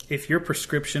your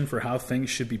prescription for how things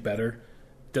should be better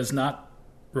does not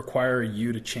require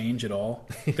you to change at all,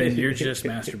 then you're just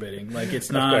masturbating. Like, it's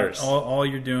not all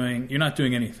you're doing. You're not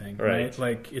doing anything, right?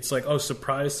 Like, it's like, oh,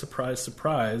 surprise, surprise,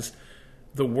 surprise.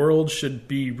 The world should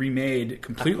be remade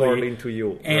completely according to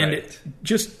you. And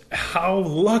just how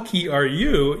lucky are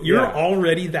you? You're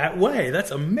already that way.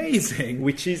 That's amazing.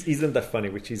 Isn't that funny?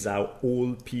 Which is how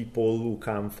all people who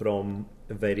come from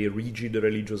a very rigid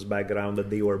religious background that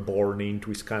they were born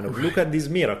into is kind of, look at this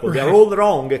miracle. They're all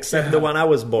wrong except the one I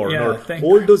was born. Or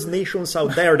all those nations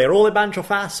out there, they're all a bunch of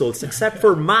assholes except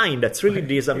for mine. That's really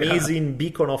this amazing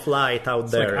beacon of light out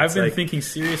there. I've been thinking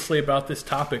seriously about this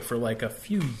topic for like a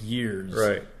few years.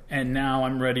 Right. And now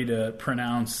I'm ready to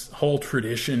pronounce whole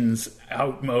traditions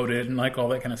outmoded and like all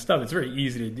that kind of stuff. It's very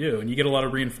easy to do, and you get a lot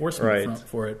of reinforcement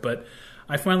for it. But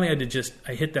I finally had to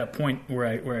I hit that point where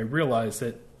I realized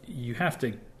that you have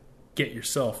to get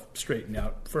yourself straightened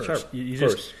out first. Sure. You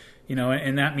just,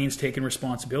 and that means taking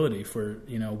responsibility for,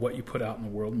 what you put out in the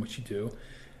world and what you do.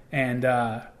 And,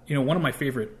 one of my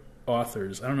favorite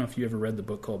authors, I don't know if you ever read the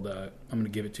book called, I'm going to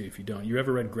give it to you if you don't. You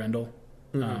ever read Grendel?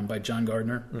 By John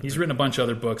Gardner. He's written a bunch of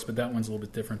other books, but that one's a little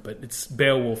bit different. But it's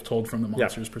Beowulf told from the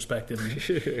monster's perspective.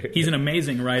 And he's an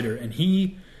amazing writer, and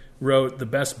he wrote the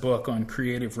best book on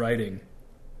creative writing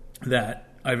that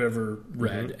I've ever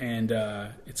read, and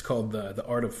it's called The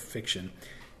Art of Fiction.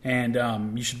 And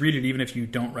you should read it even if you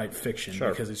don't write fiction,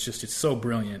 because it's so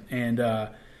brilliant. And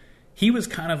he was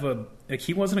kind of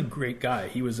he wasn't a great guy.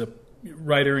 He was a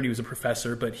writer and he was a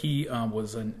professor, but he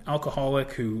was an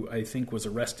alcoholic who I think was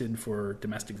arrested for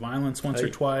domestic violence once or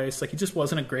twice. Like, he just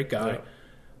wasn't a great guy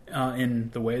in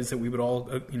the ways that we would all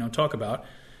talk about.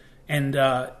 And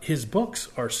his books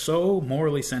are so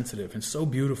morally sensitive and so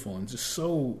beautiful and just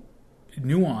so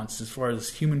nuanced as far as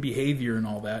human behavior and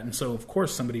all that. And so, of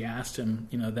course, somebody asked him,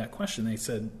 that question. They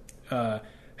said,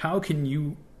 how can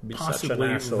you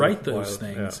possibly write those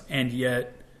things? Yeah. And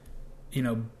yet,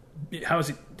 how is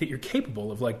it that you're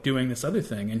capable of like doing this other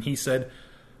thing? And he said,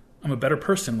 I'm a better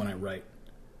person when I write.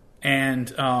 And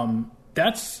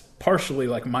that's partially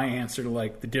like my answer to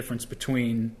like the difference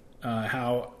between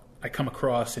how I come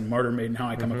across in Martyr Maid and how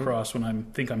I come across when I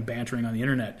think I'm bantering on the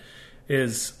internet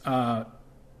is I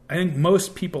think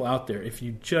most people out there, if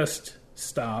you just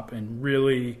stop and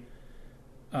really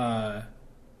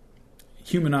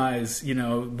humanize,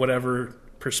 whatever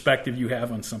perspective you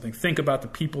have on something, think about the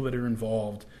people that are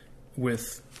involved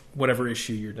with whatever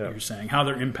issue you're saying, how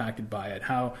they're impacted by it,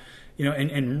 how,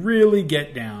 and really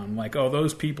get down like, oh,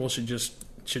 those people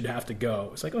should have to go.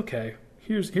 It's like, okay,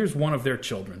 here's one of their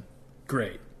children.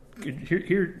 Great.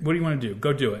 Here, what do you want to do?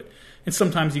 Go do it. And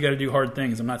sometimes you got to do hard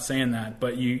things. I'm not saying that,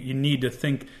 but you need to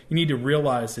think. You need to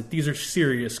realize that these are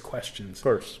serious questions. Of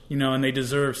course, and they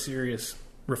deserve serious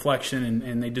reflection,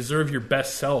 and they deserve your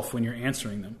best self when you're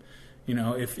answering them.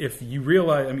 If you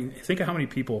realize, think of how many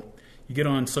people you get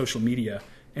on social media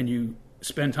and you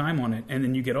spend time on it, and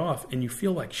then you get off and you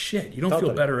feel like shit. You don't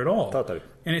feel better at all. Totally.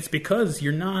 And it's because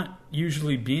you're not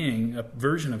usually being a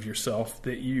version of yourself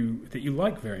that you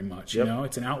like very much. Yep.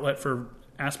 It's an outlet for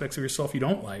aspects of yourself you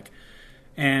don't like.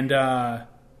 And,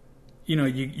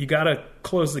 you got to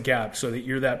close the gap so that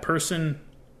you're that person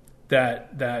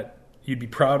that you'd be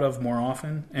proud of more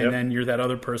often. And then you're that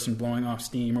other person blowing off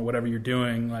steam or whatever you're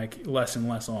doing, like less and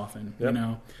less often,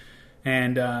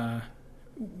 And,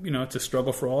 it's a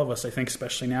struggle for all of us, I think,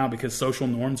 especially now because social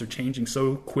norms are changing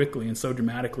so quickly and so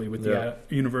dramatically with the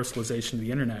universalization of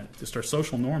the internet. Just our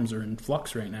social norms are in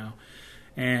flux right now.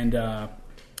 And,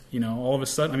 all of a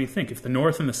sudden, think if the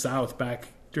North and the South back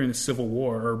during the Civil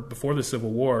War or before the Civil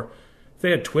War, if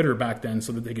they had Twitter back then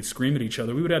so that they could scream at each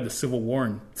other, we would have the Civil War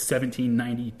in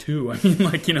 1792.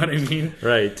 You know what I mean?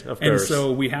 Right, of course. And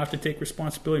so we have to take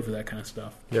responsibility for that kind of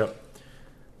stuff. Yep.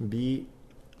 Be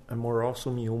a more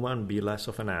awesome human, be less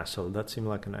of an asshole. That seemed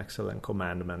like an excellent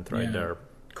commandment there.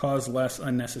 Cause less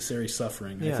unnecessary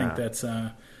suffering. I think that's...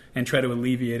 and try to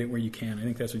alleviate it where you can. I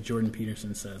think that's what Jordan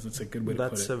Peterson says. It's a good way to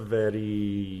put it.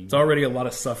 It's already a lot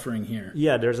of suffering here.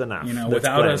 Yeah, there's enough.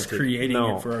 Without us creating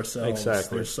it for ourselves.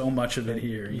 Exactly. There's so much of it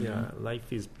here.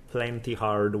 Life is plenty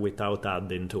hard without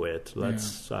adding to it.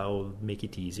 I'll make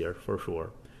it easier for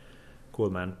sure. Cool,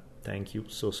 man. Thank you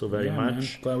so very much. Man.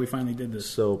 Glad we finally did this.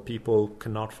 So people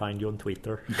cannot find you on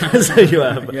Twitter because you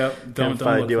can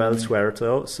find you elsewhere.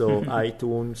 So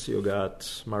iTunes, you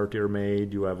got Martyr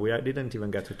Maid. You have. We didn't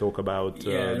even get to talk about.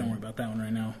 Don't worry about that one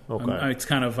right now. Okay. It's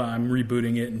kind of I'm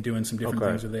rebooting it and doing some different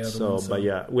things with the other one.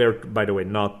 But we're by the way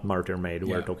not Martyr Maid.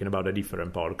 We're talking about a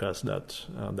different podcast that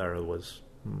Darryl was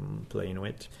playing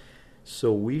with.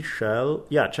 So we shall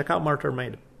check out Martyr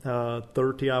Maid.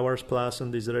 30 hours plus on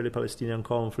the Israeli-Palestinian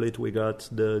conflict. We got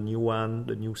the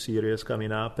new series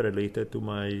coming up related to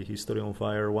my History on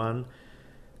Fire one.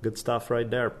 Good stuff right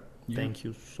there. Yeah. Thank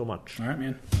you so much. All right,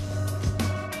 man.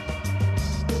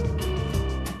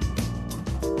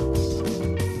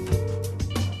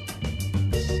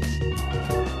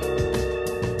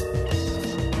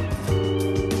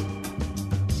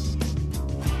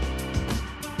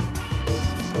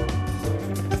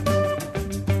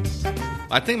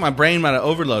 I think my brain might have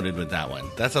overloaded with that one.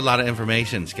 That's a lot of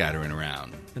information scattering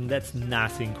around. And that's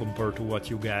nothing compared to what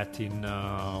you get in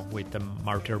with the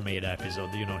Martyr Maid episode.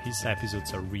 His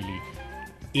episodes are really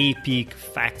epic,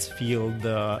 facts-filled,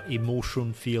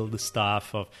 emotion-filled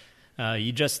stuff.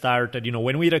 He just started,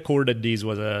 when we recorded this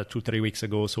was 2-3 weeks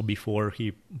ago, so before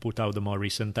he put out the more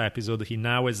recent episode. He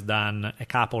now has done a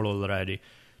couple already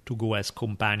to go as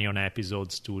companion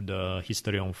episodes to the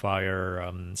History on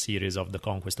Fire series of the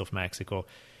Conquest of Mexico.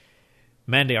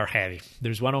 Man, they are heavy.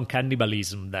 There's one on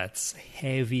cannibalism that's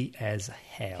heavy as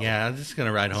hell. Yeah, I'm just going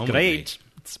to ride home with great.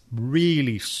 It's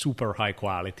really super high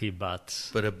quality,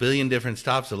 but a billion different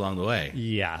stops along the way.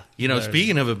 Yeah.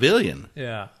 Speaking of a billion.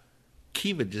 Yeah.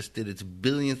 Kiva just did its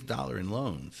billionth dollar in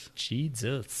loans.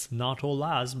 Jesus. Not all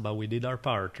us, but we did our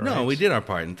part, right? No, we did our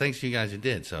part, and thanks to you guys who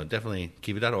did. So definitely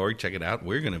Kiva.org, check it out.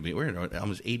 We're at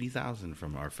almost 80,000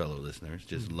 from our fellow listeners,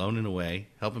 just loaning away,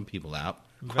 helping people out.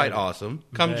 Quite awesome.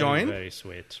 Come join. Very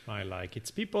sweet. I like it.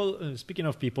 Speaking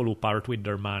of people who part with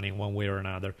their money in one way or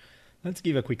another, let's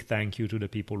give a quick thank you to the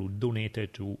people who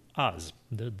donated to us,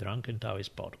 the Drunken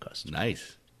Taoist podcast.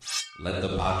 Nice. Let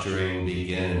the pottering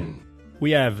begin.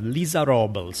 We have Lisa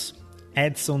Robles,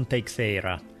 Edson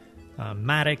Teixeira,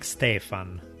 Marek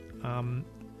Stefan,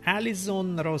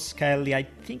 Alison Rose Kelly, I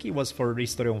think it was for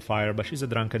History on Fire, but she's a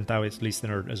Drunken Taoist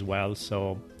listener as well,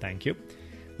 so thank you.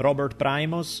 Robert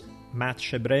Primos, Matt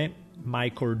Chebre,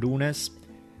 Mike Ordunes,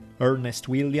 Ernest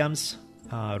Williams,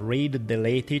 Raid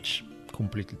Deletich,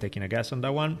 completely taking a guess on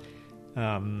that one,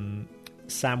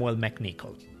 Samuel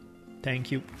McNichol.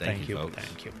 Thank you, thank you,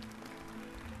 thank you.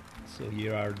 So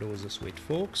here are those sweet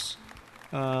folks.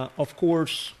 Of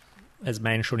course, as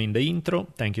mentioned in the intro,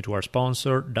 thank you to our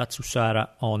sponsor, Datsusara,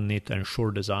 Onnit, and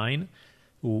Shore Design,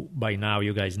 who by now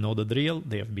you guys know the drill.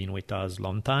 They have been with us a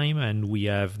long time, and we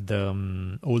have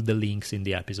all the links in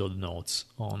the episode notes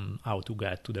on how to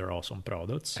get to their awesome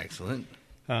products. Excellent.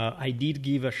 I did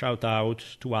give a shout out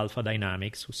to Alpha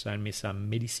Dynamics, who sent me some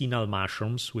medicinal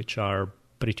mushrooms, which are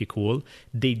pretty cool.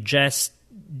 They just,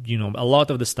 a lot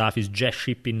of the stuff is just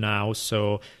shipping now,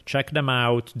 so check them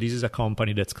out. This is a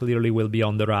company that clearly will be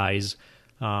on the rise,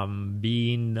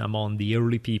 being among the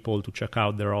early people to check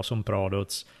out their awesome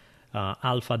products.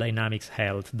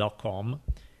 alphadynamicshealth.com.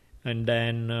 And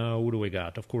then who do we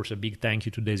got? Of course, a big thank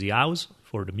you to Daisy House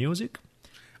for the music.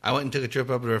 I went and took a trip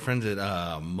up to our friends at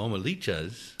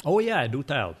Momolicha's. Oh yeah, do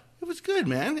tell. It was good,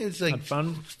 man. It's like Had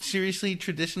fun? seriously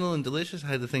traditional and delicious. I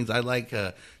had the things I like,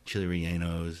 chili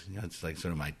rellenos. It's like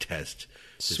sort of my test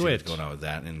to see Sweet. what's going on with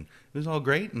that. And it was all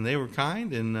great, and they were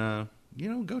kind, and,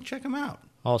 go check them out.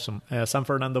 Awesome. San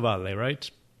Fernando Valley, right?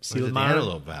 Or is it the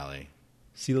Antelope Valley?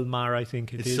 Silmar, I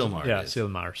think It's is. Silmar, Yeah, it is.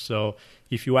 Silmar. So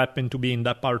if you happen to be in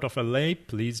that part of LA,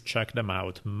 please check them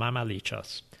out.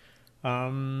 Mamalichas.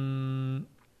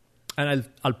 And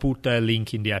I'll put a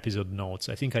link in the episode notes.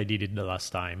 I think I did it the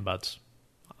last time, but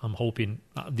I'm hoping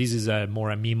this is a more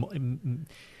a meme.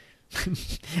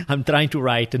 I'm trying to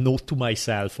write a note to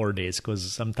myself for this,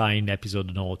 because sometimes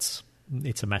episode notes,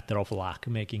 it's a matter of luck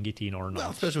making it in or not.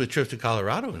 Well, especially with trips to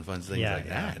Colorado and fun things like Yeah,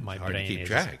 that. my It's hard brain to keep is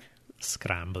track.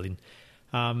 scrambling.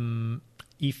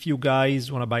 If you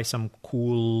guys want to buy some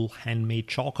cool handmade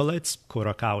chocolates,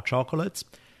 Curacao chocolates,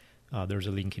 there's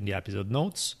a link in the episode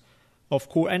notes. Of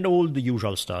course, and all the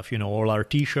usual stuff. All our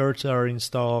T-shirts are in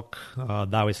stock.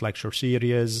 Taoist Lecture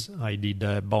Series. I did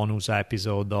a bonus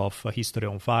episode of History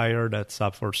on Fire that's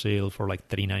up for sale for like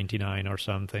 $3.99 or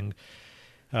something.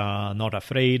 Not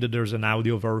Afraid, there's an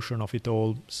audio version of it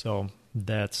all. So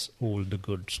that's all the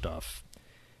good stuff.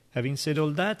 Having said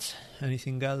all that,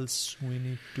 anything else we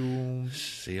need to...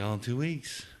 See y'all in 2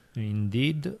 weeks.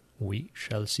 Indeed, we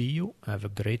shall see you. Have a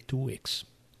great 2 weeks.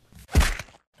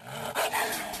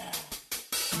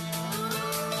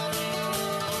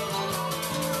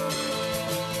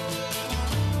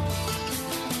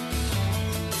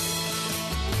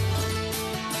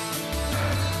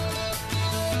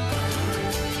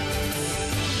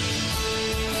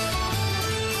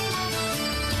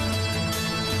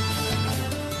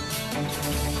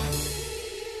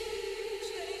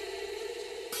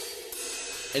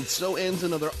 And so ends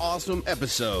another awesome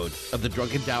episode of the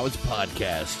Drunken Taoist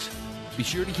podcast. Be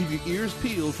sure to keep your ears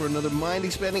peeled for another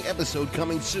mind-expanding episode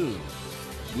coming soon.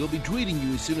 We'll be tweeting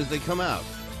you as soon as they come out.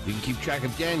 You can keep track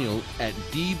of Daniel at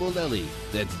DBolelli.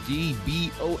 That's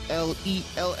DBOLELLI.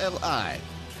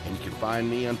 And you can find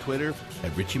me on Twitter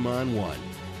at RichieMon1.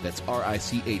 That's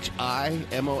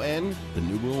RICHIMON, the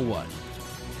numeral 1.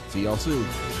 See y'all soon.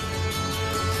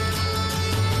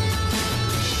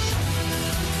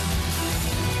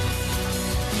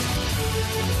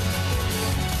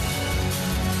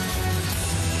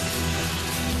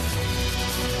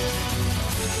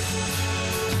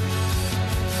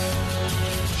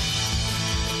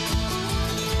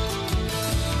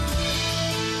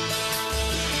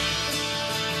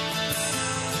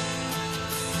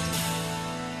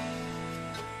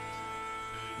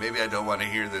 Maybe I don't want to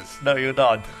hear this. No, you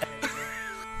don't.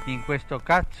 In questo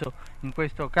caso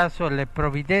le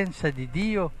provvidenze di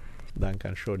Dio.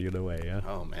 Duncan showed you the way, yeah?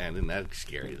 Oh man, isn't that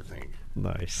scary to think?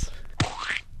 Nice.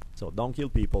 So don't kill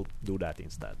people, do that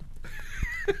instead.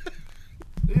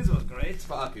 This was great. It's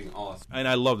fucking awesome. And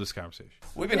I love this conversation.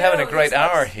 We've been having a great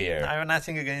hour here. I have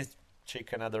nothing against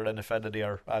chicken other than the fact that they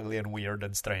are ugly and weird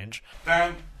and strange.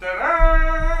 Dun,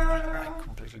 I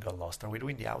completely got lost. Are we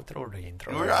doing the outro or the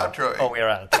intro? We're outroing. Oh, we're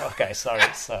outro. Okay, sorry.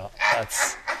 So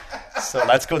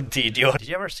let's continue. Did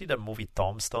you ever see the movie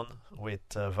Tombstone with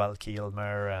Val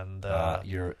Kilmer and?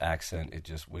 Your accent, it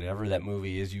just whatever that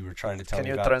movie is you were trying to tell Can me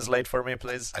you about. translate for me,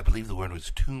 please? I believe the word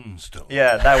was tombstone.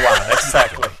 Yeah, that one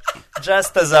exactly.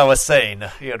 Just as I was saying,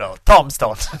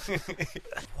 Tombstone.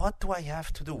 What do I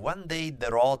have to do? One day the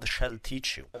rod shall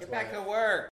teach you. Get back to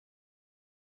work.